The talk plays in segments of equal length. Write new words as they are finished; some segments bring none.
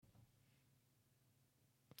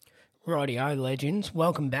Rightio, legends.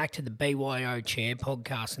 Welcome back to the BYO Chair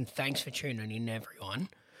Podcast, and thanks for tuning in, everyone.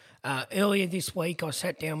 Earlier this week, I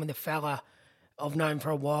sat down with a fella I've known for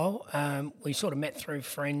a while. We sort of met through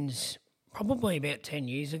friends probably about 10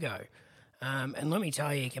 years ago. And let me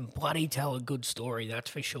tell you, he can bloody tell a good story, that's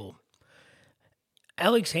for sure.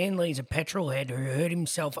 Alex Handley is a petrol head who hurt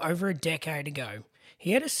himself over a decade ago.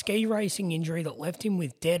 He had a ski racing injury that left him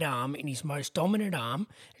with dead arm in his most dominant arm,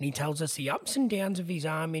 and he tells us the ups and downs of his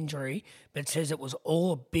arm injury, but says it was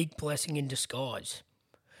all a big blessing in disguise.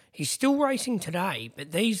 He's still racing today,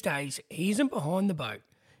 but these days he isn't behind the boat.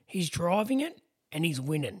 He's driving it and he's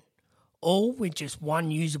winning, all with just one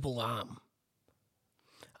usable arm.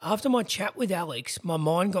 After my chat with Alex, my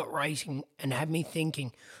mind got racing and had me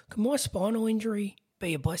thinking, could my spinal injury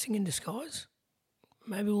be a blessing in disguise?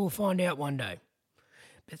 Maybe we'll find out one day.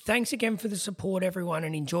 But thanks again for the support, everyone,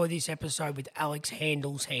 and enjoy this episode with Alex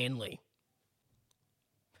Handley.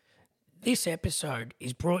 This episode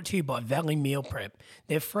is brought to you by Valley Meal Prep.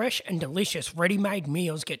 Their fresh and delicious ready-made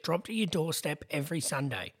meals get dropped at your doorstep every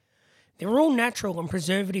Sunday. They're all natural and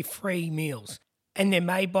preservative-free meals, and they're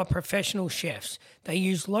made by professional chefs. They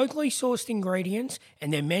use locally sourced ingredients,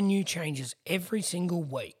 and their menu changes every single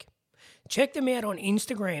week. Check them out on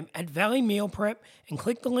Instagram at Valley Meal Prep and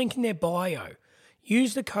click the link in their bio.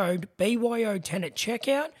 Use the code BYO10 at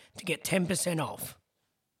checkout to get 10% off.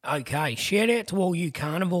 Okay, shout out to all you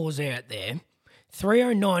carnivores out there.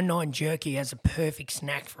 3099 Jerky has a perfect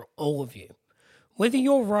snack for all of you. Whether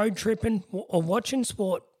you're road tripping or watching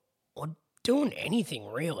sport or doing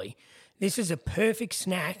anything really, this is a perfect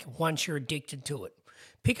snack once you're addicted to it.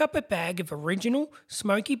 Pick up a bag of original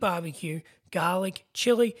smoky barbecue, garlic,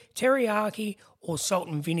 chili, teriyaki or salt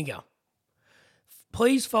and vinegar.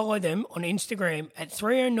 Please follow them on Instagram at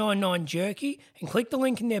 3099 Jerky and click the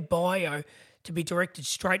link in their bio to be directed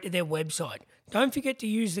straight to their website. Don't forget to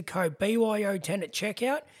use the code BYO10 at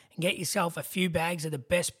checkout and get yourself a few bags of the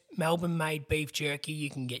best Melbourne-made beef jerky you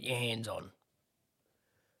can get your hands on.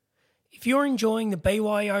 If you're enjoying the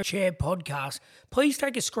BYO Chair Podcast, please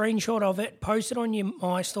take a screenshot of it, post it on your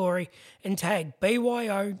My Story and tag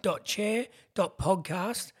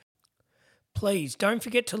byo.chair.podcast. Please don't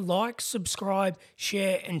forget to like, subscribe,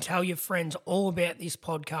 share and tell your friends all about this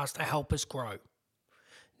podcast to help us grow.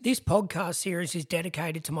 This podcast series is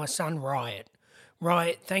dedicated to my son Riot.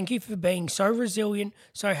 Riot, thank you for being so resilient,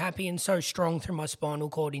 so happy and so strong through my spinal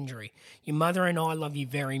cord injury. Your mother and I love you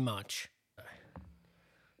very much.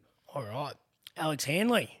 All right, Alex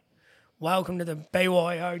Handley, welcome to the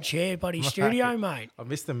BYO Chair Buddy Studio, mate. I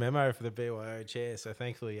missed the memo for the BYO Chair, so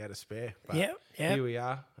thankfully you had a spare. But yeah. Here we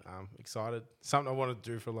are, excited. Something I wanted to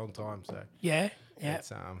do for a long time. So yeah.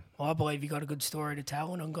 Well, I believe you got a good story to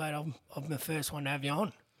tell, and I'm glad I'm the first one to have you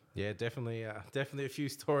on. Yeah, definitely a few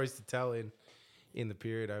stories to tell in the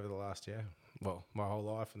period over the last year. Well, my whole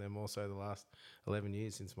life, and then more so the last 11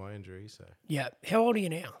 years since my injury. So yeah, how old are you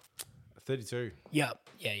now? 32. Yeah.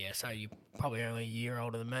 So you're probably only a year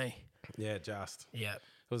older than me. Yeah, just. Yeah. It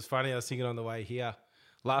was funny. I was thinking on the way here.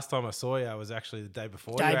 Last time I saw you was actually the day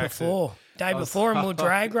before. Day before, and we'll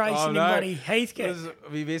drag racing in bloody Heathcote.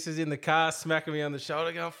 My missus in the car smacking me on the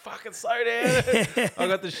shoulder, going, "Fucking slow down!" I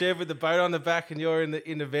got the shed with the boat on the back, and you're in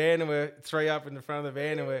the van, and we're three up in the front of the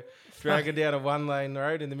van, and we're dragging down a 1-lane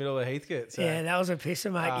road in the middle of Heathcote. So, yeah, that was a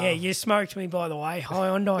pisser, mate. Yeah, you smoked me, by the way. Hi,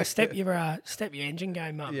 Hyundai, step your engine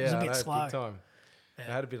game up. Yeah, it was a bit slow. Big time. Yeah.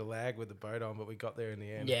 I had a bit of lag with the boat on, but we got there in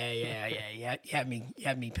the end. Yeah. You had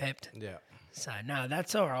me pepped. Yeah. So, no,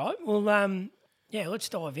 that's all right. Well, let's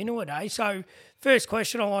dive into it, eh? So, first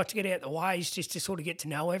question I like to get out the way is just to sort of get to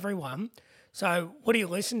know everyone. So, what do you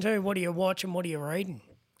listen to? What do you watch? And what are you reading?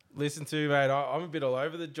 Listen to, mate, I'm a bit all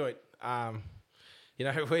over the joint. I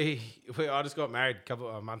just got married a couple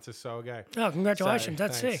of months or so ago. Oh, congratulations. So,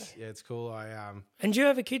 that's thanks. sick. Yeah, it's cool. And do you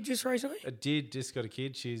have a kid just recently? I did, just got a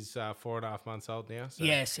kid. She's 4.5 months old now. So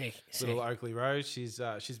yeah, sick. Little Oakley Rose. She's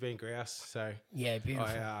been grouse. So yeah, beautiful.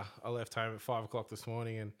 I left home at 5 o'clock this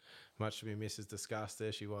morning, and much to my missus' disgust,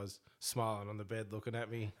 there she was smiling on the bed looking at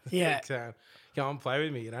me. Yeah. Come on, play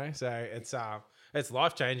with me, So it's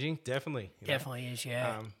life changing, definitely. Definitely is,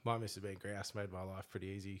 yeah. My missus being grouse made my life pretty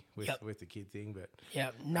easy with the kid thing, but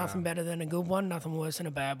nothing better than a good one, nothing worse than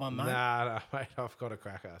a bad one, mate. Nah, mate, I've got a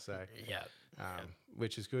cracker, so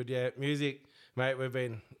which is good. Yeah, music, mate.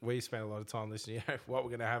 We spent a lot of time listening. What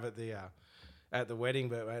we're gonna have at the wedding,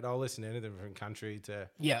 but mate, I'll listen to anything from country to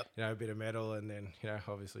a bit of metal, and then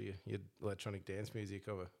obviously your electronic dance music.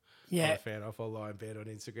 I'm a fan of. I'll lie in bed on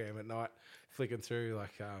Instagram at night, flicking through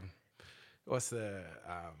what's the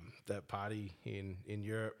that party in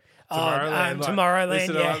Europe? Tomorrowland.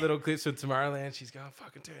 Listen to Yeah. like little clips from Tomorrowland. She's going,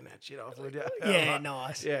 "Fucking turn that shit off, would you?" Yeah, Like,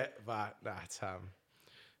 nice. Yeah, but no,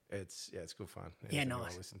 it's good fun. Yeah, Anything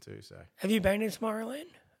nice. I listen to. So Have you been to Tomorrowland?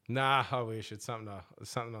 nah, I wish it's something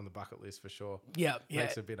on the bucket list for sure. Yeah, yeah.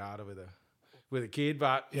 Makes it a bit harder with a kid,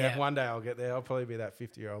 but Yeah. one day I'll get there. I'll probably be that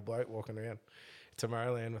 50-year-old bloke walking around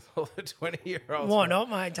Tomorrowland with all the 20-year-olds. Why not,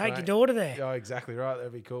 mate? Take your daughter there. Yeah, exactly right.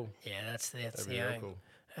 That'd be cool. Yeah, that's That'd the be real aim. cool.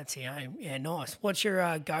 That's the aim. Yeah, nice. What's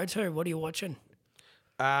your go-to? What are you watching?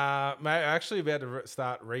 Mate, I'm actually about to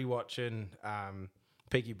start rewatching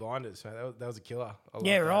Peaky Blinders. Mate. That was a killer. I love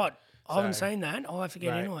Yeah, that. right. I haven't So, seen that. I'll have to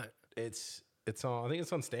get mate, into it. It's on. I think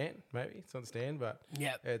it's on Stan. Maybe it's on Stan, but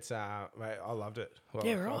Yeah. it's mate, I loved it. Well,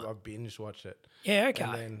 Yeah, right. I binge watched it. Yeah, okay.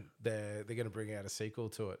 And then they're going to bring out a sequel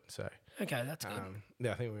to it. So Okay, that's good.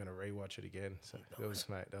 yeah, I think we're going to rewatch it again. So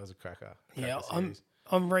that was a cracker. Yeah, series.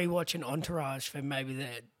 I'm rewatching Entourage for maybe the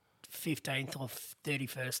 15th or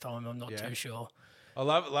 31st time. I'm not too sure. I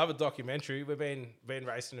love a documentary. We've been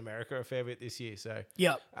racing in America a fair bit this year. So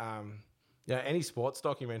Yep. yeah, any sports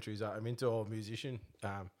documentaries I'm into, or musician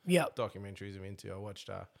Yep. documentaries I'm into. I watched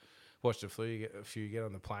a few get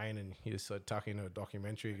on the plane and you just sort of tuck into a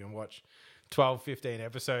documentary. You can watch 12, 15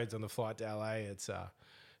 episodes on the flight to LA.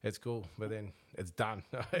 It's cool, but then it's done.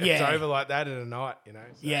 It's Yeah. over like that in a night, So,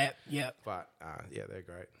 Yeah, But yeah, they're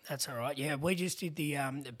great. that's all right. Yeah, we just did the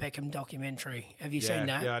Beckham documentary. Have you seen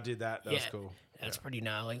that? Yeah, I did that. That was cool. That's pretty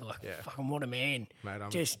gnarly. Like, Yeah. fucking what a man. Mate,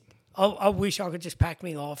 I wish I could just pack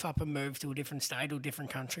my life up and move to a different state or different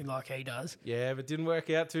country like he does. yeah, but didn't work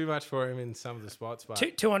out too much for him in some of the spots. But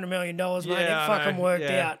 $200 million, mate. Yeah, It I fucking know. worked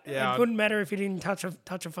Yeah, out. yeah, It wouldn't matter if he didn't touch a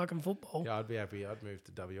fucking football. yeah, I'd be happy. I'd move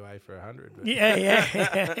to WA for 100. But Yeah.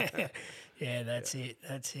 Yeah, that's it.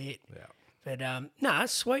 That's it. yeah. But, nah,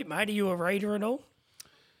 sweet, mate. Are you a reader and all?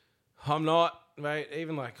 I'm not, mate.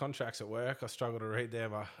 Even like contracts at work, I struggle to read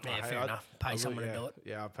them. Fair enough. Pay someone to do it.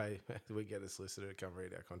 Yeah, I pay. We get a solicitor to come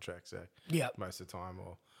read our contracts. So Yep. most of the time,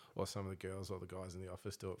 or some of the girls or the guys in the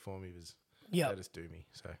office do it for me because Yep. they just do me.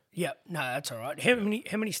 So Yep. No, that's all right. How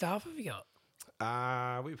many staff have you got?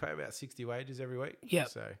 we pay about 60 wages every week. Yep.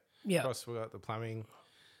 So Yep. plus we got the plumbing.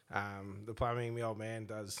 My old man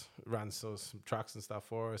runs some trucks and stuff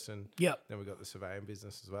for us, and Yep. then we got the surveying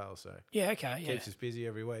business as well. So Yeah, okay. Yeah. keeps us busy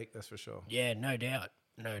every week. That's for sure. Yeah, no doubt.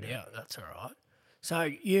 No doubt. That's all right. So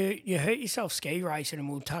you hurt yourself ski racing, and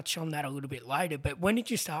we'll touch on that a little bit later. But when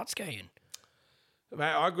did you start skiing?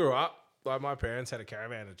 Mate, I grew up, like my parents had a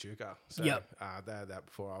caravan at Chuka. So Yep. they had that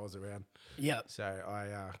before I was around. Yep. So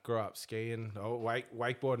I grew up skiing,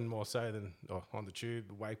 wakeboarding more so than on the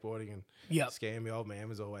tube, wakeboarding and Yep. skiing. My old man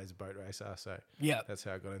was always a boat racer. So Yep. that's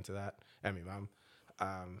how I got into that. And my mum.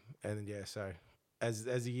 And then, so as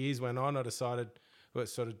the years went on, I decided,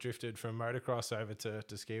 sort of drifted from motocross over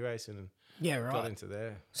to ski racing and Yeah, got right. into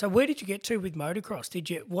there. So where did you get to with motocross?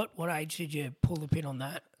 What age did you pull the pin on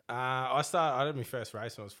that? I did my first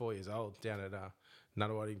race when I was 4 years old down at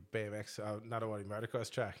Nuttawaddy motocross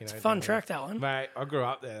track. It's a fun track, that one. Mate, I grew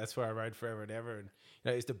up there. That's where I rode forever and ever. And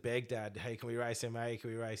I used to beg Dad, "Hey, can we race MA? Can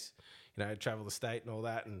we race? Travel the state and all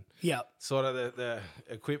that." And Yep. sort of the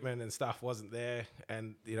equipment and stuff wasn't there,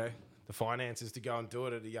 and the finances to go and do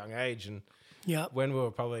it at a young age. And Yep. when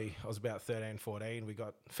I was about 13, 14,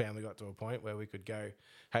 family got to a point where we could go,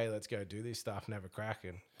 "Hey, let's go do this stuff and have a crack."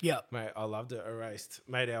 And Yep. mate, I loved it.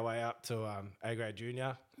 Made our way up to A grade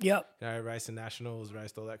junior. Yep. Racing nationals,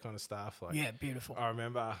 raced all that kind of stuff. Like, Yeah, beautiful. I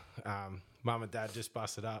remember Mum and Dad just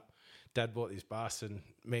busted up. Dad bought this bus, and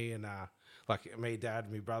me,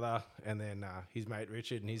 Dad, my brother, and then his mate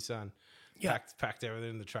Richard and his son packed everything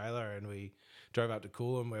in the trailer, and we drove up to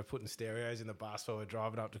Coolum. We were putting stereos in the bus while we were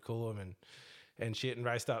driving up to Coolum and shit, and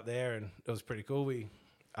raced up there, and it was pretty cool. We,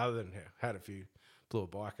 had a few, blew a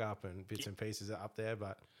bike up and bits and pieces up there,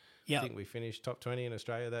 but I think we finished top 20 in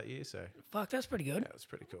Australia that year, so Fuck, that's pretty good. that was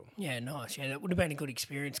pretty cool. Yeah, nice. Yeah, that would have been a good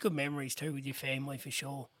experience. Good memories too with your family for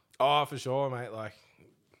sure. Oh, for sure, mate. Like,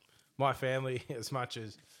 my family, as much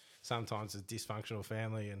as sometimes it's a dysfunctional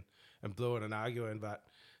family and blueing and arguing, but,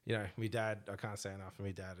 my dad, I can't say enough for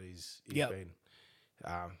my dad. He's been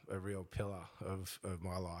a real pillar of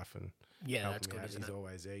my life and Yeah, helping that's me good, out. isn't He's it?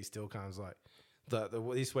 always there. He still comes like,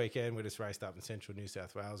 this weekend we just raced up in central New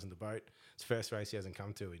South Wales in the boat. It's the first race he hasn't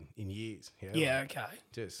come to in years. Yeah, Like, okay.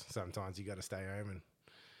 just sometimes you got to stay home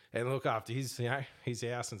and look after his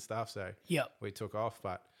house and stuff. So Yep. we took off,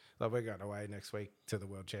 but like, we're going away next week to the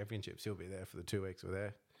World Championships. He'll be there for the 2 weeks we're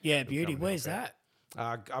there. Yeah, beauty. come and Where's help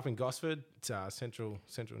that? Up in Gosford, it's,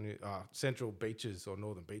 central beaches or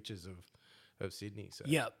northern beaches of Sydney. So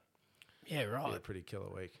Yep. Yeah, right. yeah, pretty killer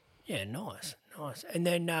week. Yeah, nice. And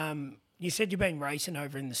then You said you've been racing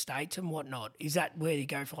over in the States and whatnot. Is that where you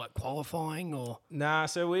go for like qualifying or? Nah,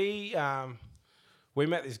 so we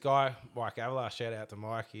met this guy, Mike Avila. Shout out to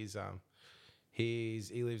Mike. He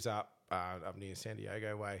lives up near San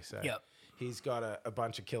Diego way. So he's got a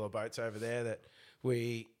bunch of killer boats over there that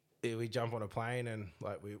we jump on a plane and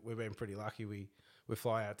like we've been pretty lucky. We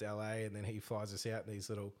fly out to LA and then he flies us out in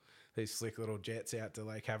these slick little jets out to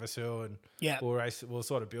Lake Havasu and we'll race. We're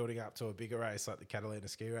sort of building up to a bigger race like the Catalina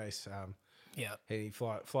ski race. He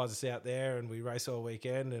flies us out there and we race all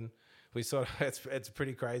weekend and we sort of it's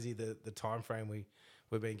pretty crazy the time frame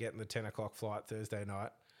we've been getting the 10 o'clock flight Thursday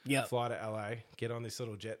night. Fly to LA, get on this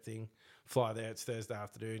little jet thing, fly there. It's Thursday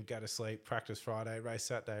afternoon, go to sleep, practice Friday, race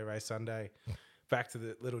Saturday, race Sunday. Back to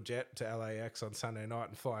the little jet to LAX on Sunday night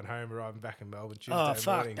and flying home, arriving back in Melbourne Tuesday morning. Oh,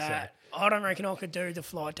 fuck that. So, I don't reckon I could do the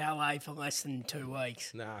flight to LA for less than 2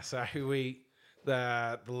 weeks. Nah, so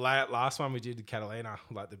the last one we did in Catalina,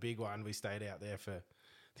 like the big one, we stayed out there for,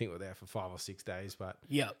 I think we were there for 5 or 6 days. But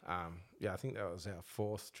I think that was our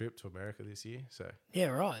 4th trip to America this year. So yeah,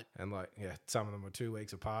 right. And some of them were 2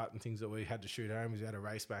 weeks apart and things that we had to shoot home. We had a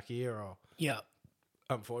race back here or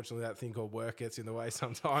unfortunately, that thing called work gets in the way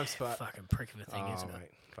sometimes. But fucking prick of a thing, isn't it?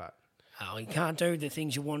 Mate, but you can't do the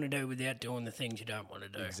things you want to do without doing the things you don't want to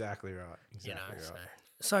do. Exactly right.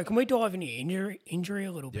 So can we dive into your injury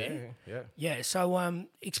a little bit? Yeah. So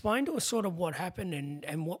explain to us sort of what happened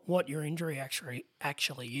and what your injury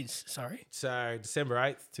actually is. Sorry. So December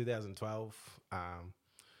 8th, 2012,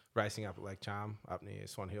 racing up at Lake Charm up near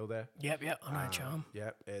Swan Hill there. Yep. I know Charm.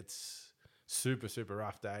 Yep. It's super, super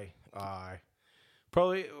rough day.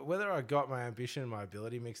 Probably whether I got my ambition and my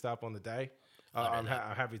ability mixed up on the day, I'm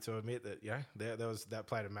happy to admit that that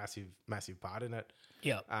played a massive part in it.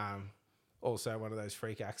 Yeah. Also one of those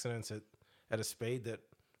freak accidents at a speed that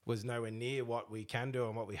was nowhere near what we can do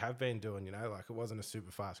and what we have been doing. Like it wasn't a super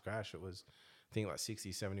fast crash. It was I think like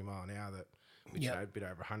 60, 70 mile an hour which a bit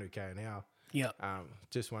over 100k an hour. Yeah.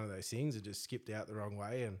 Just one of those things. It just skipped out the wrong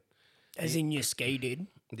way and. As in your ski did.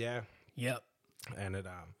 Yeah. Yep. And it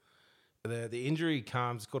the injury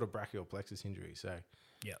comes, it's called a brachial plexus injury. So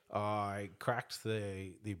I cracked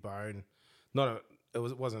the bone.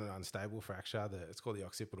 It wasn't an unstable fracture. It's called the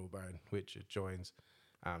occipital bone, which it joins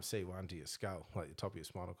C1 to your skull, like the top of your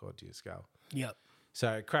spinal cord to your skull. Yep. So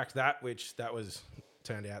I cracked that, which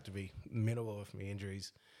turned out to be minimal of my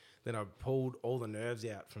injuries. Then I pulled all the nerves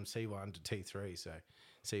out from C1 to T3. So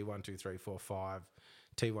C1, 2, 3, 4, 5,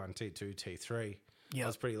 T1, T2, T3. Yep. I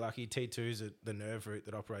was pretty lucky. T2 is the nerve root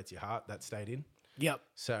that operates your heart. That stayed in. Yep.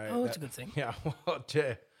 So that's a good thing. Yeah.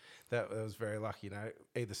 That was very lucky.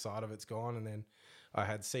 Either side of it's gone. And then I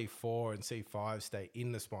had C4 and C5 stay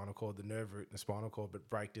in the spinal cord, the nerve root in the spinal cord, but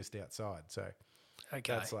break just outside. So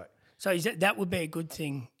that's like. So that would be a good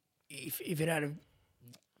thing if it had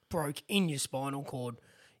broke in your spinal cord,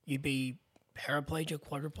 you'd be paraplegic,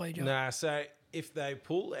 quadriplegic? Nah, so if they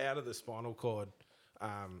pull out of the spinal cord,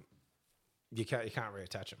 you can't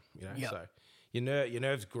reattach them, Yep. So your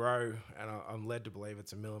nerves grow, and I'm led to believe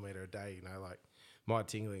it's a millimetre a day. Like my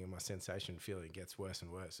tingling and my sensation feeling gets worse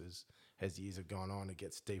and worse as years have gone on. It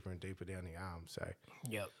gets deeper and deeper down the arm. So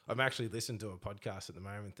I'm actually listening to a podcast at the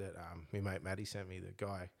moment that my mate Maddie sent me. The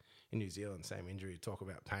guy in New Zealand, same injury, talk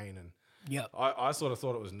about pain, and I sort of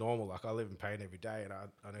thought it was normal. Like I live in pain every day, and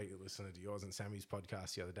I know you're listening to yours and Sammy's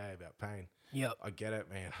podcast the other day about pain. Yep. I get it,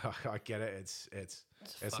 man. I get it. It's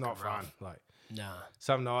not fun. Rough. Like nah.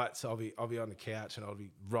 Some nights I'll be on the couch and I'll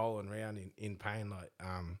be rolling around in pain,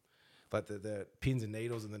 like the pins and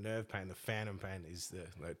needles and the nerve pain. The phantom pain is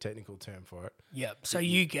the technical term for it. Yep. So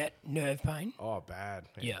you get nerve pain? Oh, bad.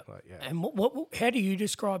 Yeah. Yeah. And how do you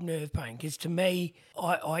describe nerve pain? Because to me,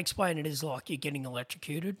 I explain it as like you're getting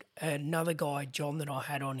electrocuted. Another guy, John, that I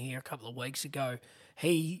had on here a couple of weeks ago,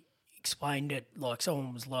 he explained it like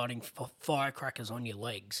someone was lighting firecrackers on your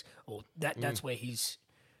legs, or that's where his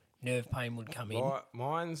nerve pain would come in.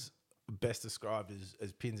 Mine's best described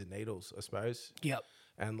as pins and needles, I suppose. Yep.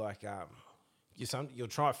 And like you'll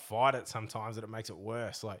try to fight it sometimes, and it makes it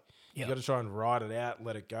worse. Like you got to try and ride it out, and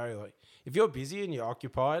let it go. Like if you're busy and you're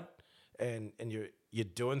occupied, and you're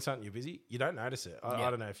doing something, you're busy, you don't notice it. I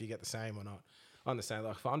don't know if you get the same or not. I understand.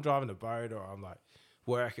 Like if I'm driving a boat, or I'm like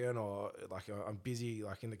working, or like I'm busy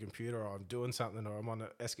like in the computer, or I'm doing something, or I'm on an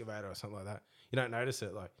excavator or something like that, you don't notice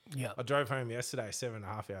it. Like I drove home yesterday,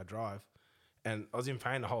 7.5 hour drive, and I was in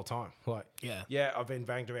pain the whole time. Like I've been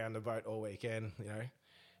banged around the boat all weekend,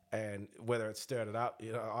 and whether it's stirred it up,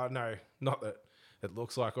 I know, not that it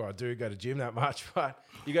looks like, or I do go to gym that much, but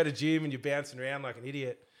you go to gym and you're bouncing around like an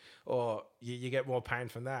idiot, or you get more pain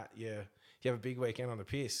from that. you have a big weekend on the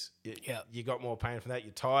piss, you got more pain from that.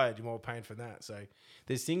 You're tired, you're more pain from that. So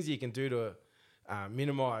there's things you can do to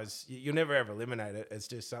minimize. You'll never ever eliminate it. It's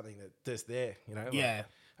just something that's there, you know. Yeah.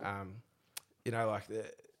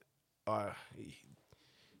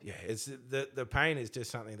 It's the pain is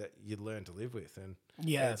just something that you learn to live with, and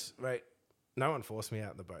mate. No one forced me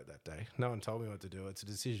out in the boat that day. No one told me what to do. It's a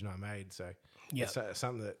decision I made. So it's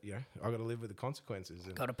something that I got to live with the consequences.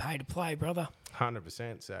 Got to pay to play, brother.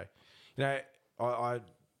 100%. So I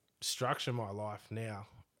structure my life now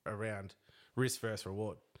around risk versus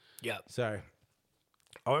reward. Yeah. So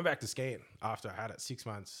I went back to skiing after I had it 6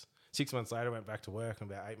 months. 6 months later, I went back to work,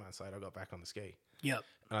 and about 8 months later, I got back on the ski. Yep.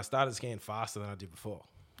 And I started skiing faster than I did before.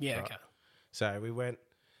 Yeah, right? Okay. So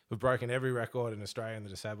we've broken every record in Australia in the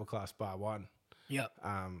disabled class bar one. Yep.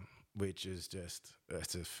 Which is just,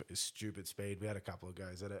 it's a stupid speed. We had a couple of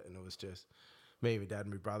goes at it, and it was just me, my dad,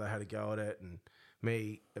 and my brother had a go at it, and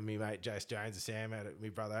me and my mate Jace Jones and Sam had it. My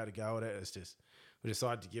brother had a go at it. It's just, we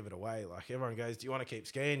decided to give it away. Like, everyone goes, do you want to keep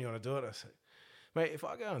skiing? You want to do it? I said, mate, if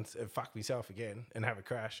I go and fuck myself again and have a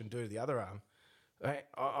crash and do the other arm, mate,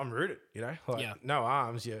 I'm rooted, no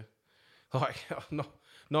arms,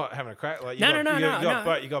 not having a crack. Like,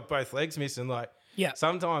 you got both legs missing. Like,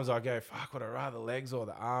 sometimes I go, fuck, would I rather legs or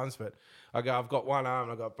the arms? But I go, I've got one arm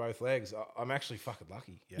and I've got both legs. I'm actually fucking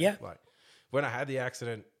lucky. Yeah. Like, when I had the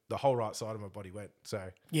accident, the whole right side of my body went. So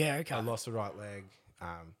I lost the right leg.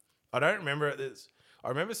 I don't remember it. I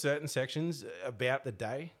remember certain sections about the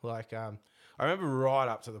day. Like, I remember right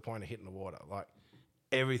up to the point of hitting the water. Like,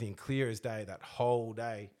 everything clear as day that whole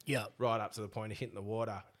day. Yeah. Right up to the point of hitting the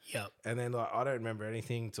water. Yeah. And then, like, I don't remember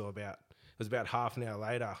anything till it was about half an hour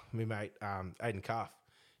later. My mate, Aiden Cuff,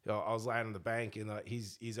 I was laying on the bank, and like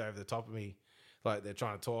he's over the top of me. Like, they're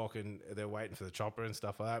trying to talk and they're waiting for the chopper and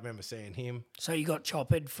stuff like that. I remember seeing him. So you got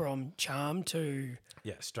choppered from Charm to...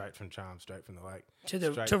 Yeah, straight from Charm, straight from the lake.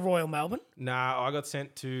 To Royal Melbourne? Nah, I got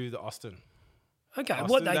sent to the Austin. Okay, Austin,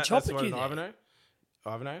 what, they choppered you there?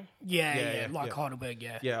 Ivanhoe? Yeah, Heidelberg,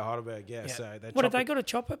 yeah. Yeah, Heidelberg, yeah. So have they got a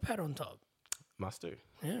chopper pad on top? Must do.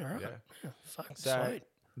 Yeah, right. Yeah. Fucking sweet.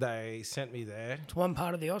 They sent me there. It's one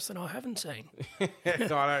part of the Austin I haven't seen. I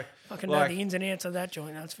know. Fucking know the ins and outs of that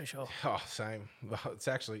joint, that's for sure. Oh, same. Well, it's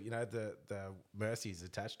actually, the Mercy's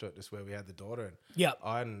attached to it, just where we had the daughter. And yep.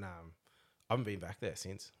 I haven't been back there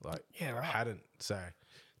since. Like, yeah, right. I hadn't. So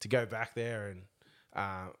to go back there and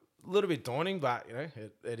a little bit daunting, but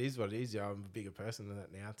it is what it is. I'm a bigger person than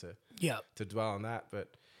that now to dwell on that. But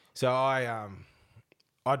so I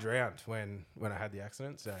drowned when I had the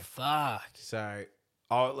accident. So fuck. So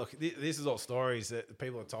look, this is all stories that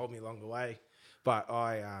people have told me along the way. But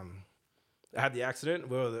I had the accident.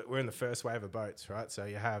 We're in the first wave of boats, right? So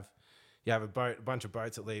you have a bunch of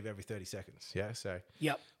boats that leave every 30 seconds. Yeah. So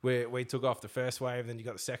we took off the first wave, then you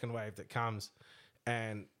got the second wave that comes,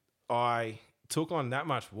 and I took on that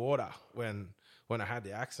much water when I had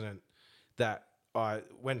the accident that I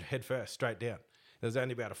went head first straight down. There was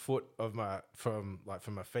only about a foot of from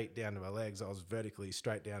my feet down to my legs. I was vertically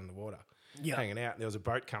straight down in the water, hanging out. And there was a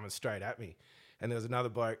boat coming straight at me, and there was another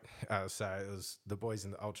boat. So it was the boys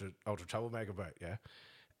in the ultra troublemaker boat, yeah.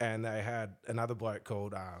 And they had another boat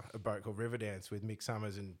called a boat called Riverdance with Mick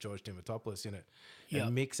Summers and George Dimitopoulos in it. Yep.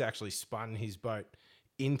 And Mick's actually spun his boat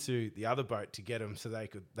into the other boat to get them, so they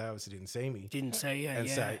obviously didn't see me. Didn't see you, and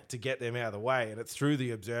so to get them out of the way, and it threw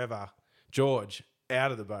the observer George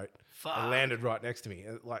out of the boat. Fuck. And landed right next to me.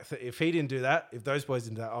 Like, if he didn't do that, if those boys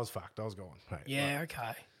didn't do that, I was fucked. I was gone. Mate. Yeah,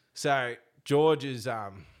 okay. So George is, I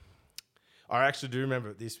actually do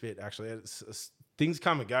remember this bit. Actually, it's things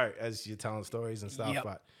come and go as you're telling stories and stuff. Yep.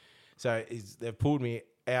 But so they've pulled me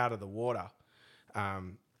out of the water.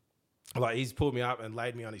 Like, he's pulled me up and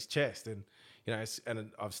laid me on his chest, and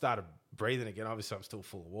and I've started breathing again. Obviously, I'm still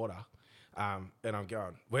full of water. And I'm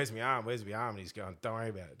going, where's my arm? Where's my arm? And he's going, don't worry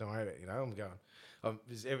about it. Don't worry about it. I'm going.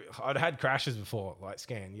 I'd had crashes before, like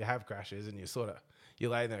Scan. You have crashes, and you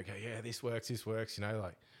lay there and go, yeah, this works,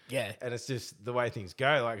 like. Yeah. And it's just the way things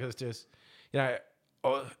go. Like, it's just,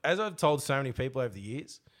 as I've told so many people over the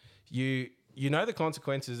years, you know the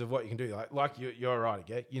consequences of what you can do. Like you're right,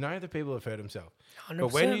 okay? You know the people have hurt themselves. 100%.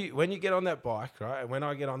 But when you get on that bike, right, and when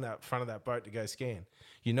I get on that front of that boat to go Scan,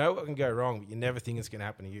 you know what can go wrong, but you never think it's going to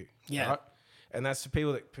happen to you. Yeah. Right? And that's the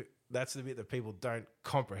bit that people don't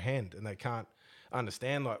comprehend, and they can't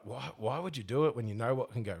understand. Like, why would you do it when you know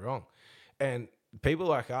what can go wrong? And people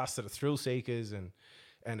like us that are thrill seekers and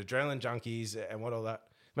adrenaline junkies and what all that,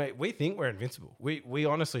 mate, we think we're invincible. We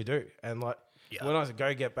honestly do. And like, when I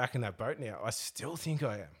go get back in that boat now, I still think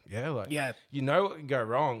I am. Yeah. Like, you know what can go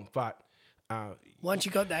wrong, but once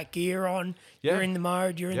you got that gear on, you're in the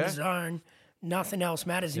mode, you're in the zone. nothing else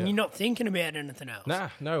matters, and you're not thinking about anything else. Nah,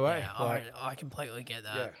 no way. Yeah, I completely get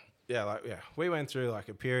that. Yeah. We went through like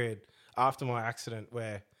a period after my accident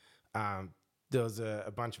where there was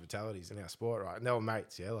a bunch of fatalities in our sport, right? And they were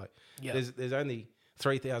mates, yeah. Like, there's only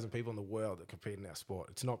 3,000 people in the world that compete in our sport.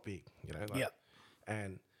 It's not big, you know. Like,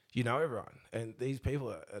 and you know everyone, and these people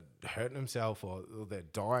are hurting themselves or they're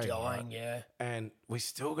dying. Right? Yeah. And we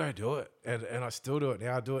still go do it, and I still do it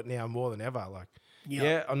now. I do it now more than ever. Like,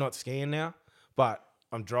 I'm not skiing now, but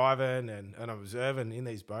I'm driving and I'm observing in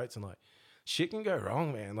these boats, and like, shit can go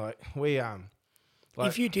wrong, man. Like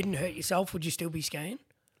if you didn't hurt yourself, would you still be skiing?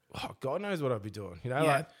 Oh, God knows what I'd be doing. You know,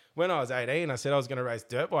 like when I was 18, I said I was going to race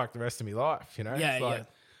dirt bike the rest of my life. You know,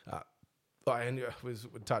 and we'll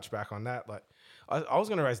touch back on that. Like, I was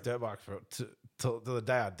going to race dirt bike till the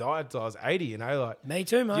day I died, till I was 80. You know, like me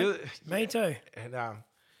too, mate. Me too.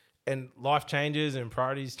 And life changes and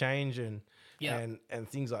priorities change and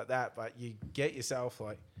things like that. But you get yourself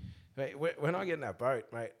like, mate, when I get in that boat,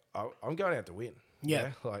 mate, I'm going out to win.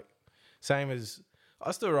 Yeah, like same as. I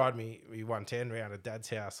still ride me 110 around at Dad's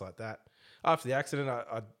house like that. After the accident,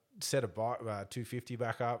 I set a bike 250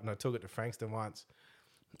 back up and I took it to Frankston once.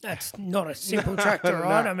 That's not a simple track to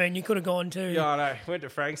ride. I mean, you could have gone to... Yeah, I know. Went to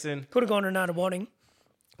Frankston. Could have gone to Nunawading.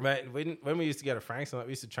 Mate, when we used to go to Frankston, like,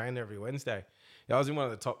 we used to train there every Wednesday. I was one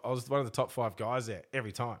of the top 5 guys there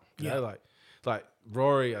every time. You know, like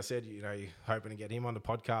Rory, I said, you know, you're hoping to get him on the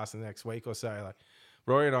podcast in the next week or so. Like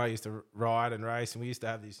Rory and I used to ride and race, and we used to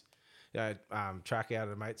have this track out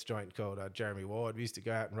of a mate's joint called Jeremy Ward. We used to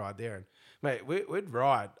go out and ride there, and mate, we'd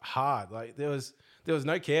ride hard. Like there was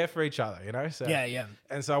no care for each other, you know. So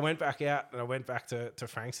And so I went back out and I went back to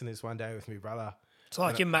Frankston this one day with my brother. It's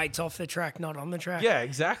like your mate's off the track, not on the track. Yeah,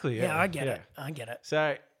 exactly. Yeah, I get it.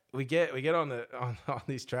 So we get on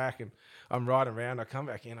this track and I'm riding around. I come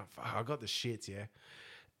back in. I got the shits,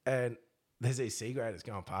 and there's these sea graders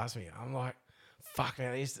going past me. I'm like, fuck,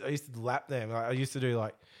 man. I used to lap them. Like, I used to do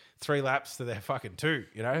like 3 laps to their fucking 2,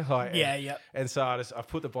 you know? Like, And so I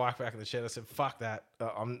put the bike back in the shed. I said, fuck that.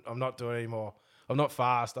 I'm not doing it anymore. I'm not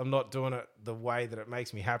fast. I'm not doing it the way that it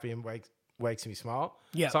makes me happy and makes me smile.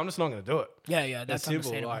 Yeah. So I'm just not going to do it. Yeah, that's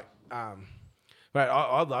simple. Like, mate,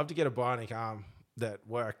 I'd love to get a bionic arm that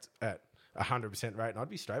worked at 100% rate, and I'd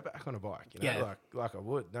be straight back on a bike, you know, like I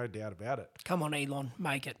would, no doubt about it. Come on, Elon,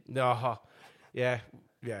 make it. No, yeah.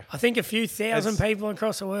 I think a few thousand people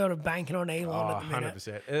across the world are banking on Elon at the minute.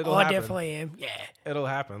 100%. I definitely am. Yeah. It'll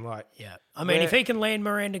happen. Like, I mean, if he can land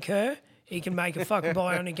Miranda Kerr, he can make a fucking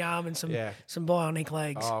bionic arm and some bionic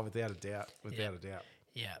legs. Oh, without a doubt.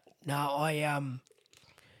 Yeah. No,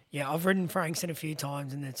 I've ridden Frankston a few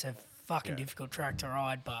times, and it's a fucking difficult track to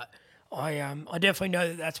ride, but I definitely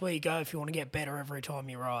know that's where you go if you want to get better every time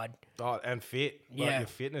you ride. Oh, and fit. Like, your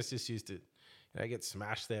fitness just used to get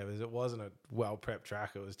smashed there because it wasn't a well-prepped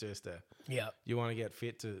track. It was just you want to get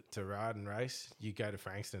fit to ride and race, you go to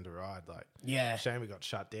Frankston to ride. Like, shame it got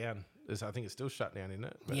shut down. I think it's still shut down, isn't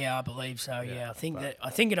it? But, I believe so. I think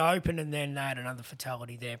it opened and then they had another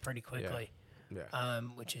fatality there pretty quickly.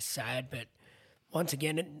 Which is sad, but once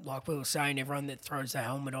again, like we were saying, everyone that throws the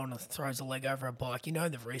helmet on or throws a leg over a bike, you know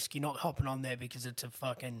the risk. You're not hopping on there because it's a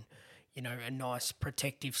fucking, you know, a nice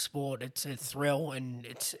protective sport. It's a thrill and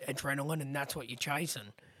it's adrenaline, and that's what you're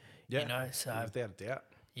chasing. Yeah, you know, so without a doubt.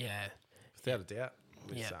 Yeah, without a doubt.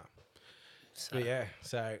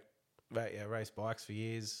 Raced bikes for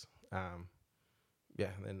years. And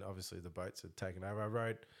then obviously the boats had taken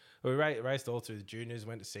over. We raced all through the juniors,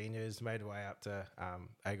 went to seniors, made our way up to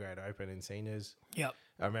A-grade open in seniors. Yep.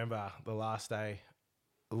 I remember the last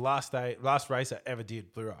race I ever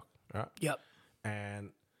did, Blue Rock, right? Yep.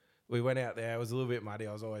 And we went out there. It was a little bit muddy.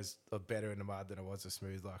 I was always better in the mud than I was the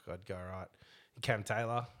smooth. Like, I'd go right. Cam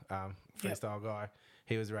Taylor, freestyle guy,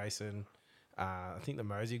 he was racing. I think the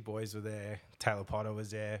Mosig boys were there. Taylor Potter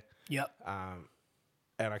was there. Yep. And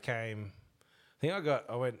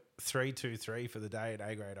I went 3-2-3 for the day at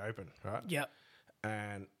A-grade open, right? Yep.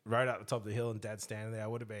 And rode up the top of the hill, and Dad's standing there. I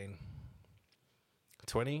would have been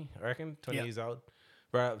 20, I reckon, 20 years old.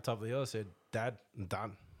 Rode up the top of the hill. I said, Dad, I'm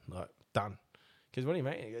done. Like, done. Because what do you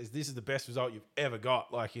mean? He goes, this is the best result you've ever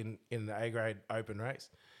got, like in the A-grade open race.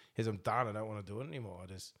 He goes, I'm done. I don't want to do it anymore.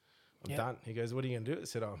 I'm done. He goes, what are you going to do? I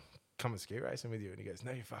said, I'm coming ski racing with you. And he goes,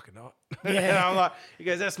 no, you're fucking not. Yeah. And I'm like, he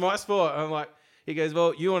goes, that's my sport. And I'm like, he goes,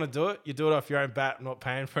 well, you want to do it? You do it off your own bat. I'm not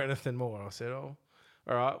paying for anything more. And I said, oh,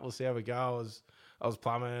 all right, we'll see how we go. I was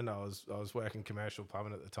plumbing. I was working commercial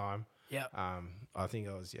plumbing at the time. Yeah. I think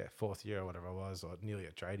I was 4th year or whatever I was, or nearly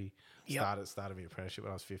a tradie. Started my apprenticeship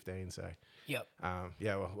when I was 15. So it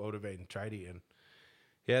would have been tradie, and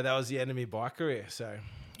that was the end of my bike career. So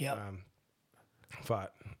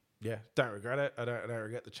but yeah, don't regret it. I don't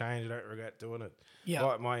regret the change. I don't regret doing it. Yeah.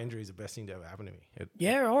 Like, my injury is the best thing to ever happen to me.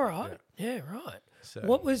 Yeah, all right. Yeah, right. So,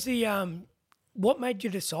 What was the what made you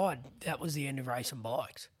decide that was the end of racing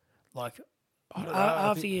bikes? Like, I don't know,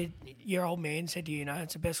 after your old man said to you,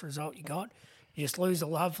 it's the best result you got, you just lose the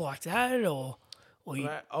love like that, or you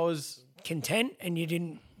mate, I was content and you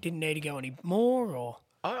didn't need to go any more, or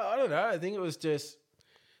I don't know. I think it was just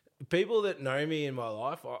people that know me in my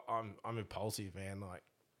life. I'm impulsive, man. Like,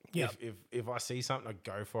 if I see something, I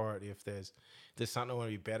go for it. If there's something I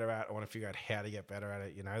want to be better at, I want to figure out how to get better at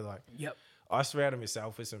it. You know, like I surrounded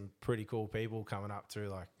myself with some pretty cool people coming up through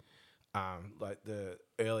like the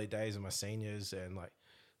early days of my seniors, and like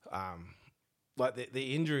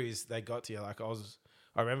the injuries they got to you. Like I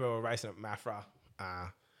remember we were racing at Mafra,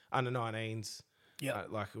 under 19s. Yeah,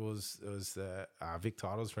 like it was the Vic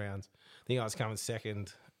Titles rounds. I think I was coming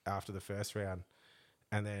second after the first round,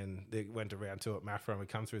 and then they went to round 2 at Mafra, and we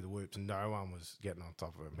come through the whoops, and no one was getting on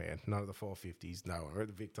top of it, man. None of the 450s, no one. We're at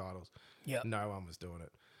the Vic Titles. Yeah, no one was doing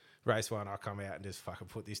it. Race 1, I come out and just fucking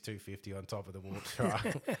put this 250 on top of the whoops.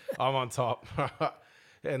 Right, I'm on top.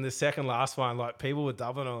 And the second last one, like, people were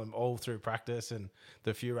doubling on them all through practice, and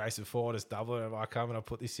the few races before, just doubling them. I come and I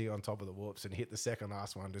put this thing on top of the whoops and hit the second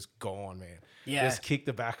last one, just gone, man. Yeah. Just kicked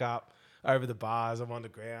the back up over the bars. I'm on the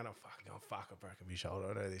ground. I'm fucking going, fuck, I've broken my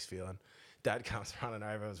shoulder. I know this feeling. Dad comes running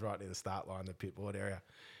over. I was right near the start line, the pit board area.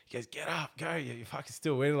 He goes, get up, go. You fucking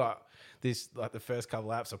still win. Like the first couple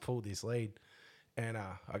laps, I pulled this lead. And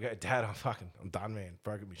I go, Dad, I'm done, man.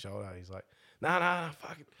 Broken my shoulder. He's like, no,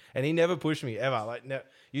 fuck it. And he never pushed me ever. Like,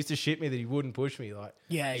 used to shit me that he wouldn't push me. Like,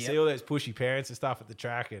 you see all those pushy parents and stuff at the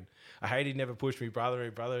track, and I hate he never pushed me brother. My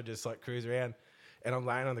brother just like cruise around, and I'm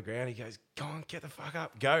laying on the ground. He goes, go on, get the fuck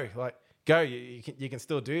up, go, like, go. You can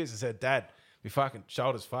still do this. I said, Dad, my fucking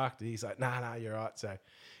shoulder's fucked. And he's like, nah, you're right. So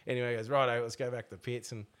anyway, he goes, righto, let's go back to the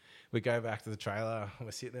pits, and we go back to the trailer. And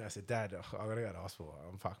we're sitting there. I said, Dad, I gotta go to hospital.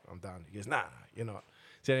 I'm done. He goes, nah, you're not.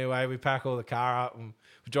 So anyway, we pack all the car up and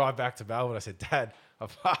we drive back to Melbourne. I said, Dad, I'm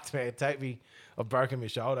fucked, man. Take me. I've broken my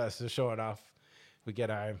shoulder. So sure enough, we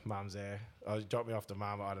get home. Mum's there. I dropped me off to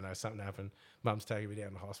Mum. I don't know, something happened. Mum's taking me down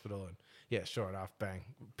to the hospital, and yeah, sure enough, bang,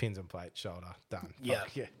 pins and plates, shoulder, done. Yeah.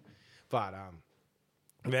 Fuck, yeah. But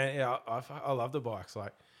man, yeah, I love the bikes.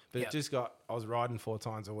 Like, but it just got. I was riding 4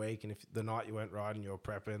 times a week, and if the night you weren't riding, you were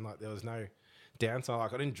prepping. Like, there was no downside.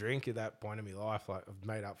 Like, I didn't drink at that point in my life. Like, I've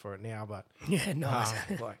made up for it now, but yeah, nice.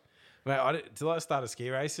 like, mate, till I started ski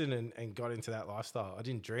racing and got into that lifestyle, I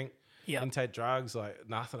didn't drink. Didn't take drugs. Like,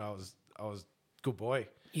 nothing. I was a good boy.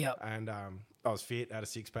 Yeah. And I was fit, had a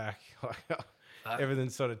 6-pack. Like, everything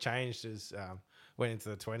sort of changed as went into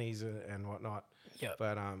the 20s and whatnot. Yeah.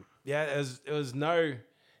 But it was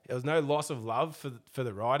no loss of love for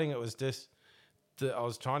the riding. It was just I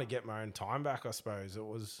was trying to get my own time back, I suppose. It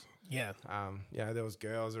was there was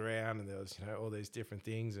girls around, and there was all these different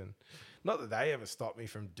things, and not that they ever stopped me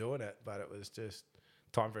from doing it, but it was just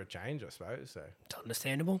time for a change, I suppose. So it's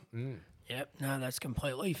understandable. Yep. No, that's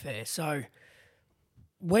completely fair. So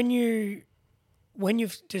when you've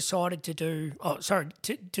decided to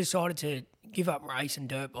decided to give up racing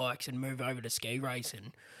dirt bikes and move over to ski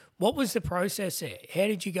racing, what was the process there? How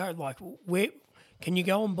did you go? Like, where can you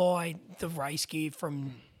go and buy the race gear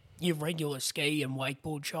from your regular ski and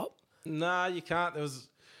wakeboard shop? No, you can't. There was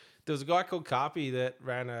a guy called Carpy that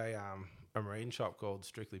ran a marine shop called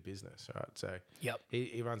Strictly Business, right? So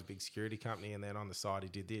he runs a big security company, and then on the side he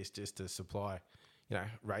did this just to supply,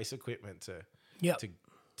 race equipment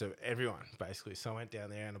to everyone, basically. So I went down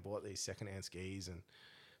there and I bought these secondhand skis, and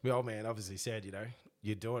my old man obviously said,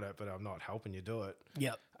 you're doing it, but I'm not helping you do it.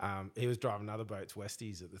 Yep. He was driving other boats,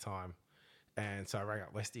 Westies at the time. And so I rang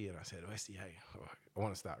up Westy and I said, Westy, hey, I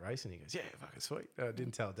want to start racing. He goes, yeah, fucking sweet. I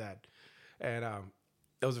didn't tell Dad. And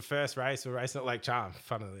it was the first race. We were racing at Lake Charm,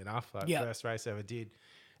 funnily enough. First race I ever did.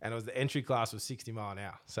 And it was the entry class was 60 mile an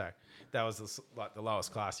hour. So that was the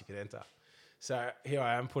lowest class you could enter. So here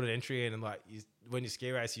I am, put an entry in, and when you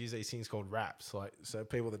ski race, you use these things called wraps. So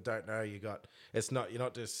people that don't know, you're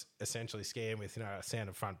not just essentially skiing with a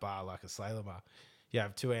sanded front bar like a slalom bar. You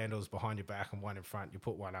have 2 handles behind your back and one in front. You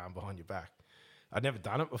put one arm behind your back. I'd never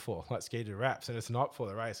done it before, like ski to wraps, and it's not for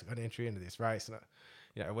the race. I got entry into this race,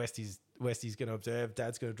 and Westy's going to observe.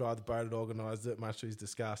 Dad's going to drive the boat and organise it, much to his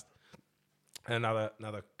disgust. And another,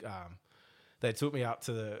 they took me up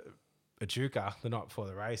to the Echuca the night before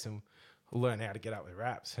the race and learn how to get up with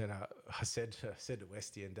wraps. And I said to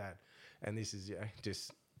Westy and Dad, and this is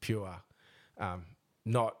just pure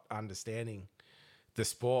not understanding the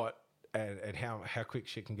sport and how quick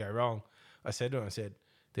shit can go wrong. I said to him,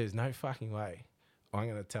 there's no fucking way I'm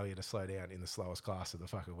going to tell you to slow down in the slowest class of the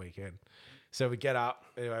fucking weekend. So we get up.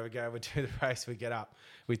 Anyway, we do the race. We get up.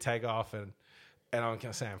 We take off. And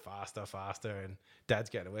I'm saying faster. And Dad's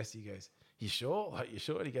going to West. He goes, you sure? Like, you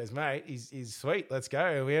sure? And he goes, mate, he's sweet. Let's go.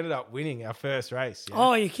 And we ended up winning our first race. Yeah?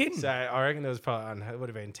 Oh, you're kidding? So I reckon there was probably, it would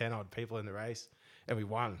have been 10 odd people in the race. And we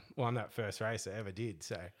won that first race I ever did.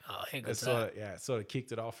 So it sort of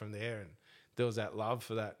kicked it off from there. And there was that love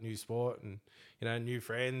for that new sport and, new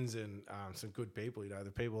friends and some good people,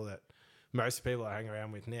 the people that most people I hang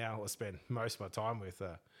around with now or spend most of my time with,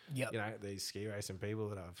 these ski racing people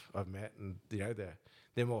that I've met and,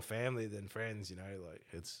 they're more family than friends, like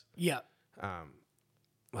it's,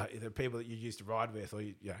 like the people that you used to ride with or,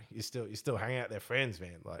 you still hang out, they're friends,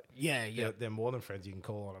 man. Like, they're more than friends. You can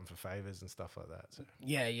call on them for favors and stuff like that. So.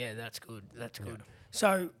 Yeah, that's good. That's good.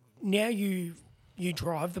 So now you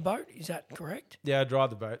drive the boat, is that correct? Yeah, I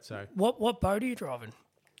drive the boat. So what boat are you driving?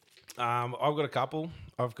 I've got a couple.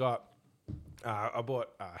 I've got I bought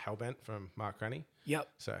Hellbent from Mark Cranny. Yep.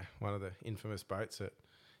 So one of the infamous boats that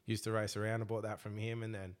used to race around. I bought that from him,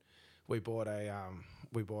 and then I bought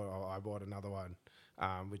another one,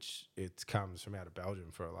 which it comes from out of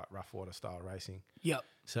Belgium for like rough water style racing. Yep.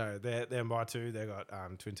 So they're my two. They got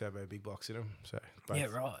twin turbo big blocks in them. So yeah,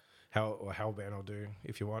 right. Hellbent will do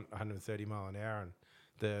if you want 130 mile an hour, and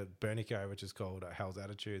the Bernico, which is called Hell's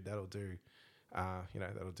Attitude, that'll do.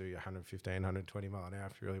 That'll do you 115, 120 mile an hour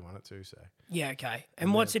if you really want it to. So yeah, okay.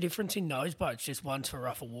 And what's the difference in those boats? Just one's for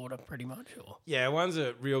rougher water, pretty much, or yeah, one's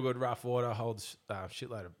a real good rough water, holds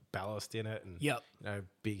shitload of ballast in it, and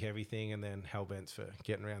big heavy thing, and then Hellbent's for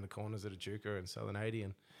getting around the corners at a Juker and Southern 80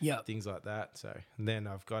 and things like that. So and then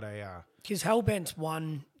I've got because Hellbent's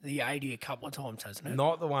won the 80 a couple of times, hasn't it?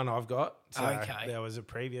 Not the one I've got. So okay. There was a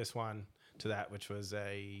previous one to that, which was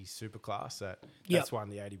a super class that's won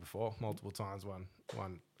the 80 before multiple times, won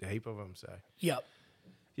a heap of them. So yeah,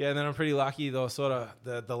 and then I'm pretty lucky. The sort of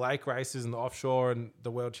the lake races and the offshore and the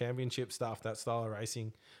world championship stuff, that style of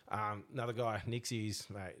racing. Another guy, Nixie's,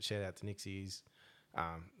 mate, shout out to Nixie's,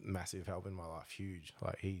 massive help in my life, huge.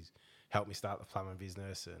 Like he's helped me start the plumbing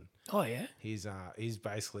business, and he's one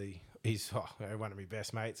of my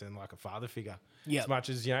best mates and like a father figure. Yeah, as much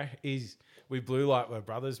as we blew like we're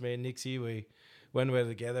brothers, me and Nixie. When we're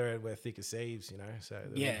together and we're thick as thieves, So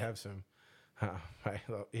we have some.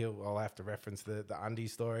 I'll have to reference the Undie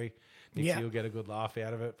story. Nixie will get a good laugh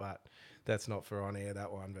out of it, but that's not for on air,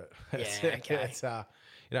 that one. But it's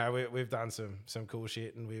we've done some cool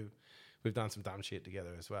shit, and we've done some dumb shit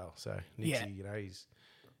together as well. So Nixie, he's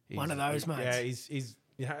one of those mates. Yeah, he's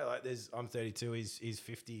like I'm 32. He's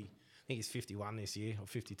 50. I think he's 51 this year or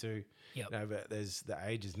 52. Yeah. But there's the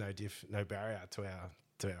age is no barrier to our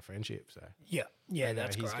friendship. So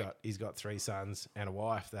that's great. He's got 3 sons and a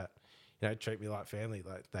wife that treat me like family.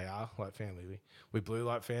 Like they are like family. We blew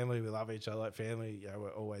like family. We love each other like family. We're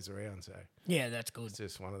always around. So yeah, that's good. It's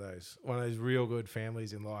just one of those real good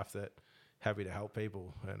families in life that happy to help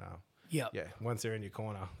people. And once they're in your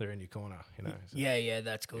corner, they're in your corner. So. Yeah,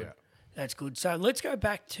 that's good. Yeah. That's good. So let's go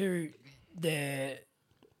back to the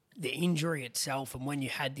injury itself and when you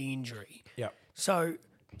had the injury. Yeah. So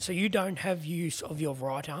you don't have use of your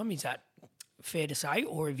right arm, is that fair to say?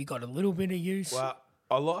 Or have you got a little bit of use? Well,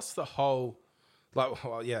 I lost the whole,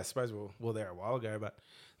 I suppose we were there a while ago, but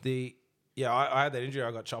I had that injury.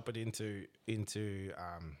 I got chopped into the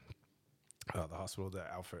hospital,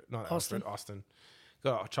 Austin.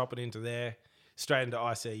 Got chopped into there, straight into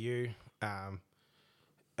ICU.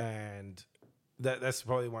 And that's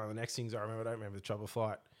probably one of the next things I remember. I don't remember the trouble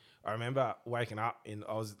flight. I remember waking up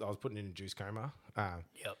I was put in a induced coma.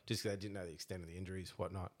 Just because I didn't know the extent of the injuries,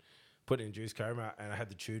 whatnot. Put in induced coma, and I had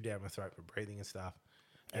the tube down my throat for breathing and stuff.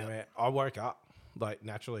 And man, I woke up like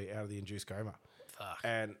naturally out of the induced coma. Fuck.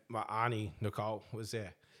 And my auntie Nicole was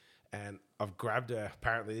there, and I've grabbed her.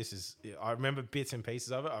 Apparently, I remember bits and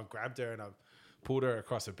pieces of it. I've grabbed her and I've pulled her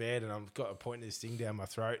across a bed, and I've got a pointing this thing down my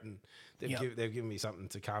throat, and they've given me something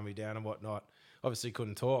to calm me down and whatnot. Obviously,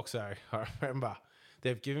 couldn't talk, so I remember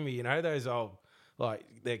they've given me, those old like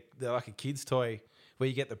they're like a kid's toy where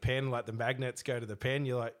you get the pen, like the magnets go to the pen.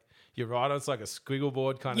 You're right. It's like a squiggle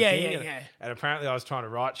board kind of thing. Yeah. And apparently, I was trying to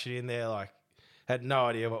write shit in there, like had no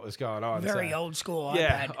idea what was going on. Very old school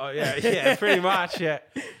iPad. Yeah, pretty much. Yeah.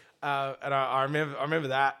 And I remember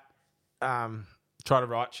that. Try to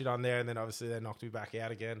write shit on there, and then obviously they knocked me back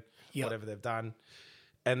out again, whatever they've done.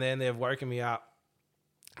 And then they've woken me up.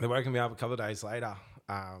 They woken me up a couple of days later.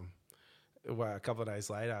 To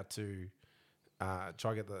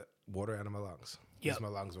try to get the water out of my lungs because my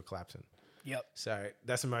lungs were collapsing. Yep. So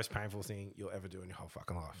that's the most painful thing you'll ever do in your whole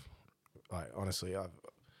fucking life. Like honestly,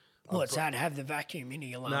 What's that? Have the vacuum into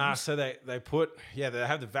your lungs? Nah, so they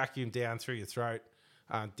have the vacuum down through your throat,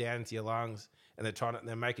 down into your lungs, and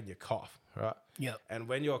they're making you cough, right? Yep. And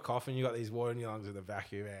when you're coughing, you got these water in your lungs with the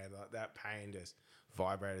vacuum, and like that pain just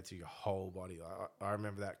vibrated through your whole body. Like, I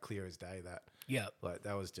remember that clear as day. Like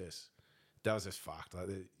that was just fucked. Like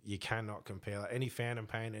you cannot compare. Like, any phantom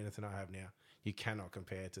pain, anything I have now, you cannot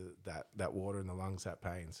compare to that water in the lungs, that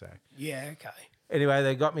pain. So yeah, okay. Anyway,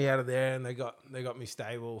 they got me out of there, and they got me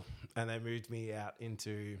stable, and they moved me out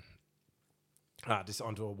into just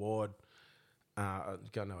onto a ward. I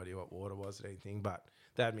got no idea what ward it was or anything, but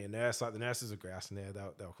they had me a nurse. Like the nurses were grousing there.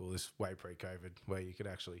 They were cool. This way pre-COVID, where you could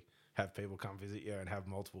actually have people come visit you and have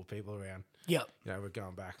multiple people around. Yeah. You know, we're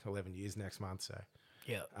going back 11 years next month, so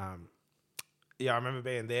yeah. I remember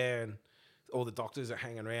being there, and all the doctors are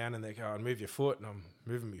hanging around, and they're going, "Move your foot," and I'm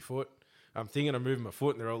moving my foot. I'm thinking I'm moving my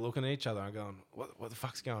foot, and they're all looking at each other. I'm going, "What the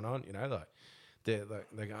fuck's going on?" You know, like they're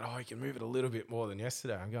going, "Oh, you can move it a little bit more than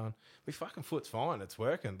yesterday." I'm going, "My fucking foot's fine. It's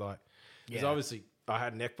working." Like, because obviously I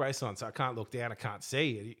had a neck brace on, so I can't look down. I can't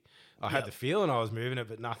see. I had the feeling I was moving it,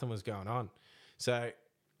 but nothing was going on. So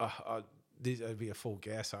this would be a full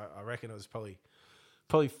guess. I reckon it was probably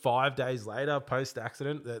 5 days later, post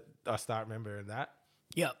accident, that I start remembering that.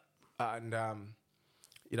 Yep. And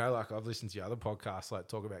you know, like I've listened to your other podcasts, like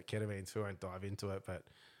talk about ketamine, so I won't dive into it, but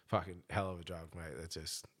fucking hell of a drug, mate. That's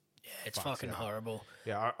just it's fucking horrible.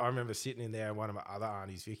 Yeah, I remember sitting in there, and one of my other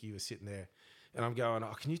aunties, Vicky, was sitting there, and I'm going,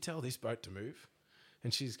 "Oh, can you tell this boat to move?"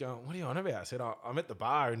 And she's going, "What are you on about?" I said, "I'm at the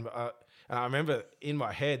bar," and I remember in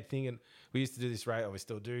my head thinking, we used to do this race, or we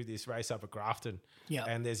still do this race up at Grafton,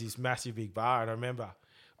 and there's this massive big bar, and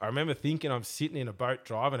I remember thinking I'm sitting in a boat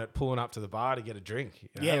driving it, pulling up to the bar to get a drink.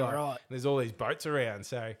 You know? Yeah, like, right. There's all these boats around,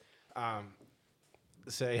 so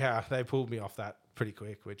they pulled me off that pretty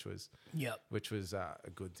quick, which was a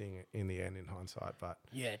good thing in the end, in hindsight. But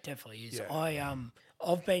yeah, it definitely is. Yeah.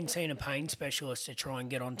 I've been seeing a pain specialist to try and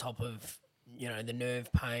get on top of, you know, the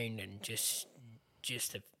nerve pain and just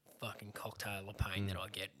a fucking cocktail of pain that I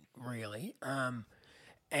get, really.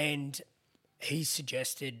 And he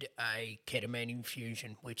suggested a ketamine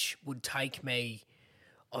infusion, which would take me,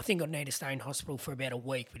 I think I'd need to stay in hospital for about a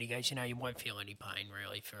week, but he goes, you know, you won't feel any pain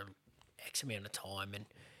really for X amount of time. And,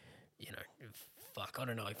 you know, fuck, I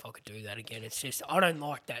don't know if I could do that again. It's just, I don't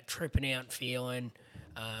like that tripping out feeling,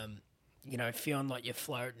 you know, feeling like you're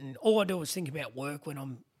floating. All I do is think about work when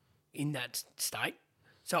I'm in that state.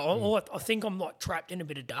 So I think I'm like trapped in a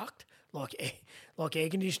bit of duct, like air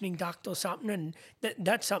conditioning duct or something. And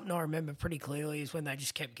that's something I remember pretty clearly, is when they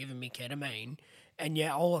just kept giving me ketamine. And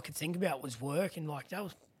yeah, all I could think about was work. And like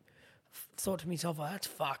thought to myself, oh, that's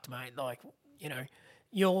fucked, mate. Like, you know,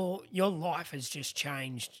 your life has just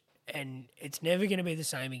changed and it's never going to be the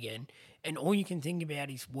same again. And all you can think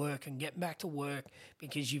about is work and getting back to work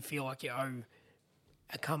because you feel like you owe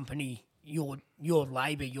a company your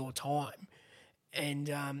labour, your time. And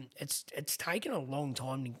it's taken a long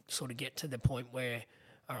time to sort of get to the point where,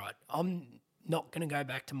 all right, I'm not going to go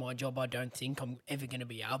back to my job. I don't think I'm ever going to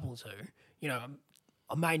be able to. You know,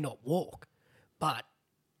 I may not walk, but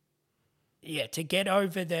yeah, to get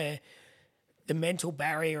over the mental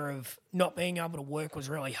barrier of not being able to work was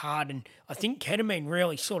really hard. And I think ketamine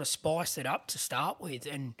really sort of spiced it up to start with.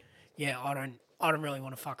 And yeah, I don't really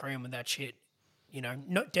want to fuck around with that shit. You know,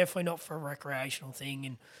 definitely not for a recreational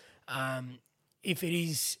thing. And if it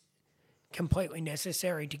is completely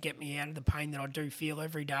necessary to get me out of the pain that I do feel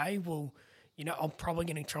every day, well, you know, I'm probably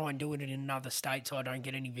going to try and do it in another state so I don't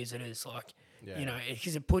get any visitors. Like, you know,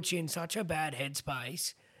 because it puts you in such a bad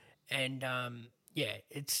headspace. And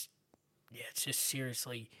it's just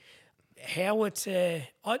seriously how it's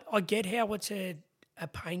I get how it's a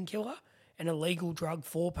painkiller, an illegal drug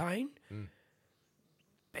for pain,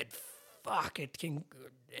 but fuck,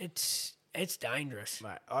 it's dangerous.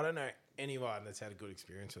 Mate, I don't know anyone that's had a good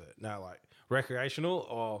experience with it. No, like recreational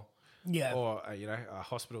or you know,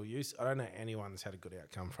 hospital use. I don't know anyone that's had a good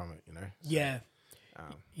outcome from it. You know.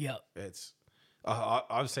 So, it's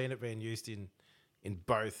I've seen it being used in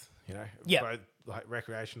both. You know, both like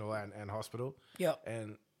recreational and hospital. Yeah,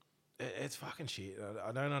 and it's fucking shit.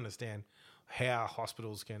 I don't understand how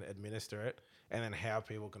hospitals can administer it, and then how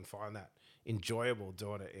people can find that enjoyable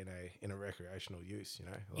doing it in a recreational use. You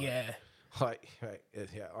know. Like,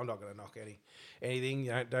 I'm not going to knock anything.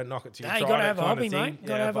 You know, don't knock it till you try it. You got to have a hobby, mate.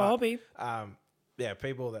 Got to have a hobby.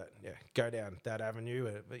 People that go down that avenue,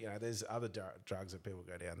 but you know, there's other drugs that people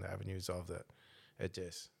go down the avenues of that are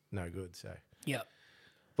just no good. So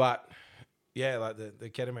but yeah, like the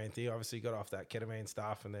ketamine thing. Obviously, got off that ketamine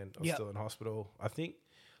stuff, and then I was still in hospital. I think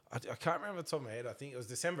I can't remember the top of my head. I think it was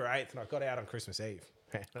December 8th, and I got out on Christmas Eve.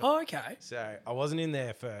 Oh, okay. So I wasn't in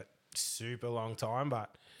there for super long time,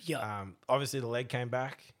 but Yeah. obviously the leg came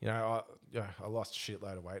back. I lost a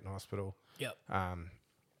shitload of weight in hospital. Yep. I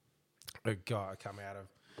come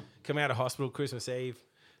out of hospital Christmas Eve,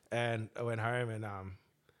 and I went home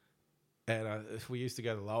and we used to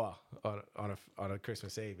go to Lower on a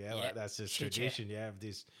Christmas Eve. Yeah, like that's just tradition. Yeah, of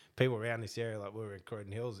this people around this area, like we were in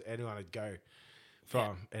Croydon Hills. Anyone would go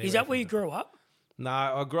from. Is that where you grew up? No,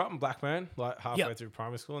 I grew up in Blackburn, like halfway through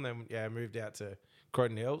primary school, and then moved out to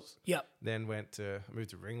Croydon Hills. Yep. Then moved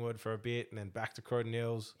to Ringwood for a bit, and then back to Croydon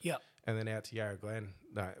Hills. Yep. And then out to Yarra Glen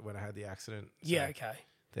when I had the accident. So okay.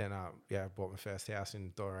 Then I bought my first house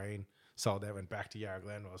in Doreen. Sold that, went back to Yarra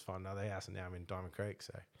Glen. I was finding another house, and now I'm in Diamond Creek.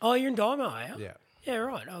 So. Oh, you're in Diamond, are you? Yeah. Yeah,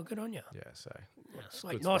 right. Oh, good on you. Yeah, so. It's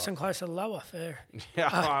like nice and close to the Lower for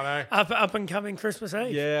I know. Up and coming Christmas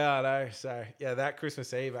Eve. Yeah, I know. So, yeah, that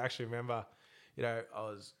Christmas Eve, I actually remember,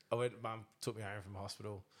 Mum took me home from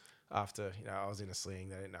hospital after, I was in a sling.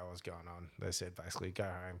 They didn't know what was going on. They said basically go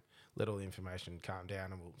home, let all the information calm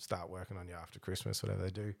down, and we'll start working on you after Christmas, whatever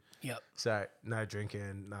they do. Yep. So, no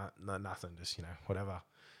drinking, no nothing, just, whatever.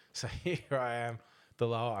 So here I am, the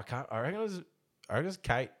Lower. I reckon it was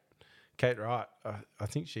Kate Wright. I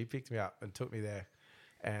think she picked me up and took me there.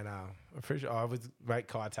 And I'm pretty sure I was mate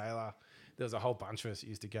Kai Taylor. There was a whole bunch of us that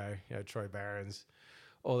used to go, Troy Barons,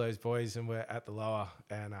 all those boys, and we're at the Lower.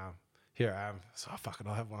 And here I am. So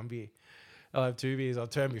I'll have one beer. I'll have 2 beers. I'll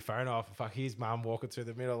turn my phone off. His mum walking through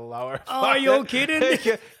the middle of the Lower. Oh, you're kidding?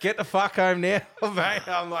 Get the fuck home now, mate.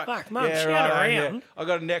 I'm like, fuck, mum, shout around. Yeah. I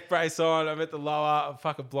got a neck brace on. I'm at the Lower. I'm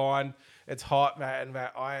fucking blind. It's hot, mate. And mate,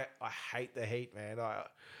 I hate the heat, man.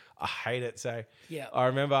 I hate it. So I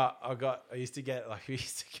remember we used to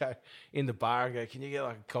go in the bar and go, can you get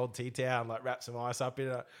like a cold tea towel and like wrap some ice up in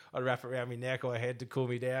it? I'd wrap it around my neck or head to cool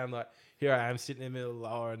me down. Like here I am sitting in the middle of the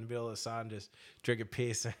Lower in the middle of the sun, just drinking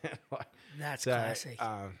piss. That's classic.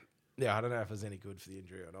 I don't know if it was any good for the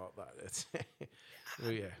injury or not, but it's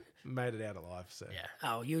made it out alive. So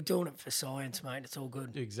Oh, you're doing it for science, mate. It's all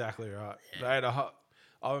good. Exactly right. Yeah. Mate,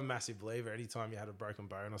 I'm a massive believer. Anytime you had a broken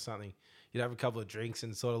bone or something, you'd have a couple of drinks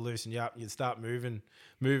and sort of loosen you up, and you'd start moving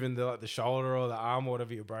the shoulder or the arm or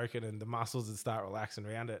whatever you're broken, and the muscles would start relaxing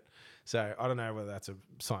around it. So I don't know whether that's a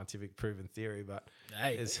scientific proven theory, but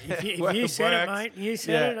hey, if you said it, mate, you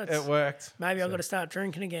said it. It worked. Maybe I've got to start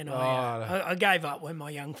drinking again. I gave up when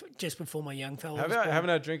just before my young fella was born. Haven't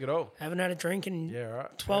had a drink at all. Haven't had a drink in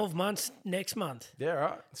 12 months next month. Yeah,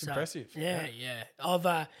 right. It's impressive. Yeah.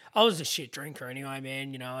 I was a shit drinker anyway,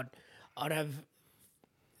 man. I'd have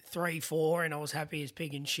 3, 4, and I was happy as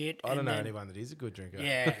pig and shit. I don't know anyone that is a good drinker.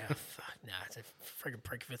 Yeah, fuck, nah, it's a friggin'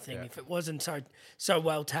 prick of a thing. Yeah. If it wasn't so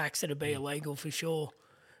well taxed, it'd be illegal for sure.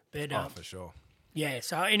 But for sure. Yeah.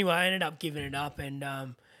 So anyway, I ended up giving it up, and I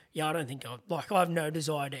don't think I have no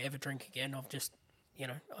desire to ever drink again. I've just, I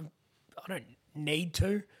don't need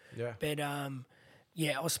to. Yeah. But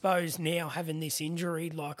I suppose now having this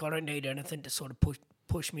injury, I don't need anything to sort of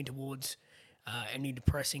push me towards any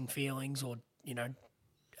depressing feelings or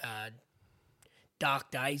dark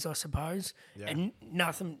days, I suppose. Yeah. And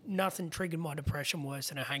nothing triggered my depression worse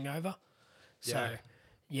than a hangover. So,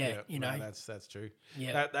 no, that's true.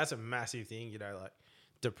 Yeah, that's a massive thing. Like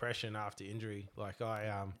depression after injury. Like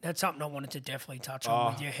that's something I wanted to definitely touch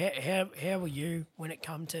on with you. How were you when it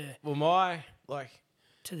come to? Well,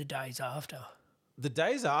 to the days after. The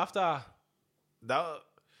days after, they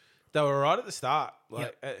were right at the start.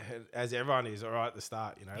 As everyone is all right at the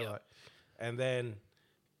start, and then.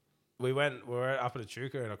 We were up at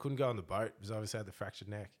Echuca, and I couldn't go on the boat because I obviously had the fractured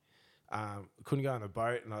neck. Couldn't go on the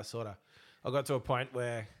boat, and I got to a point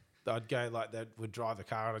where I'd go they would drive the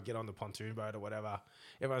car and I'd get on the pontoon boat or whatever.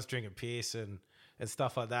 Everyone's drinking piss and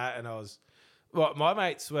stuff like that. And my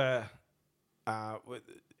mates were,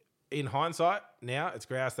 in hindsight now, it's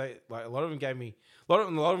grouse. They a lot of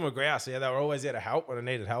them were grouse. Yeah, they were always there to help when I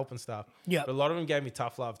needed help and stuff. Yeah, but a lot of them gave me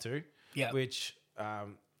tough love too. Yeah, which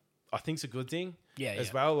I think's a good thing. Yeah,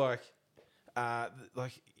 as well.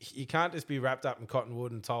 You can't just be wrapped up in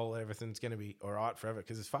cottonwood and told everything's going to be all right forever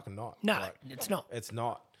because it's fucking not. No, it's not. It's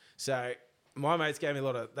not. So my mates gave me a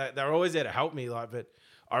lot of. They were always there to help me. But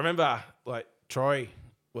I remember Troy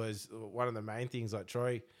was one of the main things.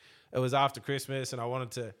 Troy, it was after Christmas, and I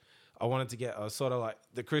wanted to get. I was sort of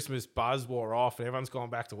the Christmas buzz wore off, and everyone's gone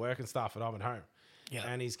back to work and stuff, and I'm at home. Yeah,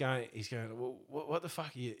 and he's going. Well, what the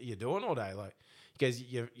fuck are you doing all day? He goes,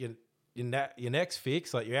 your neck's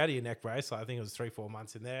fixed, you're out of your neck brace. I think it was 3-4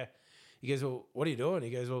 months in there. He goes, well, what are you doing? He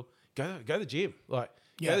goes, well, go to the gym. Go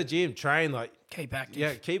to the gym, train, keep active.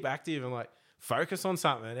 Yeah, keep active and focus on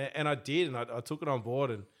something. And I did, and I took it on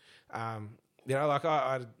board. And I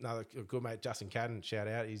had another good mate, Justin Cadden, shout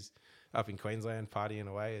out. He's up in Queensland partying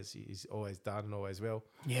away as he's always done and always will.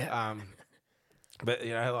 Yeah. But,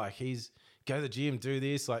 you know, like go to the gym, do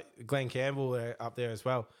this. Like Glenn Campbell up there as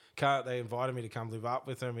well. They invited me to come live up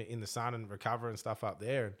with them in the sun and recover and stuff up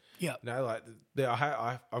there. And, yeah, you know, like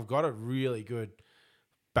I've got a really good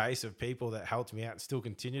base of people that helped me out and still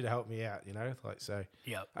continue to help me out, you know, like, so,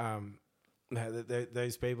 yeah,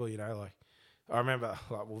 those people, you know, like I remember,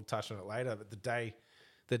 like we'll touch on it later, but the day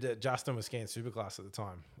that Justin was skiing Superclass at the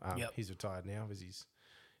time, he's retired now because he's,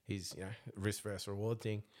 you know, risk versus reward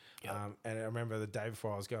thing. Yep. And I remember the day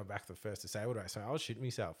before I was going back to the first disabled race, I was shitting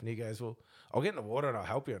myself. And he goes, well, I'll get in the water and I'll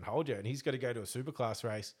help you and hold you. And he's got to go to a Superclass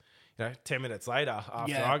race, you know, 10 minutes later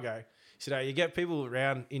after I go. So, you know, you get people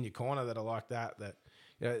around in your corner that are like that,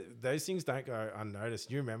 you know, those things don't go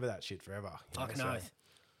unnoticed. You remember that shit forever. Fucking oath.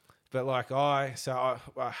 But like I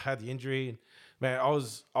had the injury and, man, I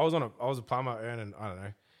was a plumber earning, I don't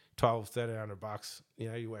know, $1,200-$1,300. You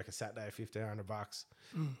know, you work a Saturday, $1,500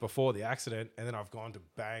 before the accident, and then I've gone to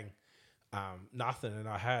bang nothing, and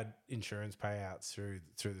I had insurance payouts through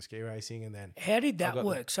the ski racing, and then how did that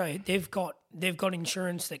work? So they've got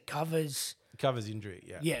insurance that covers injury,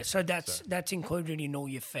 yeah. Yeah, so that's included in all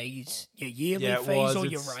your fees, your yearly fees or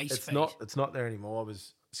your race fees. It's not there anymore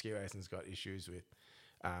because ski racing's got issues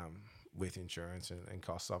with insurance and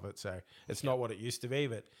costs of it, so it's not what it used to be.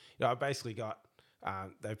 But you know, I basically got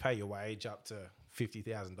they pay your wage up to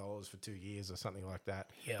 $50,000 for 2 years or something like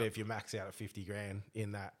that. Yeah. But if you max out at $50,000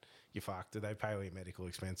 in that, you're fucked. They pay all your medical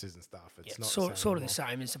expenses and stuff. It's not sort of the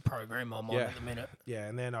same as the program I'm on at the minute. Yeah,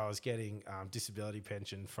 and then I was getting disability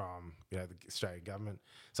pension from, you know, the Australian government.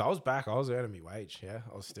 So I was back. I was earning my wage. Yeah,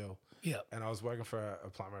 I was still. Yeah. And I was working for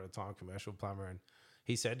a plumber at the time, commercial plumber, and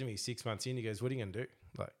he said to me 6 months in, he goes, "What are you gonna do?"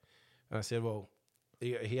 Like, and I said, "Well,"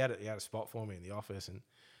 he had a spot for me in the office, and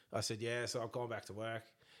I said, "Yeah." So I've gone back to work,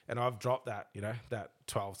 and I've dropped that, you know, that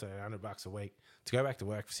 $1,200 a week to go back to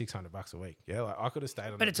work for $600 a week. Yeah, like I could have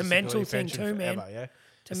stayed on. But it's a mental thing too, man. Yeah,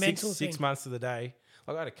 it's a mental thing. 6 months of the day.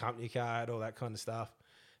 I got a company card, all that kind of stuff,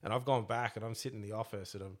 and I've gone back, and I'm sitting in the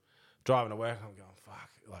office, and I'm driving to work, and I'm going, "Fuck!"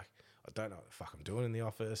 Like I don't know what the fuck I'm doing in the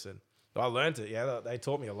office, and I learned it. Yeah, they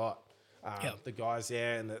taught me a lot. The guys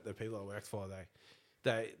there and the people I worked for, they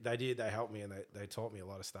helped me, and they taught me a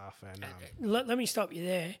lot of stuff. And let me stop you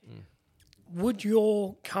there. Would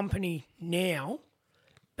your company now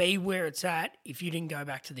be where it's at if you didn't go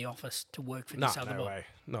back to the office to work for this other No way.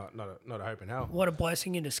 Not a hope in hell. What a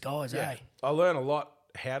blessing in disguise, eh? I learned a lot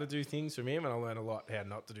how to do things from him, and I learned a lot how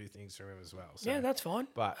not to do things from him as well. So, yeah, that's fine.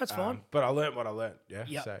 That's fine. But I learned what I learned. Yeah.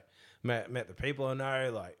 Yep. So met the people I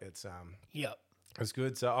know. Like it's Yep. It's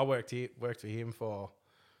good. So I worked for him for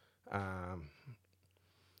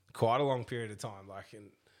quite a long period of time. Like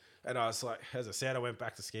and I was like, as I said, I went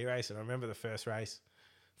back to ski race, and I remember the first race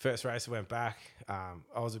I went back,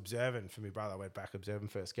 I was observing for my brother. I went back observing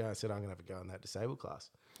first go. I said, I'm going to have a go in that disabled class.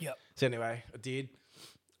 Yep. So anyway, I did.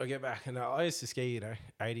 I get back, and I used to ski, you know,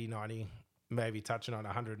 80, 90, maybe touching on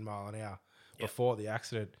 100 mile an hour before the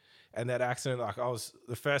accident. And that accident, like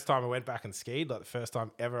the first time I went back and skied, like the first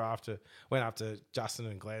time ever after, went up to Justin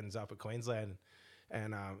and Glenn's up at Queensland.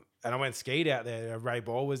 And I went skied out there. Ray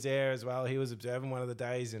Ball was there as well. He was observing one of the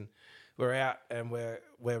days, and we're out, and we're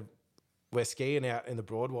skiing out in the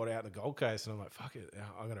Broadwater out in the Gold Coast, and I'm like, fuck it,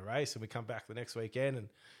 I'm going to race. And we come back the next weekend, and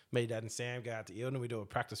me, Dad, and Sam go out to Eildon, and we do a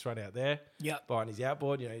practice run out there behind his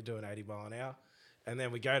outboard. You know, you're doing 80 mile an hour. And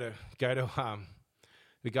then we go up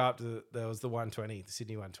to there was the 120, the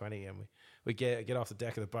Sydney 120, and we get off the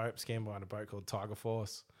deck of the boat, skiing behind a boat called Tiger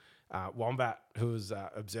Force. Wombat, who was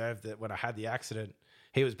observed that when I had the accident,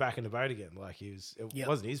 he was back in the boat again. Like it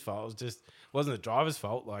wasn't his fault. It wasn't the driver's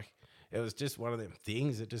fault. Like it was just one of them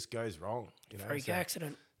things that just goes wrong. You know, freak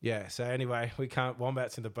accident. Yeah. So anyway,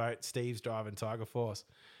 Wombat's in the boat. Steve's driving Tiger Force.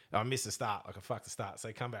 I missed the start. Like I fucked the start. So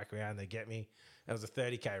they come back around. They get me. It was a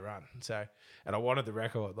 30K run. So, and I wanted the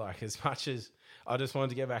record. Like as much as I just wanted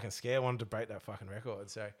to get back and ski, I wanted to break that fucking record.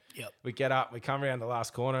 So we get up, we come around the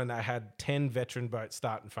last corner, and they had 10 veteran boats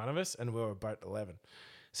start in front of us, and we were boat 11.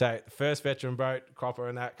 So the first veteran boat, Cropper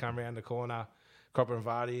and that, come around the corner, Cropper and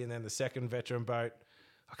Vardy, and then the second veteran boat,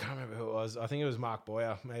 I can't remember who it was. I think it was Mark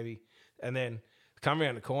Boyer, maybe. And then come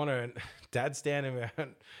around the corner, and Dad's standing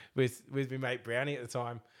around with me mate Brownie at the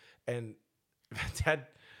time, and Dad,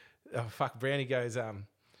 Brownie goes,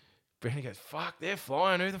 fuck, they're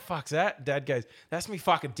flying. Who the fuck's that? Dad goes, that's me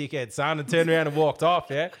fucking dickhead, son, and turned around and walked off,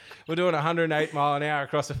 yeah? We're doing 108 mile an hour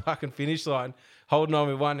across the fucking finish line, holding on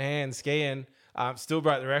with one hand, skiing. Still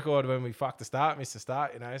broke the record when we missed the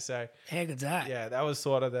start, you know? So how good's that? Yeah, that was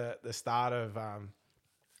sort of the start of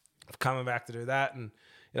coming back to do that. And,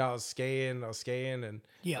 I was skiing, and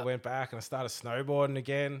Yeah. I went back and I started snowboarding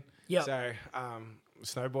again. Yeah. So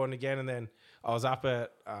snowboarding again, and then I was up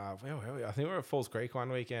at where were we? I think we were at Falls Creek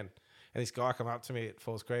one weekend, and this guy come up to me at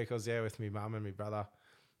Falls Creek. I was there with my mum and my brother,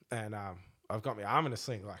 and I've got my arm in a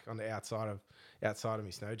sling, like on the outside of my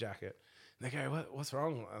snow jacket. And they go, what's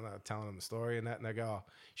wrong? And I'm telling them the story and that, and they go, oh,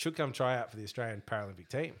 you should come try out for the Australian Paralympic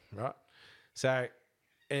team, right? So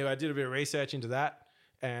anyway, I did a bit of research into that,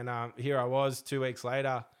 and here I was 2 weeks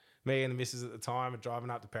later. Me and the missus at the time are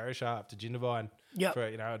driving up to Perisher, up to Jindabyne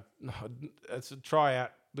for, it's a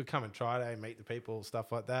tryout, to come and try day, meet the people,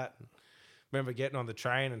 stuff like that. Remember getting on the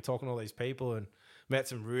train and talking to all these people and met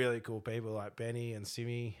some really cool people like Benny and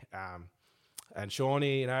Simi and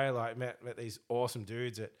Shawnee, like met these awesome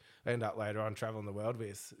dudes that I ended up later on traveling the world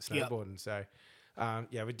with snowboarding. So,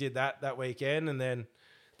 we did that weekend, and then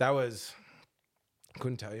that was,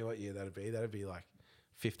 couldn't tell you what year that'd be. That'd be like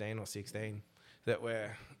 15 or 16 that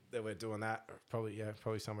we're doing that.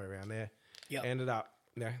 Probably somewhere around there. Yep. Ended up,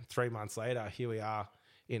 3 months later, here we are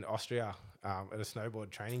in Austria at a snowboard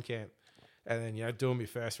training camp. And then, doing my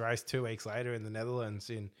first race 2 weeks later in the Netherlands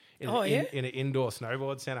in an indoor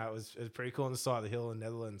snowboard centre. It was pretty cool on the side of the hill in the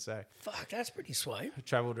Netherlands. So fuck, that's pretty sweet. I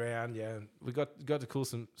travelled around, We got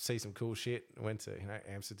to see some cool shit. Went to,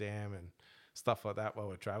 Amsterdam and stuff like that while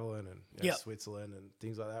we're travelling, and Switzerland and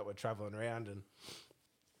things like that. We're travelling around, and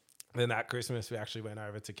then that Christmas we actually went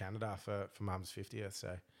over to Canada for Mum's 50th.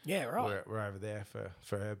 So yeah, right. We're over there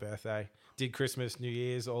for her birthday. Did Christmas, New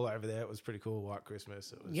Year's, all over there. It was pretty cool, white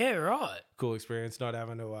Christmas. It was right. Cool experience, not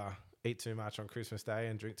having to eat too much on Christmas Day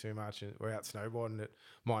and drink too much. And we're out snowboarding at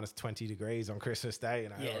minus 20 degrees on Christmas Day.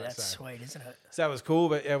 Yeah, that's sweet, isn't it? So that was cool.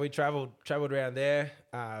 But yeah, we travelled around there.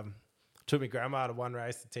 Took my grandma to one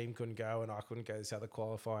race. The team couldn't go, and I couldn't go to this other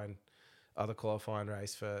qualifying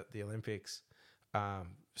race for the Olympics. Or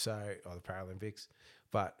the Paralympics.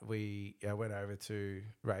 But we went over to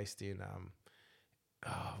raced in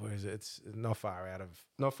where is it? It's not far out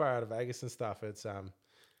of Vegas and stuff. It's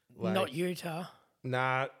not Utah.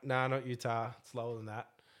 Nah, not Utah. It's lower than that.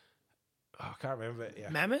 Oh, I can't remember it. Yeah,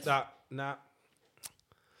 Mammoth. Nah.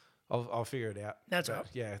 I'll figure it out. That's right.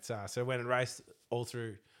 Yeah, it's so went and raced all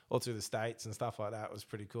through the states and stuff like that. It was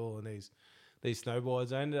pretty cool. And these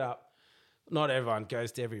snowboards, I ended up. Not everyone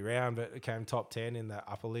goes to every round, but it came top 10 in the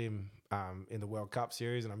upper limb in the World Cup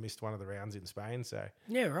series, and I missed one of the rounds in Spain. So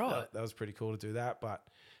yeah, right. That was pretty cool to do that. But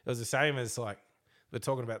it was the same as like we're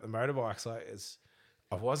talking about the motorbikes. Like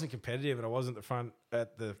I wasn't competitive, and I wasn't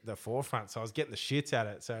at the forefront, so I was getting the shits at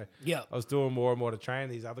it. So yeah, I was doing more and more to train.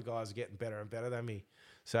 These other guys are getting better and better than me.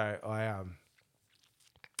 So I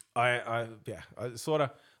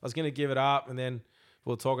was going to give it up, and then we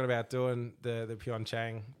were talking about doing the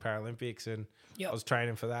Pyeongchang Paralympics, and I was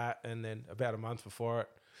training for that. And then about a month before it,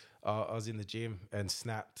 I was in the gym and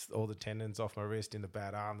snapped all the tendons off my wrist in the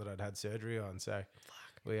bad arm that I'd had surgery on. So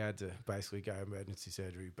we had to basically go emergency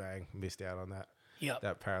surgery, bang, missed out on that.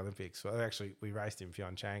 That Paralympics. So actually, we raced in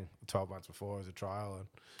Pyeongchang 12 months before as a trial,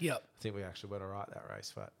 and I think we actually went all right that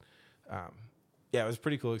race. But it was a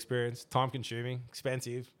pretty cool experience. Time consuming,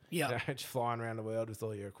 expensive. Just flying around the world with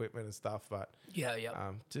all your equipment and stuff. But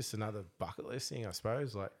just another bucket list thing, I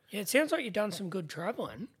suppose. Like it sounds like you've done some good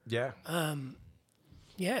travelling. Yeah. How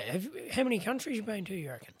many countries you been to, you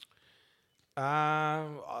reckon?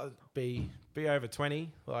 I'd be over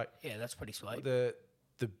 20. Like that's pretty sweet. The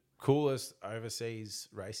coolest overseas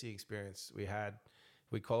racing experience we had,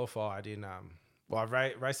 we qualified in I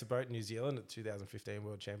raced a boat in New Zealand at 2015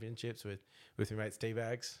 World Championships with my mates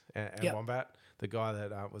Teabags and Wombat, the guy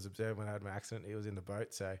that was observed when I had my accident. He was in the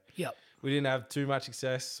boat, so we didn't have too much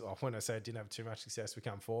success. Or when I say didn't have too much success, we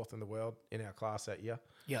come fourth in the world in our class that year.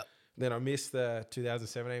 Then I missed the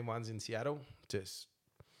 2017 ones in Seattle. Just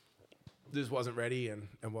wasn't ready and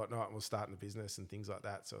whatnot. And was starting the business and things like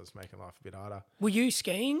that, so it was making life a bit harder. Were you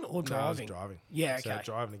skiing or driving? No, I was driving. Yeah, okay. So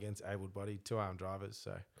driving against able-bodied 2-arm drivers.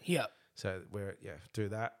 So So we're do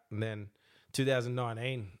that, and then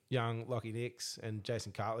 2019, young Lockie Nix and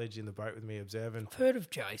Jason Cartledge in the boat with me observing. I've heard of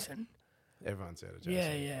Jason. Everyone's heard of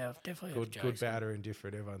Jason. Yeah, I've definitely heard of Jason. Good, bad, or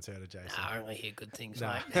indifferent. Everyone's heard of Jason. I only hear good things,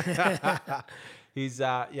 mate. He's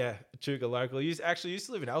Chuka local. He used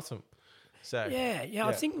to live in Eltham. So yeah.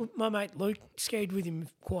 I think my mate Luke skied with him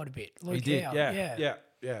quite a bit. Luke he did. Howe.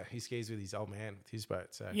 Yeah. He skis with his old man, with his boat.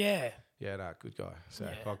 So good guy. So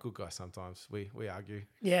good guy. Sometimes we argue.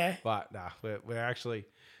 Yeah, but we're actually,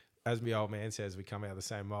 as my old man says, we come out of the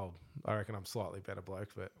same mold. I reckon I'm slightly better bloke,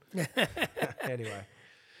 but anyway.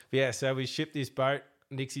 Yeah, so we shipped this boat,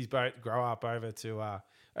 Nixie's boat, grow up over to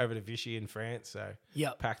Vichy in France. So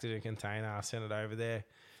packed it in a container, sent it over there.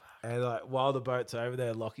 And like while the boat's over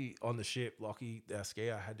there, Lockie, our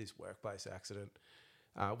skier, had this workplace accident.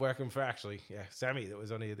 Working for Sammy that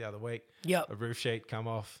was on here the other week. Yep. A roof sheet come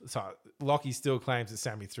off. So Lockie still claims that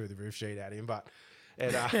Sammy threw the roof sheet at him, but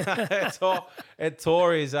it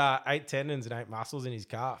tore his 8 tendons and 8 muscles in his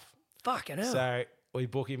calf. Fucking hell. So we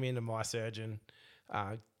book him into my surgeon,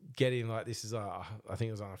 get him I think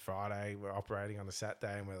it was on a Friday. We're operating on a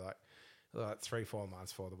Saturday, and we're like 3-4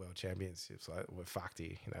 months for the World Championships. Like we're fucked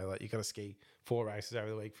here. You know, like you got to ski 4 races over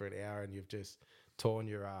the week for an hour, and you've just torn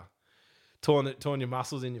your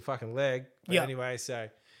muscles in your fucking leg. But anyway, so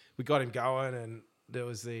we got him going, and there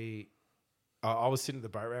was I was sitting at the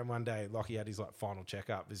boat ramp one day. Lockie had his final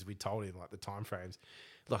checkup, as we told him the time frames.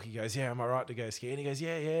 Lockie goes, "Yeah, am I right to go ski?" And he goes,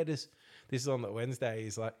 "Yeah. This is on the Wednesday."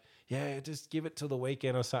 He's like, "Yeah, just give it till the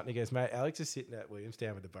weekend or something." He goes, "Mate, Alex is sitting at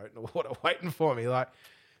Williamstown with the boat in the water waiting for me." That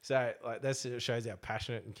shows how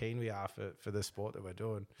passionate and keen we are for the sport that we're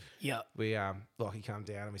doing. Yeah. We Lockie come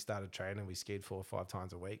down and we started training. We skied 4 or 5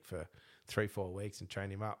 times a week for 3-4 weeks and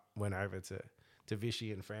trained him up. Went over to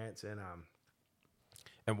Vichy in France and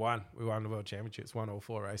won. We won the World Championships, won all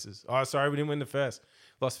 4 races. Oh, sorry, we didn't win the first.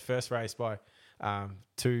 Lost the first race by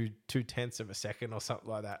 2/10 of a second or something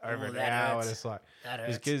like that over an hour. Hurts. And it's like, that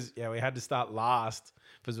hurts. Because we had to start last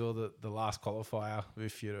because we were the last qualifier with a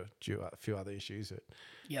few other issues.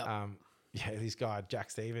 This guy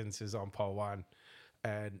Jack Stevens is on pole 1,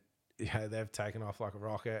 and they've taken off like a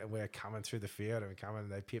rocket, and we're coming through the field,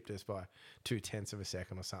 and they pipped us by 2/10 of a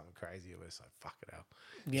second or something crazy. It was like, fuck it hell.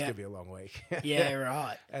 It's going to be a long week. Yeah,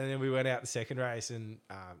 right. And then we went out the second race and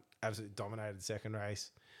absolutely dominated the second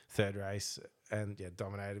race, third race, and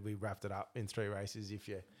dominated. We wrapped it up in 3 races. If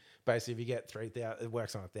you get 3,000, it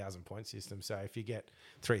works on 1,000 point system. So if you get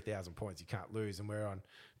 3,000 points, you can't lose. And we're on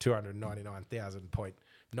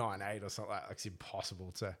 299,000.98 or something like that. It's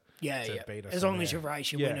impossible to beat us. As long as you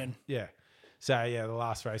race, you're winning. Yeah. So the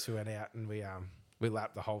last race we went out and we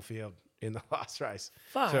lapped the whole field in the last race.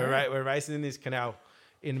 Fun. So we're racing in this canal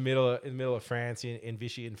in the middle of France, in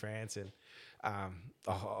Vichy in France, and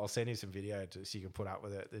I'll send you some video so you can put up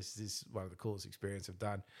with it. This is one of the coolest experiences I've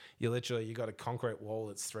done. You got a concrete wall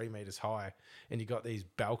that's 3 meters high, and you got these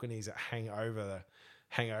balconies that hang over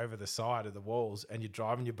the side of the walls, and you're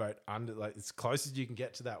driving your boat under, like, as close as you can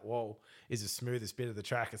get to that wall is the smoothest bit of the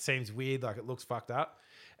track. It seems weird, like it looks fucked up,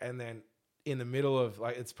 and then in the middle of,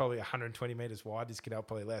 like, it's probably 120 meters wide. This canal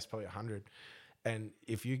probably less, probably 100. And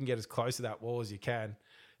if you can get as close to that wall as you can,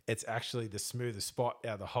 it's actually the smoothest spot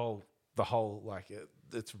out of the whole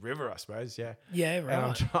it's river, I suppose. Yeah. Yeah, right. And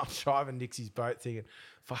I'm driving Nixie's boat thinking,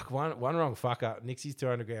 fuck, one wrong fuck up. Nixie's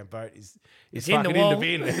 200 grand boat is fucking in the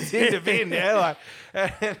bin. It's in the bin. Yeah.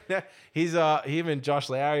 And him and Josh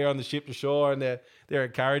Lowry are on the ship to shore, and they're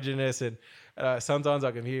encouraging us. And sometimes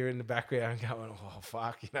I can hear in the background going, oh,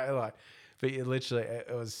 fuck, but it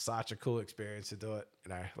was such a cool experience to do it.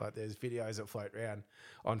 There's videos that float around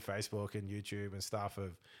on Facebook and YouTube and stuff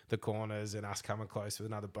of the corners and us coming close with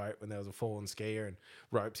another boat when there was a fallen skier and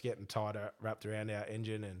ropes getting wrapped around our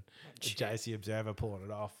engine, and JC Observer pulling it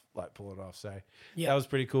off. So that was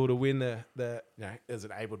pretty cool to win as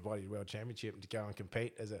an able-bodied world championship and to go and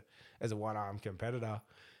compete as a one-armed competitor.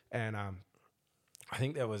 And I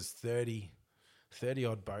think there was 30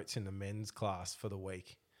 odd boats in the men's class for the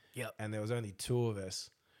week. Yep. And there was only 2 of us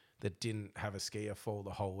that didn't have a skier fall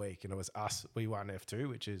the whole week. And it was us. We won F2,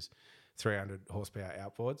 which is 300 horsepower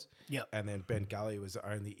outboards. Yep. And then Ben Gully was the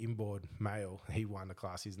only inboard male. He won the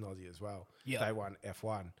class. He's an Aussie as well. Yep. They won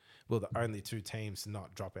F1. We were the only 2 teams to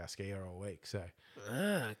not drop our skier all week. So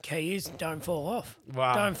key is don't fall off.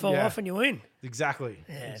 Wow. Don't fall off and you win. Exactly.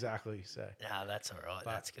 Yeah. Exactly. So no, that's all right.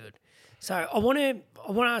 That's good. So I want to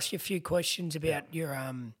ask you a few questions about your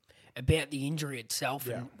about the injury itself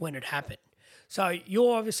and when it happened. So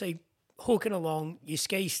you're obviously hooking along, your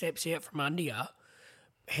ski steps out from under you.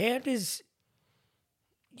 How does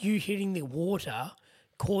you hitting the water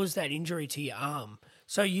cause that injury to your arm?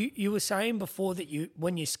 So you were saying before that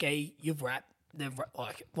when you ski, you've wrapped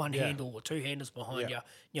like one handle or 2 handles behind you.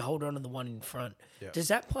 You hold on to the one in front. Yeah. Does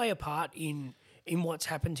that play a part in what's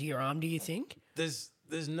happened to your arm, do you think? There's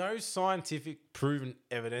no scientific proven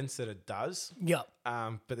evidence that it does. Yeah.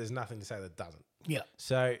 But there's nothing to say that it doesn't. Yeah.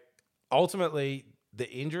 So ultimately,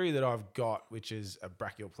 the injury that I've got, which is a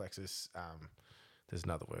brachial plexus, there's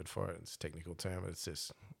another word for it. It's a technical term. It's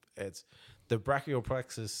the brachial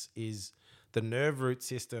plexus is the nerve root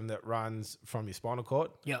system that runs from your spinal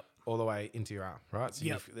cord all the way into your arm, right? So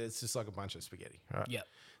it's just like a bunch of spaghetti, right? Yep.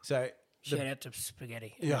 So shout out to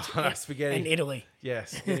spaghetti. Yeah, spaghetti. And Italy. Yeah,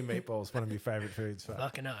 spaghetti meatballs, one of my favourite foods.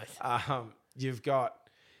 Fucking oath. You've got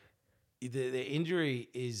the injury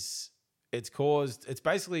is it's caused. It's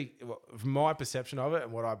basically, from my perception of it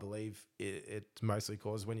and what I believe, it's mostly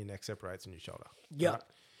caused when your neck separates in your shoulder. Yeah. Right?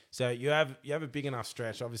 So you have a big enough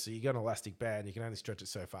stretch. Obviously, you got an elastic band. You can only stretch it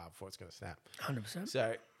so far before it's going to snap. 100%.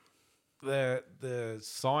 So the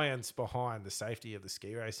science behind the safety of the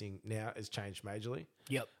ski racing now has changed majorly.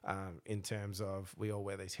 Yep. In terms of, we all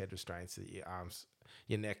wear these head restraints that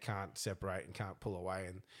your neck can't separate and can't pull away,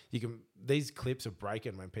 and these clips are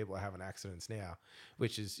breaking when people are having accidents now,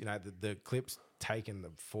 which is, the clips taking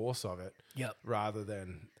the force of it, yep, rather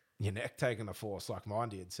than your neck taking the force like mine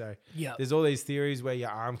did. So yep, there's all these theories where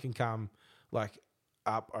your arm can come like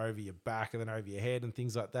up over your back and then over your head and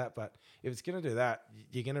things like that. But if it's going to do that,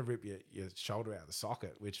 you're going to rip your shoulder out of the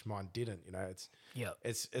socket, which mine didn't.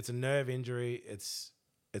 It's a nerve injury. It's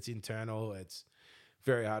internal. It's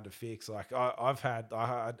very hard to fix. Like I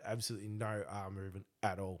had absolutely no arm movement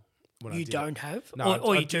at all. When you don't have? No,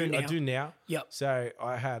 or you do now? I do now. Yep. So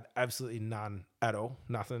I had absolutely none at all,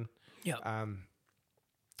 nothing. Yep.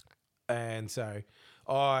 And so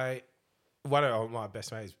one of my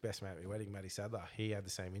best mate at my wedding, Matty Sadler, he had the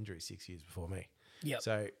same injury 6 years before me. Yep.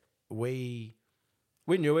 So we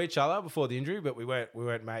knew each other before the injury, but we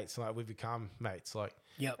weren't mates. Like, we've become mates. Like,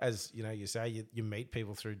 yep, as you say, you meet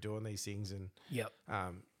people through doing these things, and yep,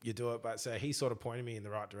 you do it. But so he sort of pointed me in the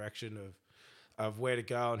right direction of where to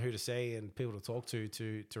go and who to see and people to talk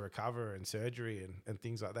to recover, and surgery and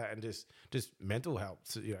things like that, and just mental help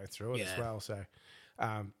through it as well. So,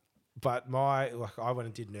 but I went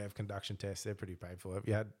and did nerve conduction tests. They're pretty painful.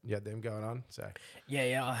 You had them going on. So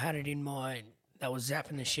yeah, I had it in my. That was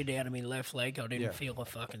zapping the shit out of my left leg. I didn't feel a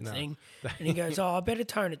fucking thing. And he goes, I better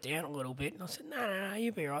tone it down a little bit. And I said, no,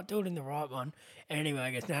 you'll be right. Do it in the right one. And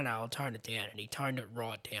anyway, he goes, no, I'll tone it down. And he toned it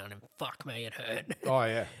right down, and fuck me, it hurt. Oh,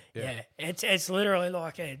 yeah. Yeah. It's literally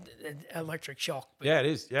like an electric shock. Yeah, it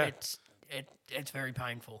is. Yeah. It's very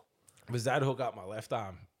painful. Was that hook up my left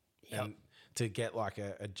arm? Yep. And to get like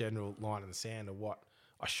a general line in the sand of what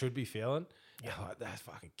I should be feeling. Yeah. Like, that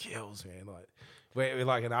fucking kills, man. Like, with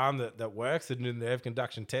like an arm that works and in the nerve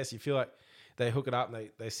conduction test, you feel like they hook it up and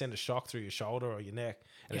they send a shock through your shoulder or your neck,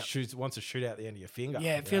 and it wants to shoot out the end of your finger.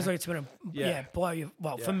 Yeah, it feels like it's going to blow you.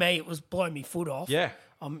 Well, for me, it was blow my foot off. Yeah.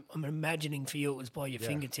 I'm imagining for you it was blow your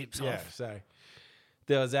fingertips off. Yeah, so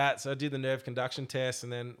there was that. So I did the nerve conduction test,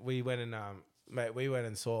 and then we went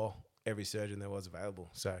and saw every surgeon there was available.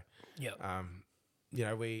 So,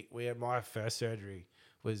 we had my first surgery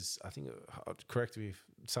was, I think,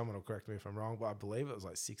 someone will correct me if I'm wrong, but I believe it was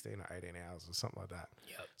like 16 or 18 hours or something like that.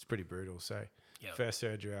 Yep. It's pretty brutal. So first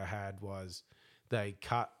surgery I had was they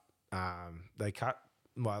cut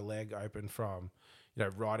my leg open from,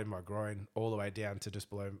 right in my groin all the way down to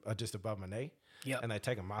just above my knee. Yep. And they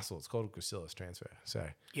take a muscle. It's called a gracilis transfer. So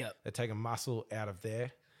yep, they take a muscle out of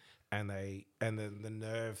there, and then the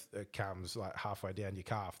nerve that comes like halfway down your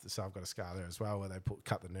calf. So I've got a scar there as well where they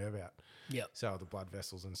cut the nerve out. Yep. So the blood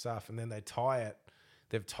vessels and stuff, and then they tie it.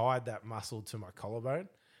 They've tied that muscle to my collarbone,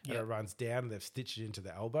 and it runs down. And they've stitched it into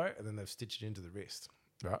the elbow, and then they've stitched it into the wrist.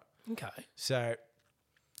 Right. Okay. So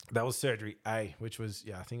that was surgery A, which was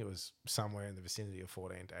I think it was somewhere in the vicinity of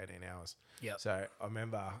 14 to 18 hours. Yeah. So I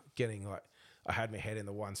remember getting I had my head in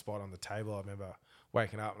the one spot on the table. I remember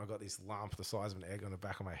waking up and I got this lump the size of an egg on the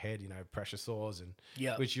back of my head, pressure sores, and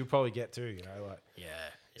which you'll probably get too,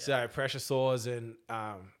 So pressure sores and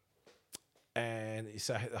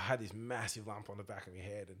so I had this massive lump on the back of my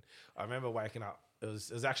head, and I remember waking up. It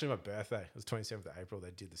was actually my birthday. It was 27th of April.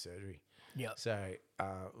 They did the surgery. Yeah. So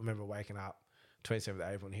I remember waking up 27th of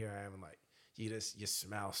April, and here I am, and like you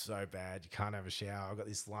smell so bad. You can't have a shower. I've got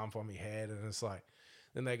this lump on my head, and it's like.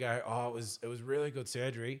 Then they go, it was really good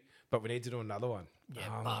surgery, but we need to do another one. Yeah,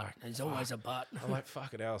 but there's always a but. I'm like,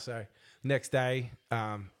 fuck it hell. So next day,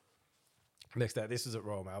 this was at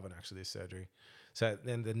Royal Melbourne, actually, this surgery. So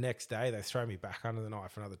then the next day, they throw me back under the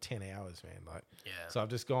knife for another 10 hours, man. So I've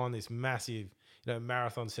just gone this massive,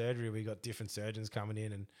 marathon surgery. We got different surgeons coming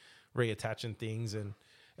in and reattaching things and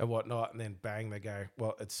whatnot. And then bang, they go,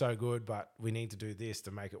 well, it's so good, but we need to do this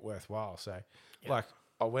to make it worthwhile. So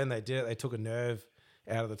when they did it, they took a nerve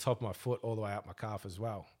out of the top of my foot all the way up my calf as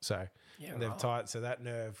well. So they've tied, so that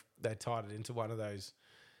nerve, they tied it into one of those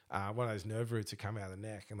nerve roots that come out of the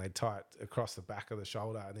neck, and they tie it across the back of the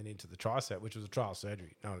shoulder and then into the tricep, which was a trial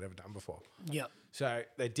surgery no one had ever done before. Yeah. So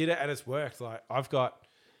they did it and it's worked. Like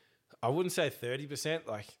I wouldn't say 30%.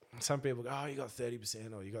 Like some people go, oh, you got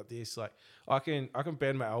 30% or you got this. Like I can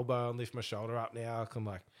bend my elbow and lift my shoulder up now.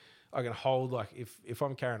 I can hold, like if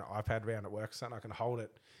I'm carrying an iPad around at work or something, I can hold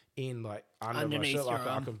it in like underneath my shirt, like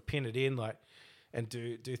I can pin it in, like, and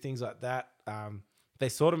do things like that. They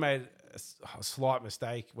sort of made a slight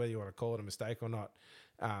mistake, whether you want to call it a mistake or not.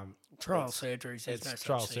 Trial surgeries. It's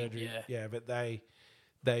trial surgery. Yeah, but they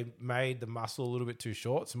made the muscle a little bit too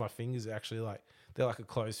short, so my fingers are actually they're like a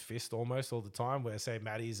closed fist almost all the time. Where say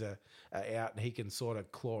Matty's are out and he can sort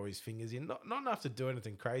of claw his fingers in, not enough to do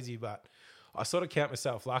anything crazy, but I sort of count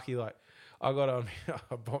myself lucky. Like I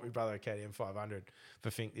bought my brother a KTM 500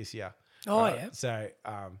 for Fink this year. Oh yeah. So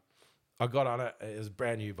I got on it. It was a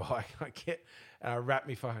brand new bike. I wrap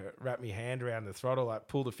my hand around the throttle, like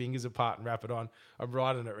pull the fingers apart and wrap it on. I'm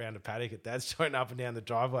riding it around the paddock at Dad's, jointing up and down the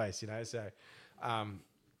driveways, So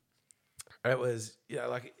it was,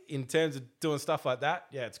 like in terms of doing stuff like that,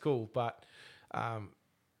 yeah, it's cool, but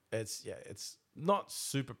it's not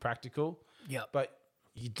super practical. Yeah. But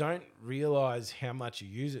you don't realize how much you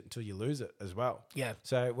use it until you lose it as well. Yeah.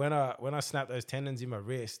 So when I snapped those tendons in my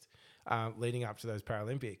wrist, leading up to those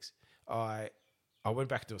Paralympics, I went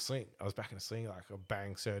back to a sling. I was back in a sling, like a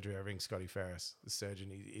bang surgery. I ring Scotty Ferris, the surgeon.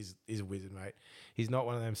 He's a wizard, mate. He's not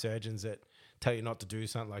one of them surgeons that tell you not to do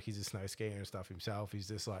something, like he's a snow skier and stuff himself. He's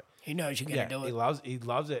just like, he knows you're going to do it. He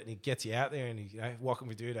loves it, and he gets you out there, and what can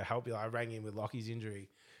we do to help you? I rang him with Lockie's injury.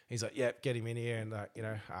 He's like, yeah, get him in here, and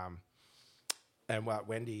and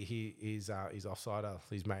Wendy, he's offsider,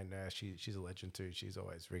 his main nurse. She's a legend too. She's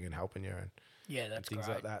always ringing, helping you, and that's things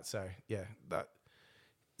great. like that. So yeah,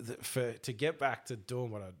 to get back to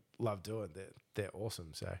doing what I love doing, they're awesome.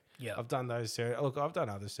 So yeah, I've done those. Look, I've done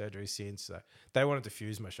other surgeries since. So they wanted to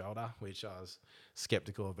fuse my shoulder, which I was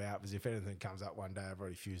skeptical about, because if anything comes up one day, I've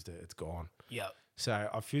already fused it, it's gone. Yeah. So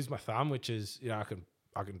I fused my thumb, which is I can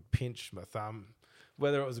pinch my thumb.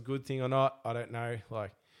 Whether it was a good thing or not, I don't know.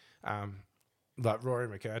 Like Rory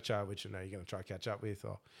McKercher, which you're going to try to catch up with,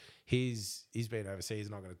 or he's been overseas,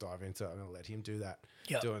 and I'm going to dive into it. I'm going to let him do that.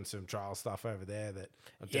 Yep. Doing some trial stuff over there.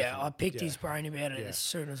 I picked his brain about it as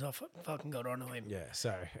soon as I fucking got onto him. Yeah,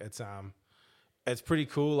 so it's pretty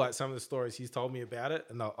cool. Like some of the stories he's told me about it,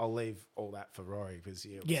 and I'll leave all that for Rory because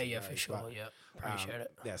for sure. Appreciate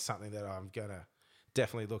it. Yeah, something that I'm gonna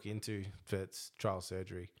definitely look into for its trial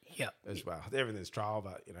surgery. Yeah, as well. Everything's trial,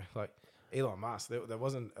 but like Elon Musk, there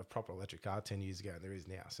wasn't a proper electric car 10 years ago, and there is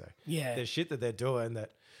now. So yeah, there's shit that they're doing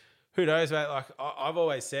that who knows, mate. Like I've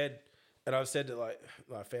always said, and I've said to like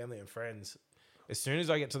my family and friends, as soon as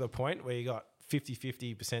I get to the point where you got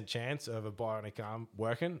 50% chance of a bionic arm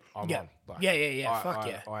working, I'm on. Like,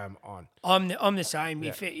 I am on. I'm the same.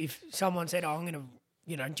 Yeah. If someone said, I'm going to,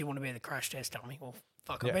 do you want to be the crash test dummy? Well,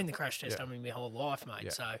 fuck, I've been the crash test dummy my whole life, mate.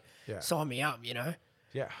 Yeah. So sign me up,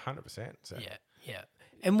 Yeah, 100%. So. Yeah.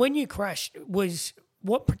 And when you crashed,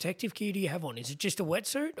 what protective gear do you have on? Is it just a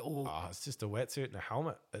wetsuit or? Oh, it's just a wetsuit and a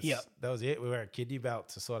helmet. That was it. We wear a kidney belt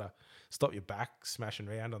to sort of stop your back smashing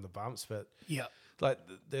around on the bumps. But like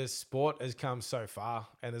the sport has come so far,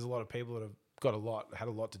 and there's a lot of people that have had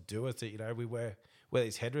a lot to do with it. We wear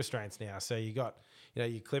these head restraints now. So you got,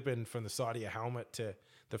 you clip in from the side of your helmet to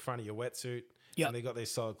the front of your wetsuit. And they got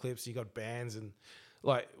these solid clips. You got bands, and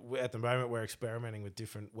like at the moment we're experimenting with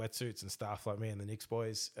different wetsuits and stuff. Like me and the Knicks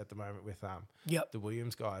boys at the moment with the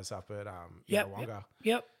Williams guys up at Yarrawonga.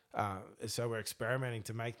 So we're experimenting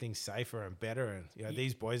to make things safer and better. And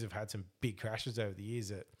these boys have had some big crashes over the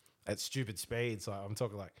years at stupid speeds. Like I'm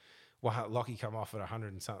talking like Lockie come off at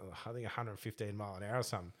 100 and something, I think 115 mile an hour or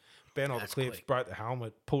something. Bent all the clips, broke the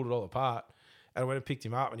helmet, pulled it all apart, and I went and picked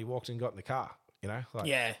him up, and he walked and got in the car.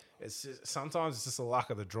 It's just, sometimes it's just the luck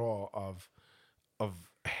of the draw of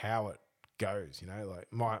how it goes.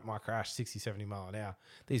 Like my crash 60-70 mile an hour.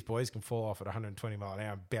 These boys can fall off at 120 mile an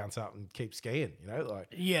hour and bounce up and keep skiing.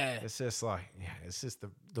 It's just like it's just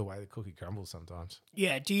the way the cookie crumbles sometimes.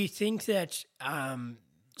 Yeah. Do you think that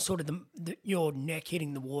sort of your neck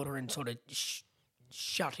hitting the water and sort of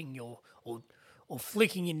shutting your or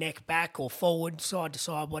flicking your neck back or forward, side to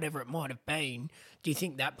side, whatever it might have been, do you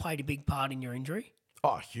think that played a big part in your injury?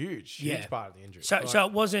 Oh, huge part of the injury. So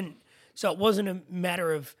it wasn't a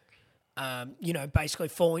matter of basically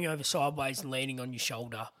falling over sideways and landing on your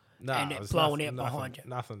shoulder and it blowing out behind you.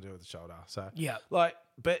 Nothing to do with the shoulder. So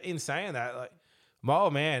but in saying that, like my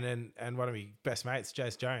old man and one of my best mates,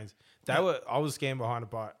 Jace Jones, I was skiing behind a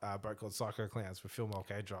boat called Psycho Clowns with Phil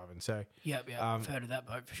Mulcahy driving. So I've heard of that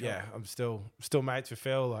boat for sure. Yeah, I'm still mates with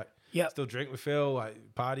Phil. Like still drink with Phil,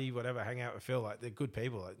 like party, whatever, hang out with Phil. Like they're good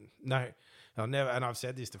people. Like no, I'll never. And I've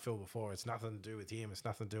said this to Phil before. It's nothing to do with him. It's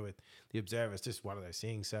nothing to do with the Observer. It's just one of those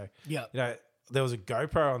things. So there was a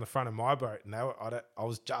GoPro on the front of my boat, and I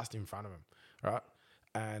was just in front of him, right?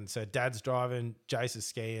 And so Dad's driving, Jace is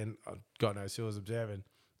skiing, God knows who was observing,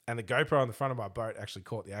 and the GoPro on the front of my boat actually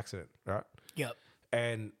caught the accident, right? Yep.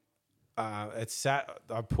 And I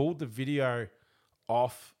pulled the video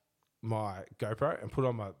off my GoPro and put it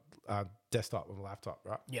on my desktop on my laptop,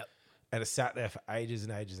 right? Yep. And it sat there for ages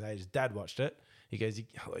and ages and ages. Dad watched it. He goes,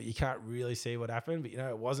 you can't really see what happened, but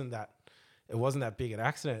it wasn't that big an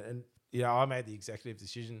accident. And I made the executive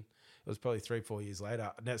decision. It was probably 3-4 years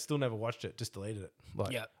later. And I still never watched it. Just deleted it.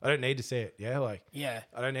 I don't need to see it. Yeah,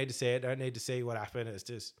 I don't need to see it. I don't need to see what happened. It's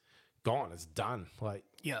just gone. It's done.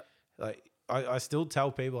 I still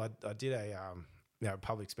tell people I did a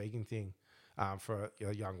public speaking thing for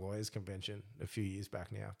a young lawyers convention a few years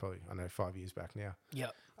back now. Probably 5 years back now.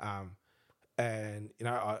 Yep. And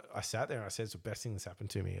I sat there and I said it's the best thing that's happened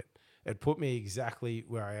to me. It put me exactly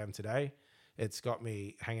where I am today. It's got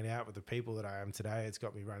me hanging out with the people that I am today. It's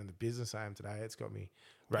got me running the business I am today. It's got me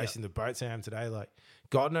racing the boats I am today. Like,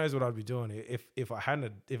 God knows what I'd be doing if it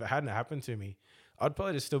hadn't happened to me. I'd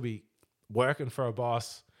probably just still be working for a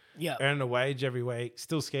boss, earning a wage every week,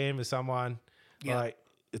 still skiing with someone. Like,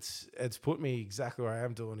 it's put me exactly where I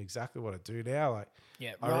am, doing exactly what I do now. Like,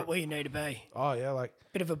 right where you need to be. Oh yeah, like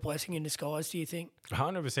bit of a blessing in disguise. Do you think?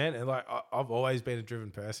 100%. And like, I've always been a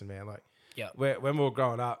driven person, man. Like, yeah. When we were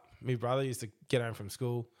growing up, my brother used to get home from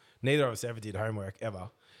school. Neither of us ever did homework ever.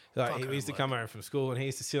 Like, he used to come home from school and he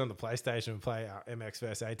used to sit on the PlayStation and play MX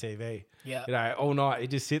vs ATV. Yeah. All night.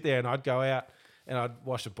 He'd just sit there and I'd go out and I'd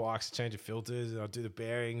wash the bikes, change the filters, and I'd do the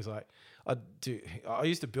bearings. Like, I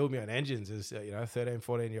used to build my own engines as 13,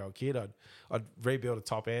 14-year-old kid. I'd rebuild a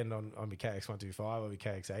top end on my KX125 or my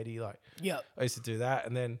KX80. Like, I used to do that,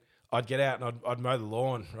 and then I'd get out and I'd mow the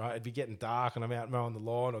lawn. Right, it'd be getting dark, and I'm out mowing the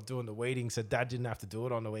lawn or doing the weeding. So Dad didn't have to do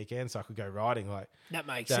it on the weekend, so I could go riding. Like, that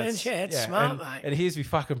makes sense. Yeah, it's smart, mate. And here's my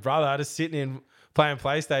fucking brother just sitting in playing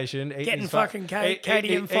PlayStation, getting fucking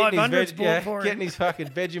KTM 500s bought for him, getting his fucking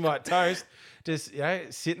Vegemite toast, just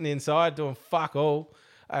sitting inside doing fuck all.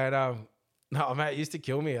 And no, mate, it used to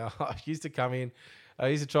kill me. I used to come in. I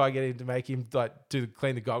used to try and get him to make him like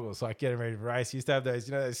clean the goggles, like get him ready to race. He used to have those,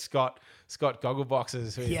 those Scott goggle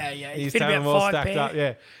boxes. He used to have them all stacked up.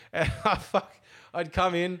 Yeah, and I'd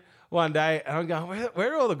come in one day and I'm going,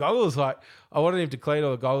 where are all the goggles? Like, I wanted him to clean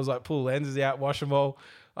all the goggles, like pull lenses out, wash them all.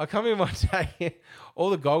 I come in one day, all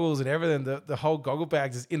the goggles and everything, the whole goggle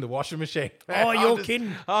bags is in the washing machine. Man, oh, you're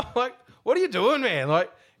kidding? I'm like, what are you doing, man?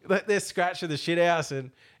 Like, they're scratching the shit house, and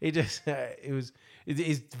he just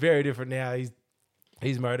he's very different now.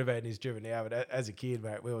 He's motivated, he's driven now, but as a kid,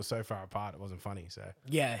 mate, we were so far apart, it wasn't funny. So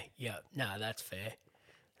yeah, no, that's fair.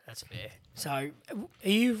 So, are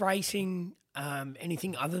you racing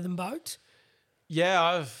anything other than boats?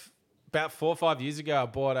 Yeah, about 4 or 5 years ago, I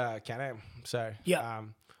bought a Can-Am. So I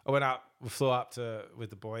went up, we flew up with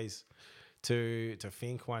the boys to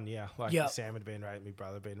Fink one year. Like, Sam had been racing, my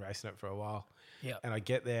brother had been racing it for a while. Yeah, and I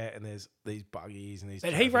get there and there's these buggies and these.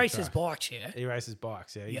 But he races bikes, yeah. He races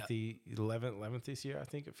bikes, yeah. He's the 11th this year, I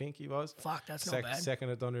think. At Fink he was. Fuck, that's not bad. Second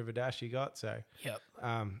at Don River Dash he got. So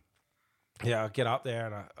yeah, I get up there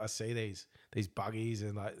and I see these buggies,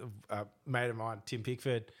 and like a mate of mine, Tim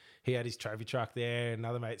Pickford, he had his trophy truck there.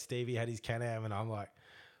 Another mate, Stevie, had his Can-Am, and I'm like.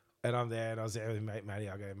 And I'm there, and I was there with mate Matty.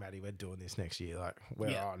 I go, Matty, we're doing this next year. Like,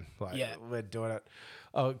 we're on. Like, we're doing it.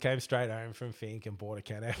 I came straight home from Fink and bought a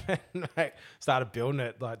Can-Am and started building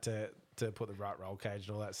it, like to put the right roll cage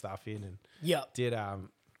and all that stuff in. And did I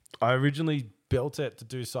originally built it to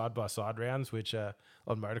do side by side rounds, which are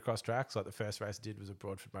on motocross tracks. Like, the first race I did was a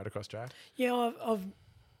Broadford motocross track. Yeah,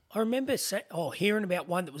 I remember hearing about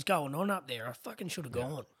one that was going on up there. I fucking should have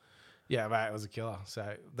gone. Yeah, mate, it was a killer.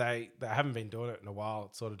 So they haven't been doing it in a while.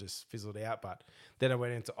 It sort of just fizzled out. But then I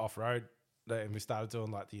went into off-road and we started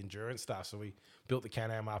doing like the endurance stuff. So we built the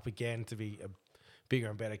Can-Am up again to be a bigger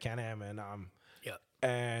and better Can-Am.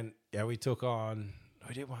 And we took on,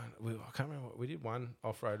 we did one, I can't remember, we did one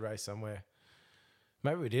off-road race somewhere.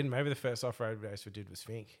 Maybe we didn't. Maybe the first off-road race we did was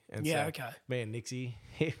Fink. And me and Nixie,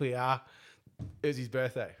 here we are. It was his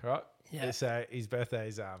birthday, right? Yeah. So his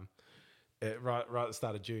birthday's right at the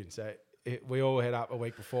start of June. So we all head up a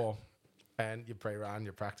week before, and you pre-run,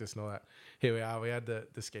 your practice and all that. Here we are. We had the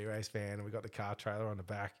ski race van, and we got the car trailer on the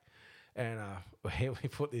back, and we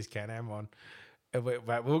put this Can-Am on. And we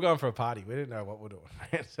were going for a party. We didn't know what we're doing.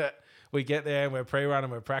 So we get there, and we're pre-running,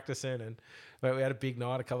 we're practicing, and we had a big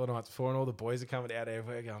night a couple of nights before, and all the boys are coming out there.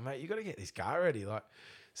 We're going, mate, you got to get this car ready. Like,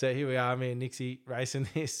 so here we are, me and Nixie racing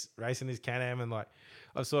this Can-Am, and like,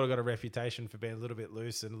 I've sort of got a reputation for being a little bit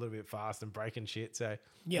loose and a little bit fast and breaking shit. So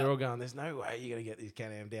they're all going, there's no way you're going to get this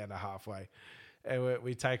Can-Am down to halfway. And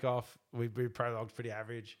we take off. We prologued pretty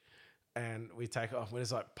average. And we take off. We're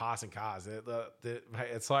just like passing cars.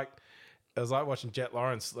 It's like, it was like watching Jet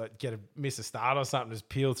Lawrence like miss a start or something, just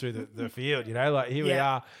peel through the field, Like, here we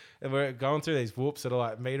are. And we're going through these whoops that are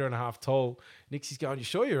like 1.5 meters tall. Nixie's going, you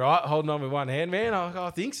sure you're right? Holding on with one hand, man. I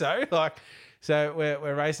think so. Like, So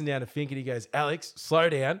we're racing down to Fink and he goes, Alex, slow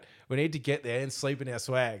down. We need to get there and sleep in our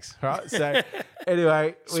swags, right? So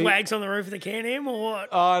anyway. Swags on the roof of the Can-Am or what?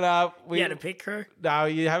 Oh, no. You had a pit crew? No,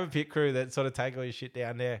 you have a pit crew that sort of take all your shit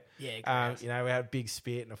down there. Yeah, we had a big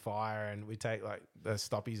spit and a fire and we take like the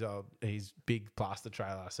Stoppy's his big plaster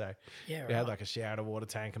trailer. So we had like a shower and a water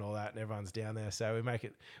tank and all that and everyone's down there. So we make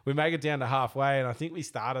it down to halfway and I think we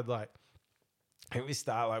started like, we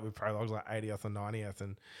prologued like 80th or 90th,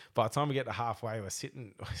 and by the time we get to halfway, we're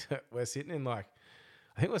sitting in like,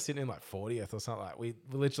 I think we're sitting in like 40th or something like. We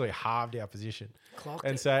literally halved our position.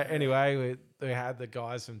 Anyway, we had the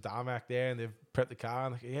guys from Darmac there, and they've prepped the car,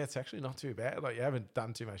 and like, yeah, it's actually not too bad. Like you haven't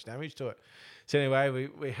done too much damage to it. So anyway,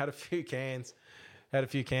 we had a few cans. That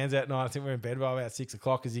night. I think we were in bed by about 6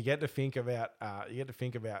 o'clock because you get to think about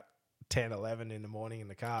 10, 11 in the morning in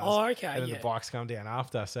the cars. Oh, okay. And then the bikes come down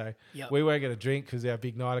after. So we weren't going to drink because our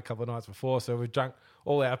big night a couple of nights before. So we've drunk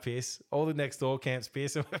all our piss, all the next door camp's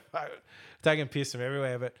piss, and we're taking piss from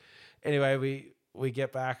everywhere. But anyway, we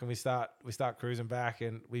get back and we start cruising back,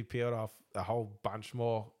 and we peeled off a whole bunch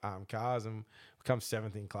more cars, and we come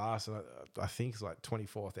 7th in class, and I think it's like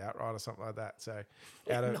 24th outright or something like that. So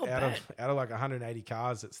out of like 180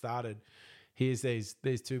 cars that started, here's these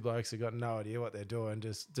two blokes who got no idea what they're doing,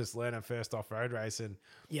 just learning first off-road racing,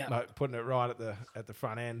 like putting it right at the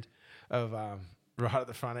front end of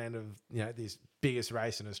this biggest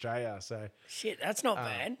race in Australia. So shit, that's not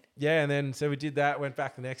bad. Yeah, and then so we did that. Went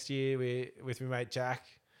back the next year with my mate Jack,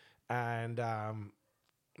 and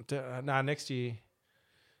next year.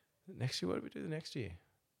 Next year, what did we do the next year?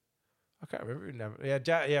 I can't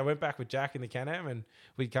remember. Went back with Jack in the Can-Am, and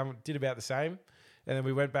we did about the same. And then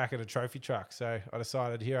we went back in a trophy truck. So I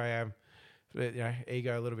decided, here I am,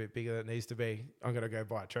 ego a little bit bigger than it needs to be. I'm going to go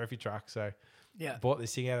buy a trophy truck. So bought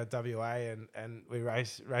this thing out of WA and we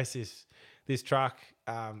raced this truck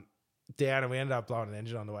down, and we ended up blowing an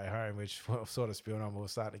engine on the way home, which sort of spilled on. We'll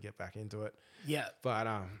start to get back into it. Yeah. But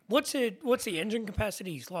what's the engine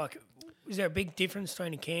capacities like? Is there a big difference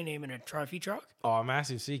between a Can-Am and a trophy truck? Oh,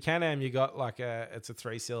 massive. So Can-Am, you got it's a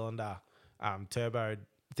 3-cylinder turbo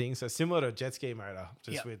thing, so similar to a jet ski motor,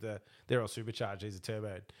 just with they're all supercharged. These are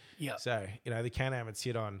turboed. Yeah. So the Can-Am would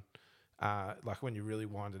sit on, like when you really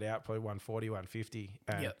wind it out, probably 140, 150,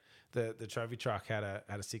 and the trophy truck had a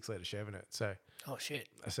 6-litre Chev in it. So oh shit.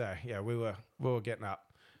 So we were getting up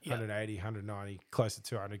 180, 190, close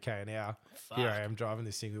to 200k an hour. Fuck. Here I am driving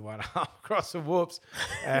this thing with one arm across the whoops,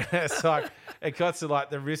 and it's like it got to like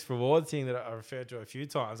the risk reward thing that I referred to a few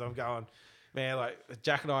times. I'm going, man, like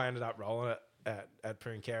Jack and I ended up rolling it at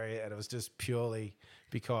Pooncarie, and it was just purely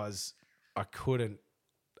because I couldn't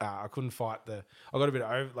fight I got a bit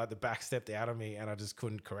over, like the back stepped out of me and I just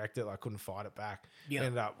couldn't correct it. I couldn't fight it back.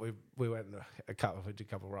 Ended up we went a couple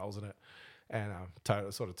of rolls in it, and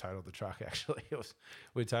totaled the truck. Actually,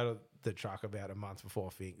 we totaled the truck about a month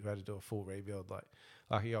before Fink. We had to do a full rebuild. Like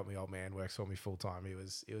he got me old man works for me full time. He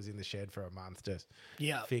was in the shed for a month just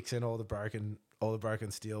fixing all the broken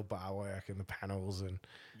steel bar work and the panels and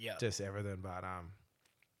just everything. But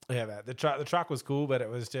the truck was cool, but it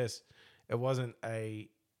wasn't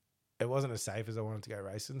as safe as I wanted to go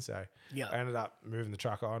racing. So I ended up moving the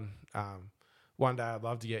truck on. One day I'd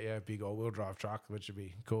love to get a big all-wheel drive truck, which would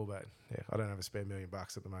be cool, but I don't have a spare $1 million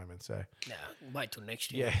at the moment. So wait till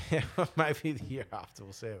next year. Yeah, maybe the year after.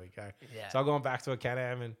 We'll see how we go. Yeah. So I've gone back to a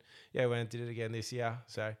Can-Am and went and did it again this year.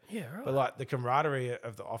 So right. But like the camaraderie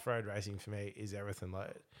of the off-road racing for me is everything.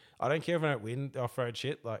 Like I don't care if I don't win the off-road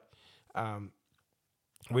shit. Like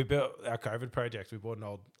we built our COVID project. We bought an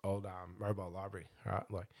old mobile library, right?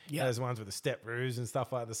 Like those ones with the step roofs and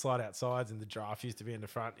stuff like the slide out sides, and the giraffe used to be in the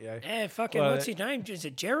front. Yeah, fucking. What's his name? Is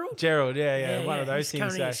it Gerald? Gerald, yeah. One of those things.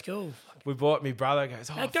 Coming to school. We bought. My brother goes.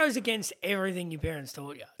 That goes against everything your parents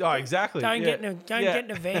taught you. Oh, exactly. Don't get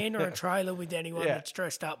in a van or a trailer with anyone that's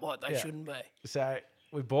dressed up like they shouldn't be. So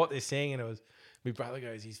we bought this thing, and it was. My brother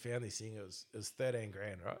goes, he's found this thing. It was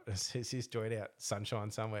 $13,000, right? It's his joint out, sunshine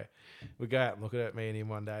somewhere. We go out and look at it, me and him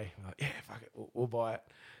one day. We're like, fuck it, we'll buy it.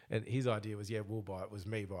 And his idea was, we'll buy it. Was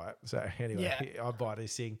me buy it. So anyway, I buy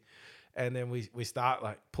this thing, and then we start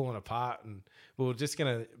like pulling apart, and we were just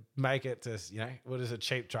gonna make it to we're just a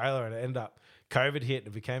cheap trailer, and it ended up COVID hit, and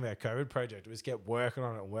it became our COVID project. We just kept working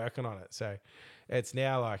on it. So it's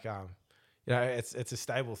now like it's a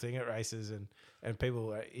stable thing at races, and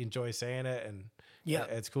people enjoy seeing it, and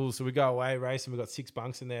it's cool. So we go away racing. We've got 6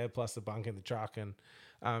 bunks in there, plus the bunk in the truck, and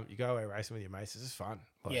you go away racing with your mates. It's just fun.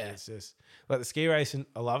 It's just like the ski racing.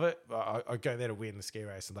 I love it. I go there to win the ski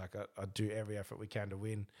racing. Like I do every effort we can to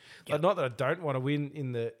win. Like, not that I don't want to win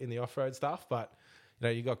in the off road stuff, but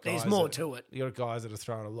you got guys. There's more to it. You got guys that are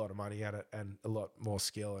throwing a lot of money at it and a lot more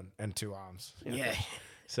skill and two arms. Yeah.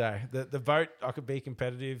 So the boat, I could be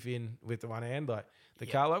competitive in with the one hand, like the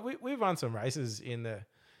car. Like we've run some races in the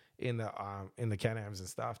Can-Ams and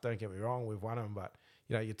stuff. Don't get me wrong, we've won them, but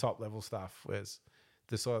your top level stuff was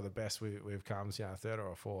the sort of the best we've come, third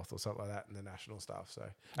or a fourth or something like that in the national stuff. So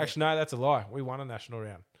actually, no, that's a lie. We won a national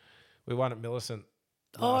round. We won at Millicent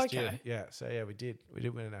last year. Yeah. So yeah, we did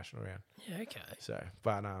win a national round. Yeah. Okay. So,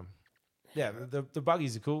 but the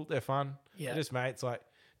buggies are cool. They're fun. Yeah. They're just mates. Like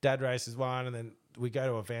Dad races one, and then we go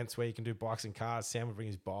to events where you can do bikes and cars. Sam will bring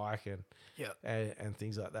his bike and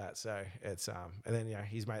things like that. So it's and then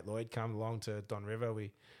his mate Lloyd come along to Don River.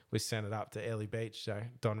 We sent it up to Early Beach. So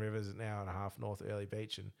Don River's an hour and a half north of Early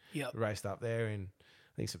Beach, and raced up there in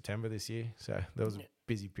I think September this year. So there was a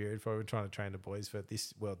busy period for. We're trying to train the boys for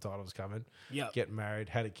this world titles coming. Yeah, getting married,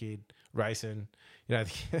 had a kid, racing.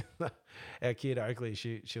 Our kid Oakley,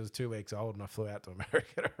 she was 2 weeks old, and I flew out to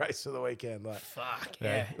America to race for the weekend. Like, fuck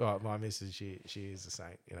yeah. Well, my missus, she is a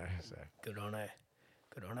saint. So good on her.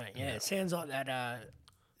 Good on her. Yeah, it sounds like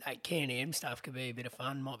that Can-Am stuff could be a bit of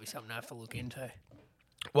fun. Might be something I have to look into.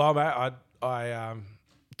 Well, mate, I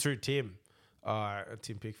through Tim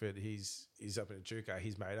Pickford, he's up in Echuca.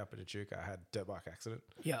 He's made up in Echuca. I had a dirt bike accident.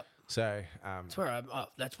 Yep. So that's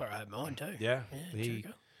where I had mine too. Yeah.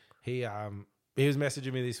 He was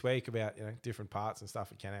messaging me this week about different parts and stuff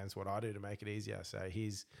at Can-Am's, what I do to make it easier. So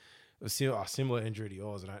he's a similar injury to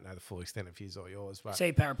yours. I don't know the full extent of his or yours, but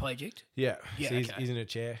paraplegic. Yeah. So he's in a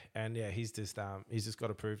chair, and he's just got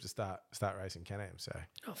approved to start racing Can-Am. So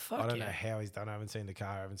I don't know how he's done. I haven't seen the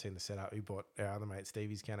car. I haven't seen the setup. He bought our other mate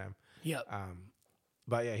Stevie's Can-Am. Yep.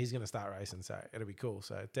 But yeah, he's going to start racing, so it'll be cool.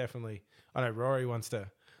 So definitely, I know Rory wants to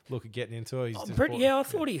look at getting into it. I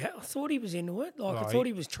thought he was into it. Like I thought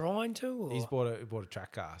he was trying to. Or? He's bought a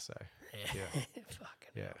track car, so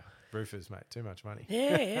yeah. Roofers, mate, too much money.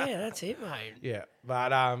 Yeah, that's it, mate. Yeah, but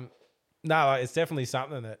no, it's definitely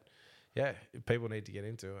something that people need to get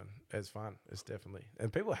into, and it's fun. It's definitely,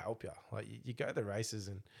 and people help you. Like you go to the races,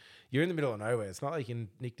 and you're in the middle of nowhere. It's not like you can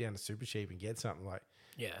nick down a super cheap and get something. Like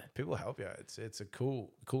people help you. It's a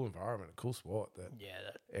cool environment, a cool sport that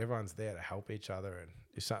everyone's there to help each other. And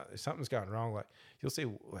if something's going wrong, like you'll see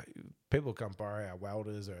people come borrow our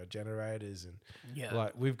welders or our generators, and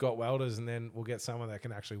like we've got welders, and then we'll get someone that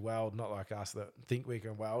can actually weld, not like us that think we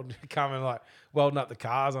can weld, come and like welding up the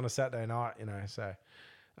cars on a Saturday night, So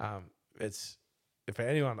it's if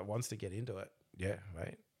anyone that wants to get into it,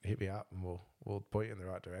 mate, hit me up and we'll point you in the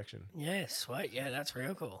right direction. Yeah, sweet. Yeah, that's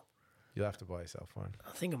real cool. You'll have to buy yourself one.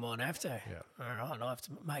 I think I might have to. Yeah. All right, I'll have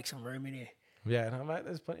to make some room in here. Yeah, no, mate,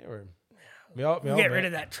 there's plenty of room. We'll get rid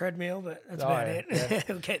of that treadmill, but that's about it. Yeah.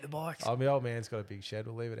 We'll keep the bikes. My old man's got a big shed.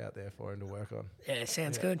 We'll leave it out there for him to work on. Yeah,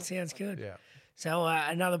 sounds good. Sounds good. Yeah. So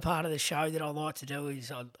another part of the show that I like to do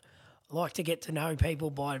is I like to get to know people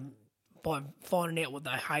by finding out what they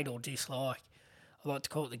hate or dislike. I like to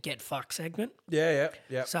call it the get fucked segment. Yeah.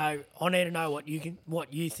 So I need to know what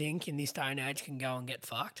you think in this day and age can go and get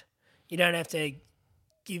fucked. You don't have to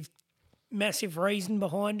give massive reason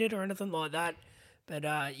behind it or anything like that. But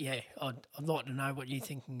I'd like to know what you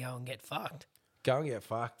think can go and get fucked. Go and get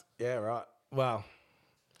fucked. Yeah, right. Well,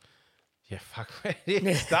 yeah, fuck. Where did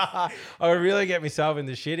it start? I would really get myself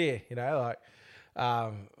into shit here,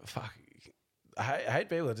 fuck. I hate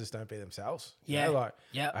people that just don't be themselves. I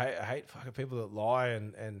hate fucking people that lie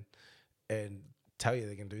and tell you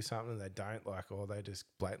they can do something and they don't, or they just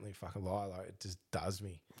blatantly fucking lie. Like it just does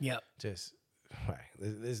me. Yeah. Just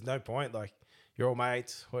there's no point. Like you're all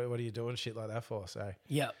mates. What are you doing shit like that for? So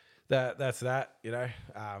that's that.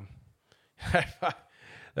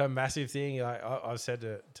 The massive thing. I've said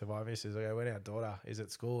to my missus, when our daughter is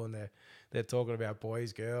at school and they're talking about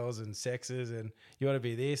boys, girls, and sexes, and you want to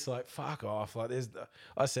be this, like fuck off. Like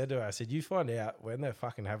I said to her, I said, you find out when they're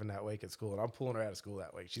fucking having that week at school, and I'm pulling her out of school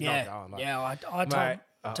that week. She's not going. Like,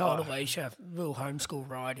 I told Alicia we'll homeschool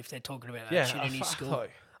ride if they're talking about that shit in his school. I'm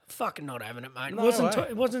fucking not having it, mate.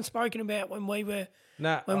 It wasn't spoken about when we were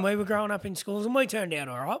we were growing up in schools, and we turned out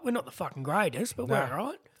all right. We're not the fucking greatest, but we're all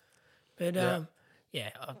right. But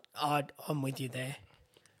I'm with you there.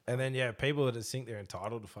 And then people that just think they're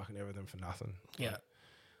entitled to fucking everything for nothing. Yeah.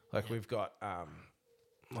 We've got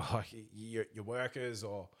like your workers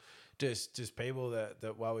or just people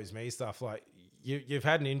that worries me stuff. Like you've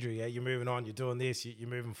had an injury, you're moving on, you're doing this, you're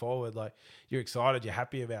moving forward. Like you're excited, you're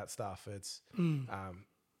happy about stuff. It's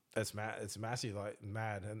it's massive, like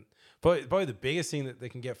mad. And probably the biggest thing that they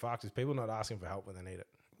can get fucked is people not asking for help when they need it.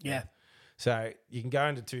 Yeah. So you can go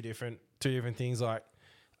into two different things. Like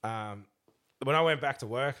when I went back to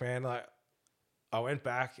work, man, like I went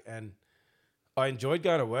back and I enjoyed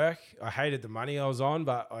going to work. I hated the money I was on,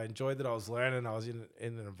 but I enjoyed that I was learning. I was in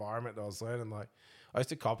an environment that I was learning. Like, I used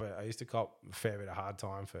to cop it. I used to cop a fair bit of hard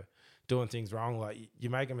time for doing things wrong. Like, you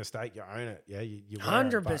make a mistake, you own it. Yeah, you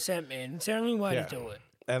 100%, man. It's the only way to do it.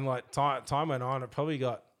 And like time went on, it probably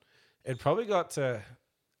got to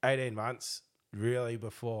 18 months really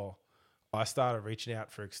before I started reaching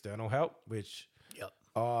out for external help, which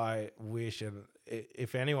I wish, and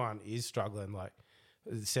if anyone is struggling, like,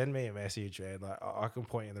 send me a message, man. Like, I can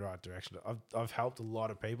point you in the right direction. I've helped a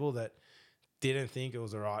lot of people that didn't think it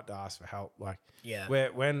was the right to ask for help. Like,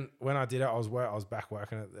 when I did it, I was back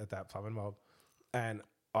working at that plumbing mob, and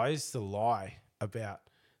I used to lie about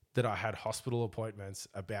that I had hospital appointments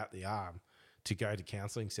about the arm to go to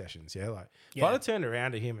counselling sessions. Yeah, like if I turned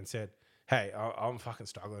around to him and said, "Hey, I'm fucking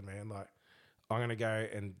struggling, man. Like, I'm gonna go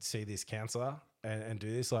and see this counsellor and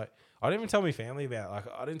do this." Like, I didn't even tell my family about it. Like,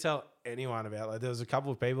 I didn't tell anyone about it. Like, there was a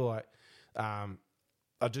couple of people like,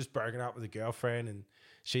 I'd just broken up with a girlfriend, and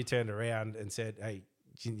she turned around and said, "Hey,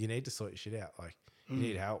 you need to sort your shit out. Like, you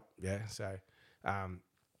need help." Yeah. So, I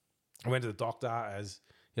went to the doctor, as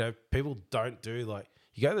you know, people don't do. Like,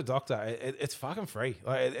 you go to the doctor, it's fucking free.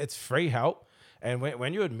 Like, it's free help. And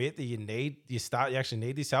when you admit that you actually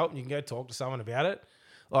need this help, and you can go talk to someone about it.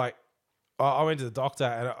 Like, I went to the doctor,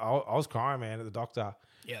 and I was crying, man, at the doctor.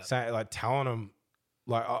 Yeah. Saying, like, telling him,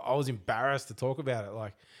 like, I was embarrassed to talk about it.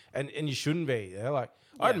 Like, and you shouldn't be. Yeah. Like,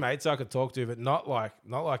 I had mates I could talk to, but not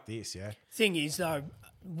like this. Yeah. Thing is, though,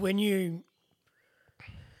 when you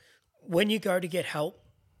go to get help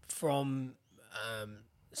from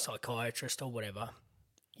psychiatrist or whatever,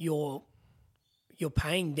 you're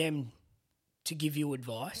paying them to give you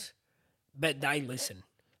advice, but they listen.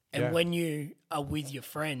 And when you are with your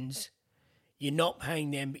friends, you're not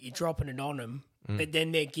paying them, but you're dropping it on them, but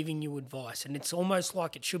then they're giving you advice. And it's almost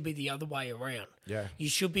like it should be the other way around. Yeah. You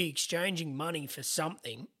should be exchanging money for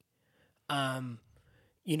something,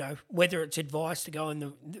 you know, whether it's advice to go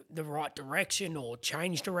in the right direction or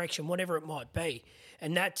change direction, whatever it might be.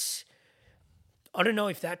 And that's, I don't know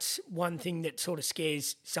if that's one thing that sort of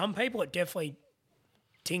scares some people. It definitely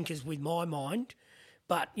tinkers with my mind.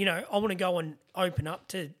 But, you know, I want to go and open up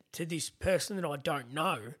to this person that I don't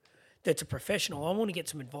know that's a professional. I want to get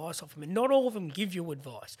some advice off them. And not all of them give you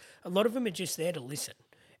advice. A lot of them are just there to listen.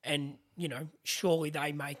 And, you know, surely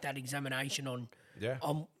they make that examination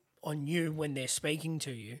on you when they're speaking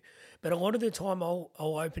to you. But a lot of the time I'll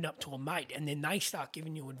open up to a mate, and then they start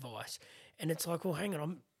giving you advice. And it's like, well, hang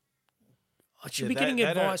on, I should be getting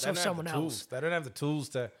advice off someone else. They don't have the tools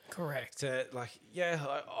to... Correct. To, like,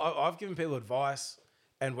 I've given people advice,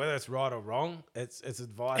 and whether it's right or wrong, it's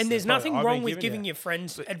advice. And there's nothing wrong with giving your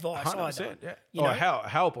friends advice 100%, either. Yeah. You know?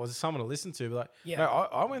 Help, or someone to listen to. But like,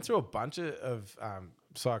 I went through a bunch of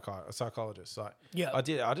psychologists. Like, I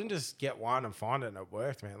didn't just get one and find it and it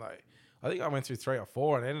worked, man. Like, I think I went through 3 or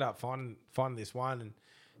 4 and ended up finding this one, and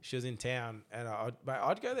she was in town, and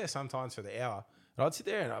I'd go there sometimes for the hour, and I'd sit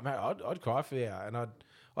there and I'd cry for the hour, and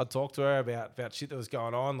I'd talk to her about shit that was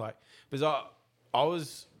going on, like, because I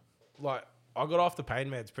was like, I got off the pain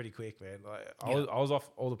meds pretty quick, man. Like, I was off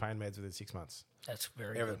all the pain meds within 6 months. That's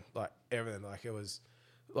very everything, good. like everything. Like, it was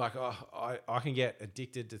like, I can get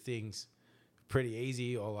addicted to things pretty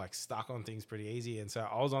easy, or like stuck on things pretty easy. And so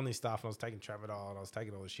I was on this stuff, and I was taking tramadol, and I was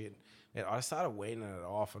taking all this shit, and I started weaning it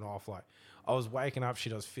off and off. Like, I was waking up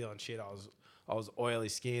shit, I was feeling shit, I was oily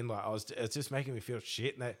skin, like it's just making me feel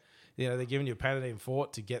shit. And they're giving you a Panadine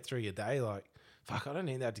Fort to get through your day. Like, fuck, I don't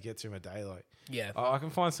need that to get through my day. Like, I can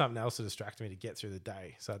find something else to distract me to get through the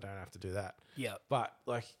day, so I don't have to do that. Yeah. But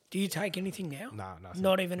like, do you take anything now? No, nothing.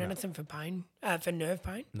 Not even anything for pain, for nerve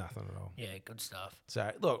pain? Nothing at all. Yeah, good stuff. So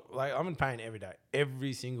look, like, I'm in pain every day,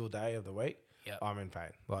 every single day of the week. Yeah. I'm in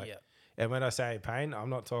pain. Like, and when I say pain, I'm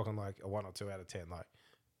not talking like a 1 or 2 out of 10. Like,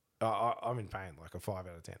 I'm in pain, like a 5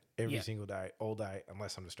 out of 10 every single day, all day,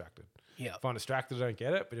 unless I'm distracted. Yeah. If I'm distracted, I don't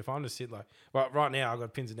get it. But if I'm just sitting, like, right now, I've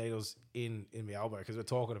got pins and needles in my elbow because we're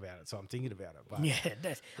talking about it, so I'm thinking about it. But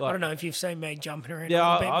like, I don't know if you've seen me jumping around. Yeah,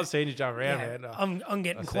 I've seen you jump around, man. I'm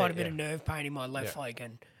getting quite a bit of nerve pain in my left leg,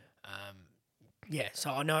 and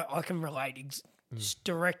so I know I can relate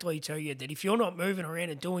directly to you that if you're not moving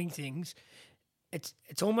around and doing things,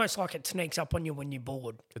 it's almost like it sneaks up on you when you're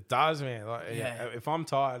bored. It does, man. Like, if I'm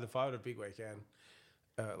tired, if I had a big weekend,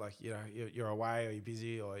 like, you know, you're away, or you're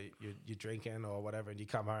busy, or you're drinking or whatever, and you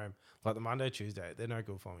come home, like the Monday, Tuesday, they're no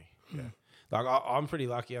good for me. Yeah. Like, I'm pretty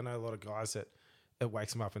lucky. I know a lot of guys that it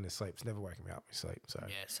wakes them up in their sleep. It's never waking me up in my sleep. So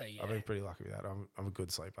I've been pretty lucky with that. I'm a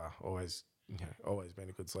good sleeper. Always been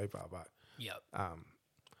a good sleeper. But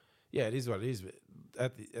it is what it is. But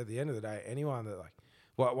at the end of the day, anyone that, like,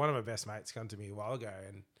 well, one of my best mates come to me a while ago,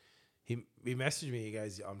 and he messaged me. He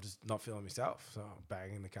goes, I'm just not feeling myself. So I'm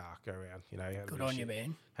banging in the car, go around. You know, he had Good on you,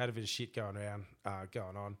 man. Had a bit of shit going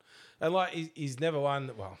on. And like, he's never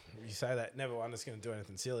one. Well, you say that, never one that's going to do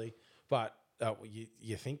anything silly. But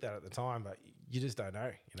you think that at the time, but you just don't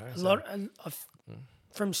know. You know, a lot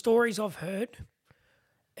from stories I've heard,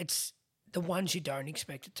 it's the ones you don't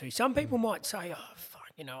expect it to. Some people might say, "Oh, fuck,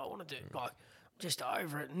 you know, I want to do like I'm just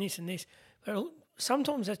over it and this," but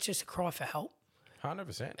sometimes that's just a cry for help.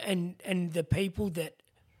 100%. And the people that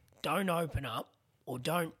don't open up or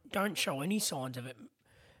don't show any signs of it,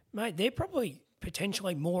 mate, they're probably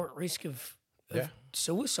potentially more at risk of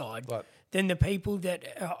suicide than the people that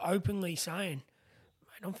are openly saying,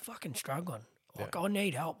 mate, I'm fucking struggling. Like, I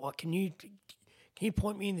need help. Like, can you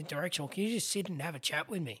point me in the direction, or can you just sit and have a chat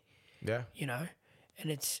with me? Yeah. You know? And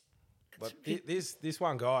it's this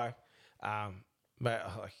one guy,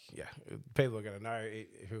 but people are going to know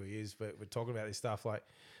who he is, but we're talking about this stuff. Like,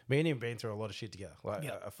 me and him been through a lot of shit together, like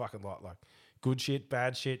a fucking lot, like good shit,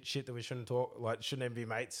 bad shit that we shouldn't talk, like shouldn't even be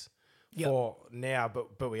mates for now,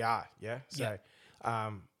 but we are, yeah. So,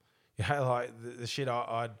 like the shit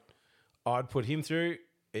I'd put him through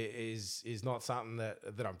is not something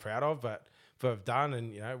that I'm proud of, but I've done,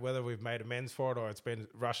 and you know, whether we've made amends for it or it's been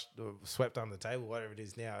rushed or swept under the table, whatever it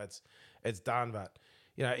is now, it's done. But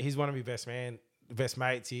you know, he's one of my best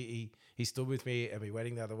mates. He stood with me at my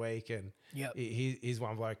wedding the other week, and he's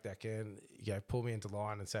one bloke that can pull me into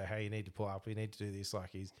line and say, hey, you need to pull up, you need to do this.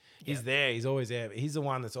 Like he's there, he's always there. But he's the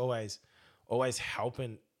one that's always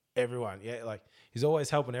helping everyone. Yeah, like he's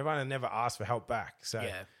always helping everyone and never asks for help back. So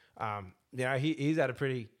you know, he's had a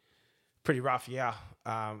pretty rough year.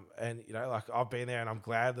 And you know, like I've been there, and I'm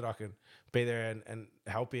glad that I can be there and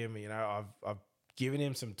help him. You know, I've given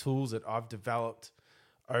him some tools that I've developed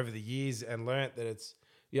over the years and learnt that it's,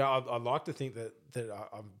 I'd like to think that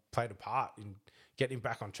I've played a part in getting him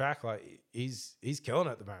back on track. Like he's killing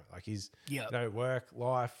it at the moment. Like he's, work,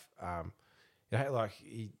 life, like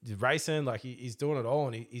he's racing, like he's doing it all,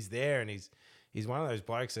 and he's there, and he's one of those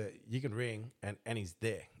blokes that you can ring and he's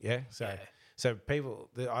there. Yeah. So people,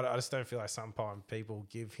 I just don't feel like sometimes people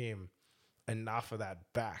give him enough of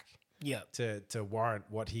that back to warrant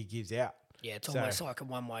what he gives out. Yeah, it's almost like a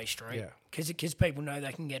one-way street. Yeah. Because people know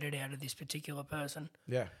they can get it out of this particular person.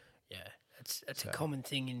 Yeah. Yeah, that's a common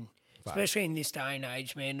thing, especially in this day and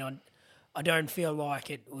age, man. I don't feel like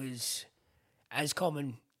it was as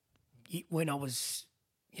common when I was,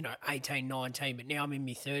 18, 19, but now I'm in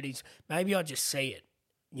my 30s. Maybe I just see it.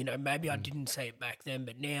 Maybe I didn't see it back then,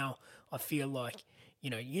 but now I feel like,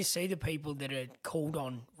 you see the people that are called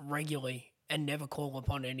on regularly and never call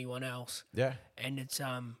upon anyone else. Yeah. And it's,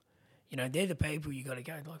 they're the people you got to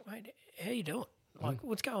go, like, mate, how you doing? Like,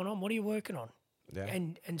 what's going on? What are you working on? Yeah.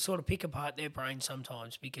 And sort of pick apart their brains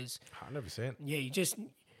sometimes because... 100%. Yeah,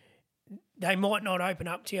 they might not open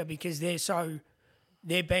up to you because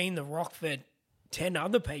they're being the rock for 10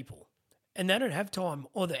 other people and they don't have time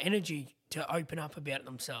or the energy to open up about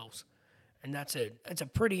themselves. And that's a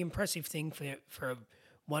pretty impressive thing for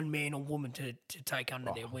one man or woman to take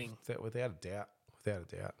under their wing. Without a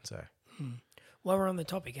doubt. So... While we're on the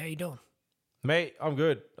topic, how you doing? Mate, I'm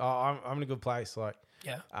good. I'm in a good place. Like,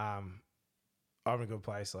 I'm in a good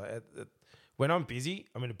place. Like, when I'm busy,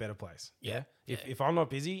 I'm in a better place. Yeah. If I'm not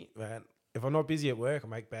busy, man, if I'm not busy at work, I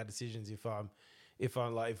make bad decisions. If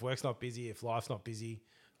work's not busy, if life's not busy,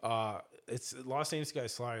 life seems to go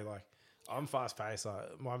slow. Like, I'm fast paced.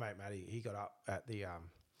 Like, my mate Matty, he got up at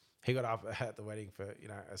the wedding for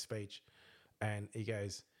a speech, and he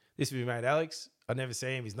goes, "This is my mate Alex. I never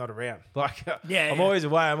see him. He's not around." Like, I'm always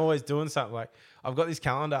away. I'm always doing something. Like, I've got this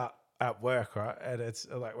calendar at work, right? And it's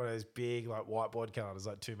like one of those big, like, whiteboard calendars,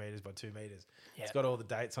 like 2 meters by 2 meters. Yeah. It's got all the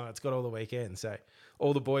dates on it. It's got all the weekends. So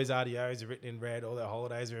all the boys' RDOs are written in red. All their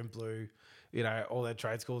holidays are in blue. All their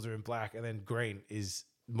trade schools are in black. And then green is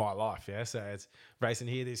my life. Yeah. So it's racing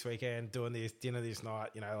here this weekend, doing this, dinner this night,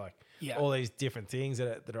 all these different things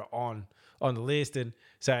that are on the list. And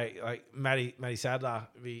so, like, Matty Sadler,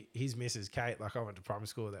 his missus Kate, like, I went to primary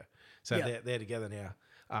school there, so they're together now.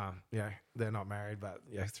 They're not married, but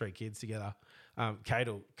 3 kids together. Kate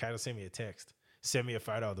will send me a text, send me a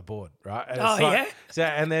photo of the board, right? And so,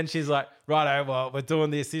 and then she's like, "Righto, well, we're doing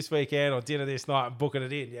this weekend or dinner this night and booking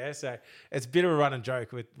it in." Yeah, so it's a bit of a running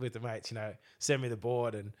joke with the mates. Send me the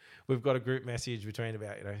board, and we've got a group message between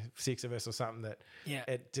about 6 of us or something that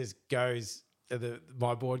it just goes.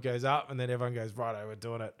 My board goes up, and then everyone goes, "Righto, we're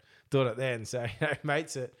doing it then." So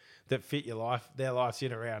mates that fit your life, their life's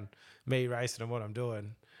in around me racing and what I'm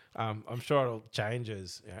doing. I'm sure it'll change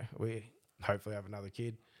as we hopefully have another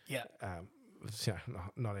kid. Yeah.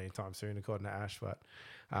 Not anytime soon, according to Ash, but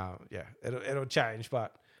it'll change.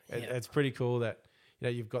 But It's pretty cool that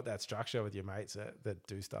you've got that structure with your mates that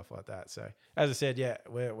do stuff like that. So as I said,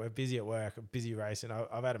 we're busy at work, busy racing.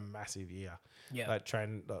 I've had a massive year. Yeah, like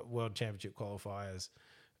training world championship qualifiers.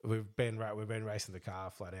 We've been racing the car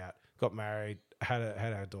flat out. Got married, had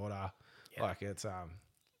our daughter. Yeah. Like it's I'm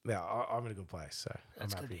in a good place. So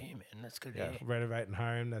that's I'm happy. Good to hear, man. That's good to hear. Renovating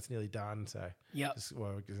home, that's nearly done. So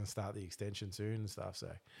we're going to start the extension soon and stuff. So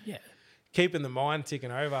keeping the mind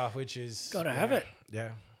ticking over, which is got to have it. Yeah.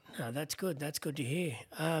 No, that's good. That's good to hear.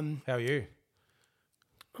 How are you?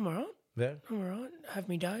 I'm all right. Yeah. I'm all right. Have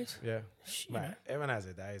me days. Yeah. Mate, everyone has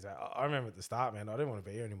their days. I remember at the start, man, I didn't want to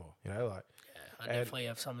be here anymore. I definitely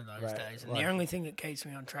have some of those days. And the only thing that keeps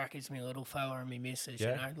me on track is my little fella and my missus,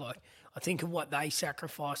 Like, I think of what they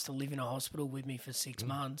sacrificed to live in a hospital with me for 6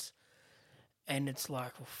 months. And it's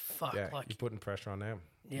like, well, fuck. Yeah, like, you're putting pressure on them.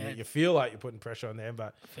 Yeah. You feel like you're putting pressure on them,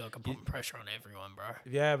 but... I feel like I'm putting pressure on everyone, bro.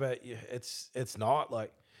 Yeah, but it's not.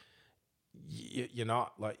 Like, you're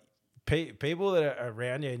not. Like, people that are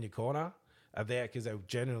around you in your corner are there because they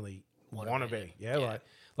genuinely want to be. Yeah,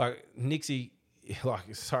 like Nixie,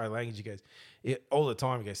 like, sorry language, he goes, all the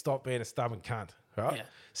time, he goes, stop being a stubborn cunt, right? Yeah.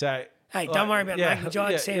 So... Hey, don't worry about language. I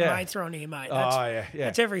understand mates are on here, mate.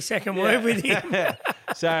 That's every second word with you.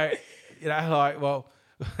 So,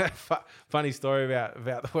 funny story about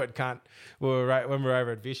the word cunt. When we were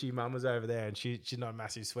over at Vichy, Mum was over there and she's not a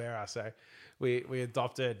massive swearer. So we weren't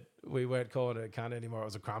calling it a cunt anymore. It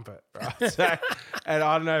was a crumpet, right? So, and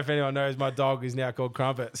I don't know if anyone knows, my dog is now called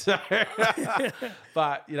Crumpet. So,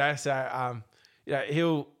 but,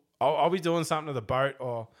 I'll be doing something to the boat,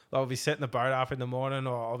 or I'll be setting the boat up in the morning,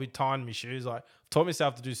 or I'll be tying my shoes. Like, I've taught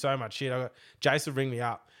myself to do so much shit. Jace will ring me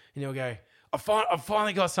up and he'll go, I've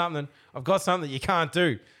finally got something. I've got something that you can't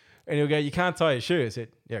do. And he'll go, you can't tie your shoe. I said,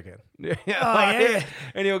 yeah, I can. Yeah.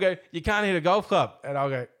 And he'll go, you can't hit a golf club. And I'll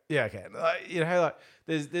go, yeah, I can.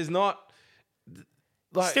 There's not...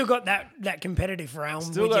 Like, still got that competitive realm.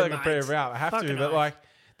 Still got that competitive realm. I have to, but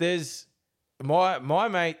there's... My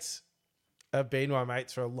mates... have been my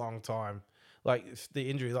mates for a long time. Like the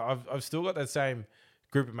injury, I've still got that same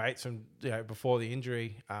group of mates from before the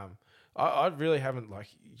injury. I really haven't, like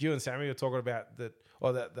you and Sammy were talking about that,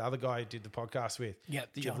 or the other guy you did the podcast with. Yeah,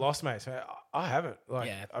 that you've lost mates. I haven't.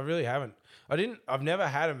 I really haven't. I've never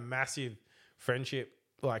had a massive friendship,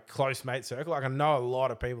 like close mate circle. Like I know a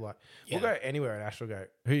lot of people. Like we'll go anywhere and Ash will go,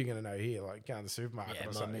 who are you going to know here? Like go to the supermarket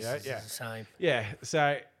or something. The same. Yeah.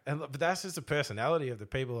 So but that's just the personality of the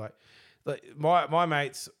people. Like my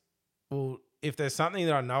mates will, if there's something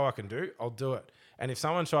that I know I can do, I'll do it. And if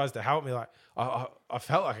someone tries to help me, like I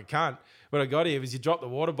felt like I can't. When I got here, was you dropped the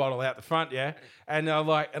water bottle out the front, and I'm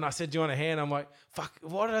like, and I said, do you want a hand? I'm like, fuck,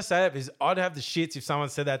 why did I say that? Because I'd have the shits if someone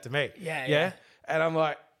said that to me. Yeah. And I'm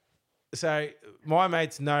like, so my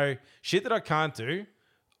mates know shit that I can't do,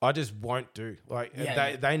 I just won't do. Like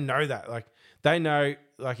they know that. Like they know,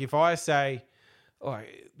 like if I say,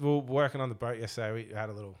 like we were working on the boat yesterday, we had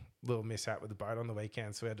a little mishap with the boat on the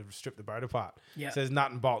weekend, so we had to strip the boat apart. Yeah. So there's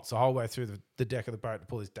nut and bolts the whole way through the deck of the boat to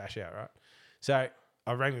pull this dash out, right? So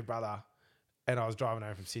I rang my brother, and I was driving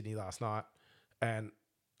home from Sydney last night, and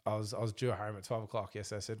I was due home at 12 o'clock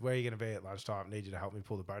yesterday. I said, where are you going to be at lunchtime? I need you to help me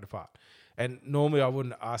pull the boat apart. And normally I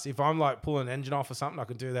wouldn't ask. If I'm like pulling an engine off or something, I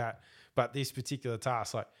can do that. But this particular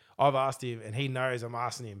task, like I've asked him, and he knows I'm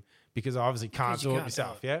asking him because I obviously can't do it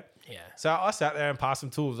myself, Yeah. So I sat there and passed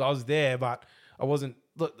some tools. I was there, but I wasn't...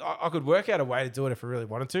 Look, I could work out a way to do it if I really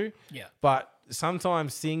wanted to. Yeah. But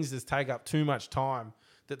sometimes things just take up too much time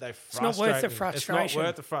that they frustrate me. It's not worth the frustration. It's not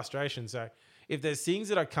worth the frustration. So if there's things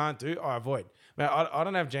that I can't do, I avoid. Man, I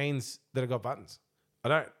don't have jeans that have got buttons. I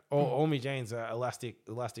don't. All my jeans are elastic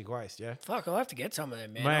waist, Fuck, I'll have to get some of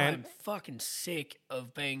them, man. I'm fucking sick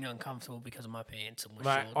of being uncomfortable because of my pants and my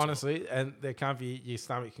shorts. Honestly, and they're comfy. Your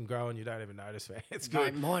stomach can grow and you don't even notice, man. It's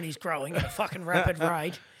good. Mine is growing at a fucking rapid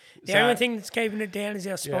rate. The only thing that's keeping it down is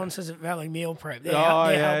our sponsors at Valley Meal Prep. They're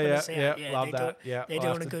helping us out. Yeah, love that. They're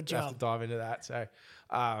doing a good job. Have to dive into that. So,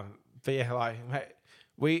 but yeah, like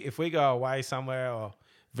mate, if we go away somewhere, or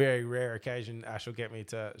very rare occasion, Ash will get me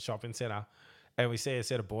to shopping centre, and we see a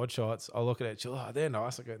set of board shorts. I'll look at it. She'll, they're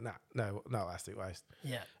nice. I go, no elastic waist.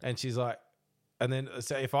 Yeah. And she's like, and then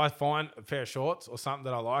so if I find a pair of shorts or something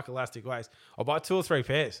that I like, elastic waist, I'll buy 2 or 3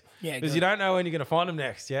 pairs. Yeah, because you don't know when you're going to find them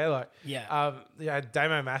next. Yeah,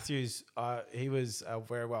 Damo Matthews, he was a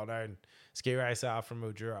very well known ski racer from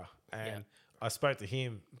Mildura, and I spoke to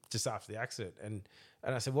him just after the accident, and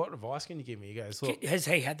I said, "What advice can you give me?" He goes, "Look, has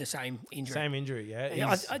he had the same injury?" Same injury,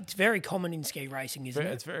 yeah. It's very common in ski racing, isn't it?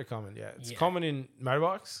 It's very common, yeah. It's common in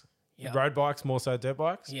motorbikes, road bikes, more so dirt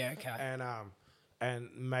bikes. Yeah, okay. and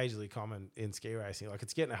majorly common in ski racing. Like,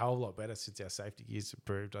 it's getting a hell of a lot better since our safety gear's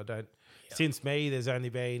improved. Since me, there's only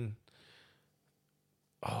been,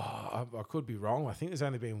 I could be wrong. I think there's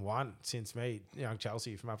only been one since me, young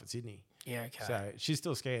Chelsea from up at Sydney. Yeah, okay. So she's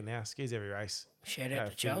still skiing now. Skis every race. Shout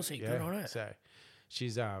out to Chelsea. Good on her. So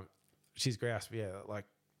she's grouse. Yeah, like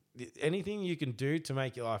anything you can do to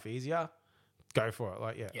make your life easier, go for it.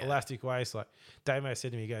 Like, elastic waist. Like Damo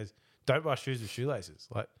said to me, he goes, don't buy shoes with shoelaces.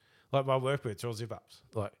 Like my work boots are all zip ups.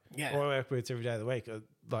 Like all my work boots every day of the week.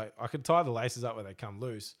 Like I can tie the laces up when they come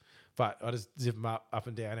loose, but I just zip them up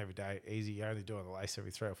and down every day. Easy. You're only doing the lace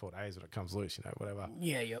every 3 or 4 days when it comes loose, whatever.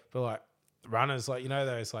 Yeah, yep. But like runners, like,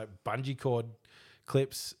 those like bungee cord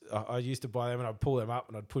clips, I used to buy them and I'd pull them up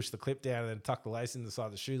and I'd push the clip down and then tuck the lace in the side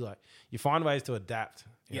of the shoe. Like, you find ways to adapt,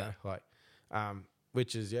 you know, like,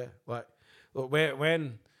 which is, like, look,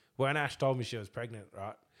 when Ash told me she was pregnant,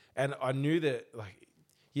 right? And I knew that, like,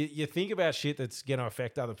 you think about shit that's going to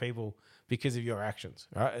affect other people because of your actions,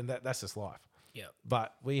 right? And that's just life. Yeah.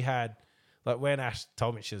 But we had, like, when Ash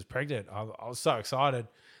told me she was pregnant, I was so excited.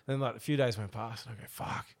 Then, like, a few days went past and I go,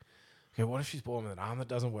 fuck. Okay, what if she's born with an arm that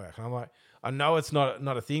doesn't work? And I'm like, I know it's not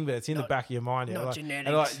a thing, but it's in the back of your mind. Not like, genetics.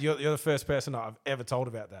 And like, you're the first person I've ever told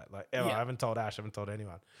about that. Like, ever. Yeah. I haven't told Ash. I haven't told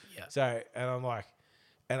anyone. Yeah. So, and I'm like,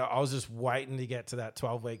 and I was just waiting to get to that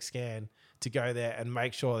 12-week scan to go there and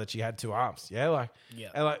make sure that she had 2 arms. Yeah, like,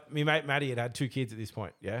 and like, my mate Maddie had 2 kids at this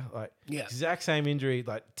point. Yeah, like, exact same injury,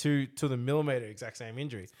 like to the millimeter, exact same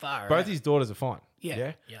injury. Both his daughters are fine.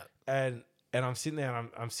 Yeah. And I'm sitting there, and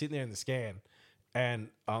I'm sitting there in the scan, and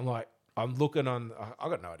I'm like, I'm looking on, I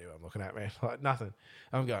got no idea what I'm looking at, man. Like, nothing.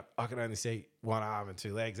 I'm going, I can only see 1 arm and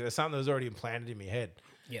 2 legs. And it's something that was already implanted in my head.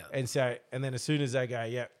 Yeah. And so, and then as soon as they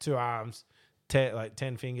go, 2 arms,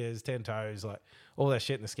 10 fingers, 10 toes, like all that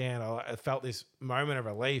shit in the scan, I felt this moment of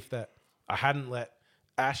relief that I hadn't let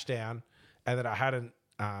Ash down, and that I hadn't,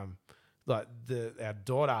 our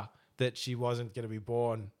daughter, that she wasn't going to be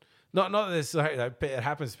born. Not that this, it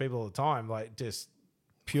happens to people all the time, like just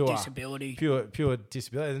pure disability.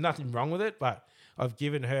 There's nothing wrong with it, but I've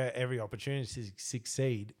given her every opportunity to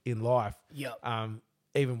succeed in life.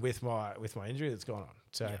 Even with my injury that's gone on.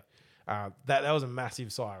 So that was a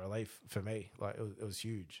massive sigh of relief for me. Like, it was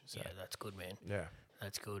huge. So. Yeah, that's good, man. Yeah,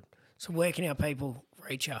 that's good. So where can our people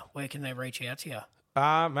reach you? Where can they reach out to you?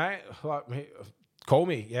 Mate, like, call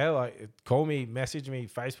me. Yeah, like, call me, message me,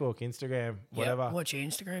 Facebook, Instagram, whatever. What's your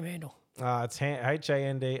Instagram handle? It's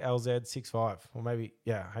HANDLZ65, or maybe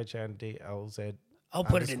HANDLZ. I'll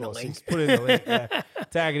put it in the link. Put it in the link. Yeah.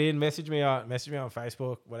 Tag it in. Message me on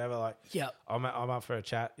Facebook. Whatever. Like, I'm up for a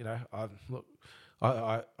chat.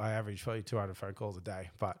 I average probably 200 phone calls a day.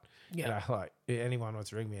 But like, anyone wants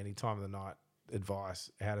to ring me any time of the night,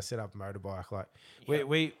 advice how to set up a motorbike. Like,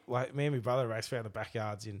 we like, me and my brother race around the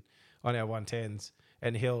backyards on our 110s.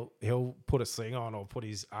 And he'll put a sling on or put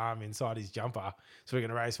his arm inside his jumper so we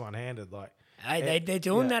can race one-handed. Like, hey, they're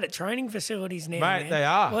doing that at training facilities now, mate. Man. They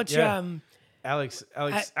are. Watch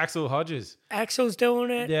Axel Hodges. Axel's doing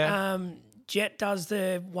it. Yeah. Jet does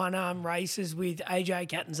the one-arm races with AJ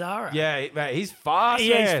Catanzaro. Yeah, mate, he's fast.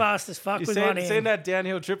 Yeah, he's fast as fuck with one hand. Seen that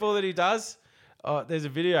downhill triple that he does? Oh, there's a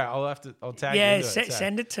video. I'll tag you into it.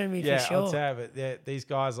 Send it to me for sure. I'll tag it. Yeah, these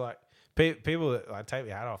guys, like, people that, like, take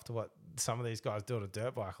my hat off to what some of these guys do on a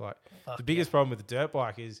dirt bike. Like, the biggest problem with the dirt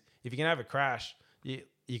bike is if you can have a crash,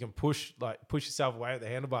 you can push yourself away with the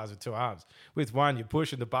handlebars with 2 arms. With one, you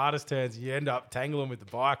push and the bar just turns, and you end up tangling with the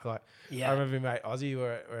bike. Like, I remember my mate Ozzy,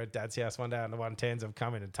 we're at Dad's house one day on the 110s. I've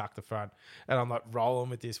come in and tucked the front, and I'm like rolling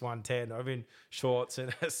with this 110. I'm in shorts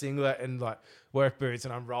and a singlet and like work boots,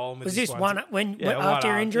 and I'm rolling with this one. After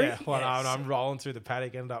your injury? Yeah, one arm, and I'm rolling through the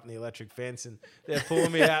paddock, ended up in the electric fence, and they're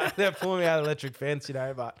pulling me out. They're pulling me out of the electric fence,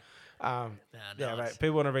 but. Nice. Mate,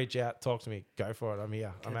 people want to reach out, talk to me, go for it. I'm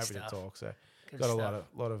here. I'm happy to talk. So, got a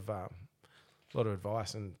lot of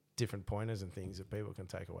advice and different pointers and things that people can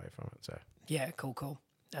take away from it. So, yeah, cool.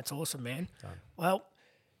 That's awesome, man. Done. Well,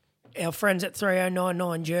 our friends at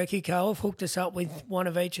 3099 Jerky Co. have hooked us up with one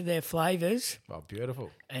of each of their flavours. Oh, beautiful.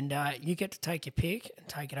 And you get to take your pick and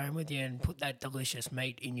take it home with you and put that delicious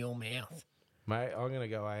meat in your mouth. Mate, I'm going to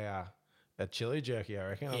go a chili jerky, I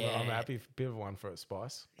reckon. Yeah. I'm happy for a bit of one for a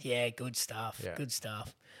spice. Yeah, good stuff. Yeah. Good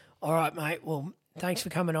stuff. All right, mate. Well, thanks for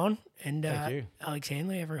coming on. And thank you. Alex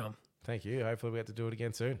Handley, everyone. Thank you. Hopefully we get to do it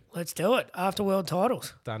again soon. Let's do it. After World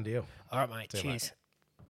Titles. Done deal. All right, mate. Cheers. Mate.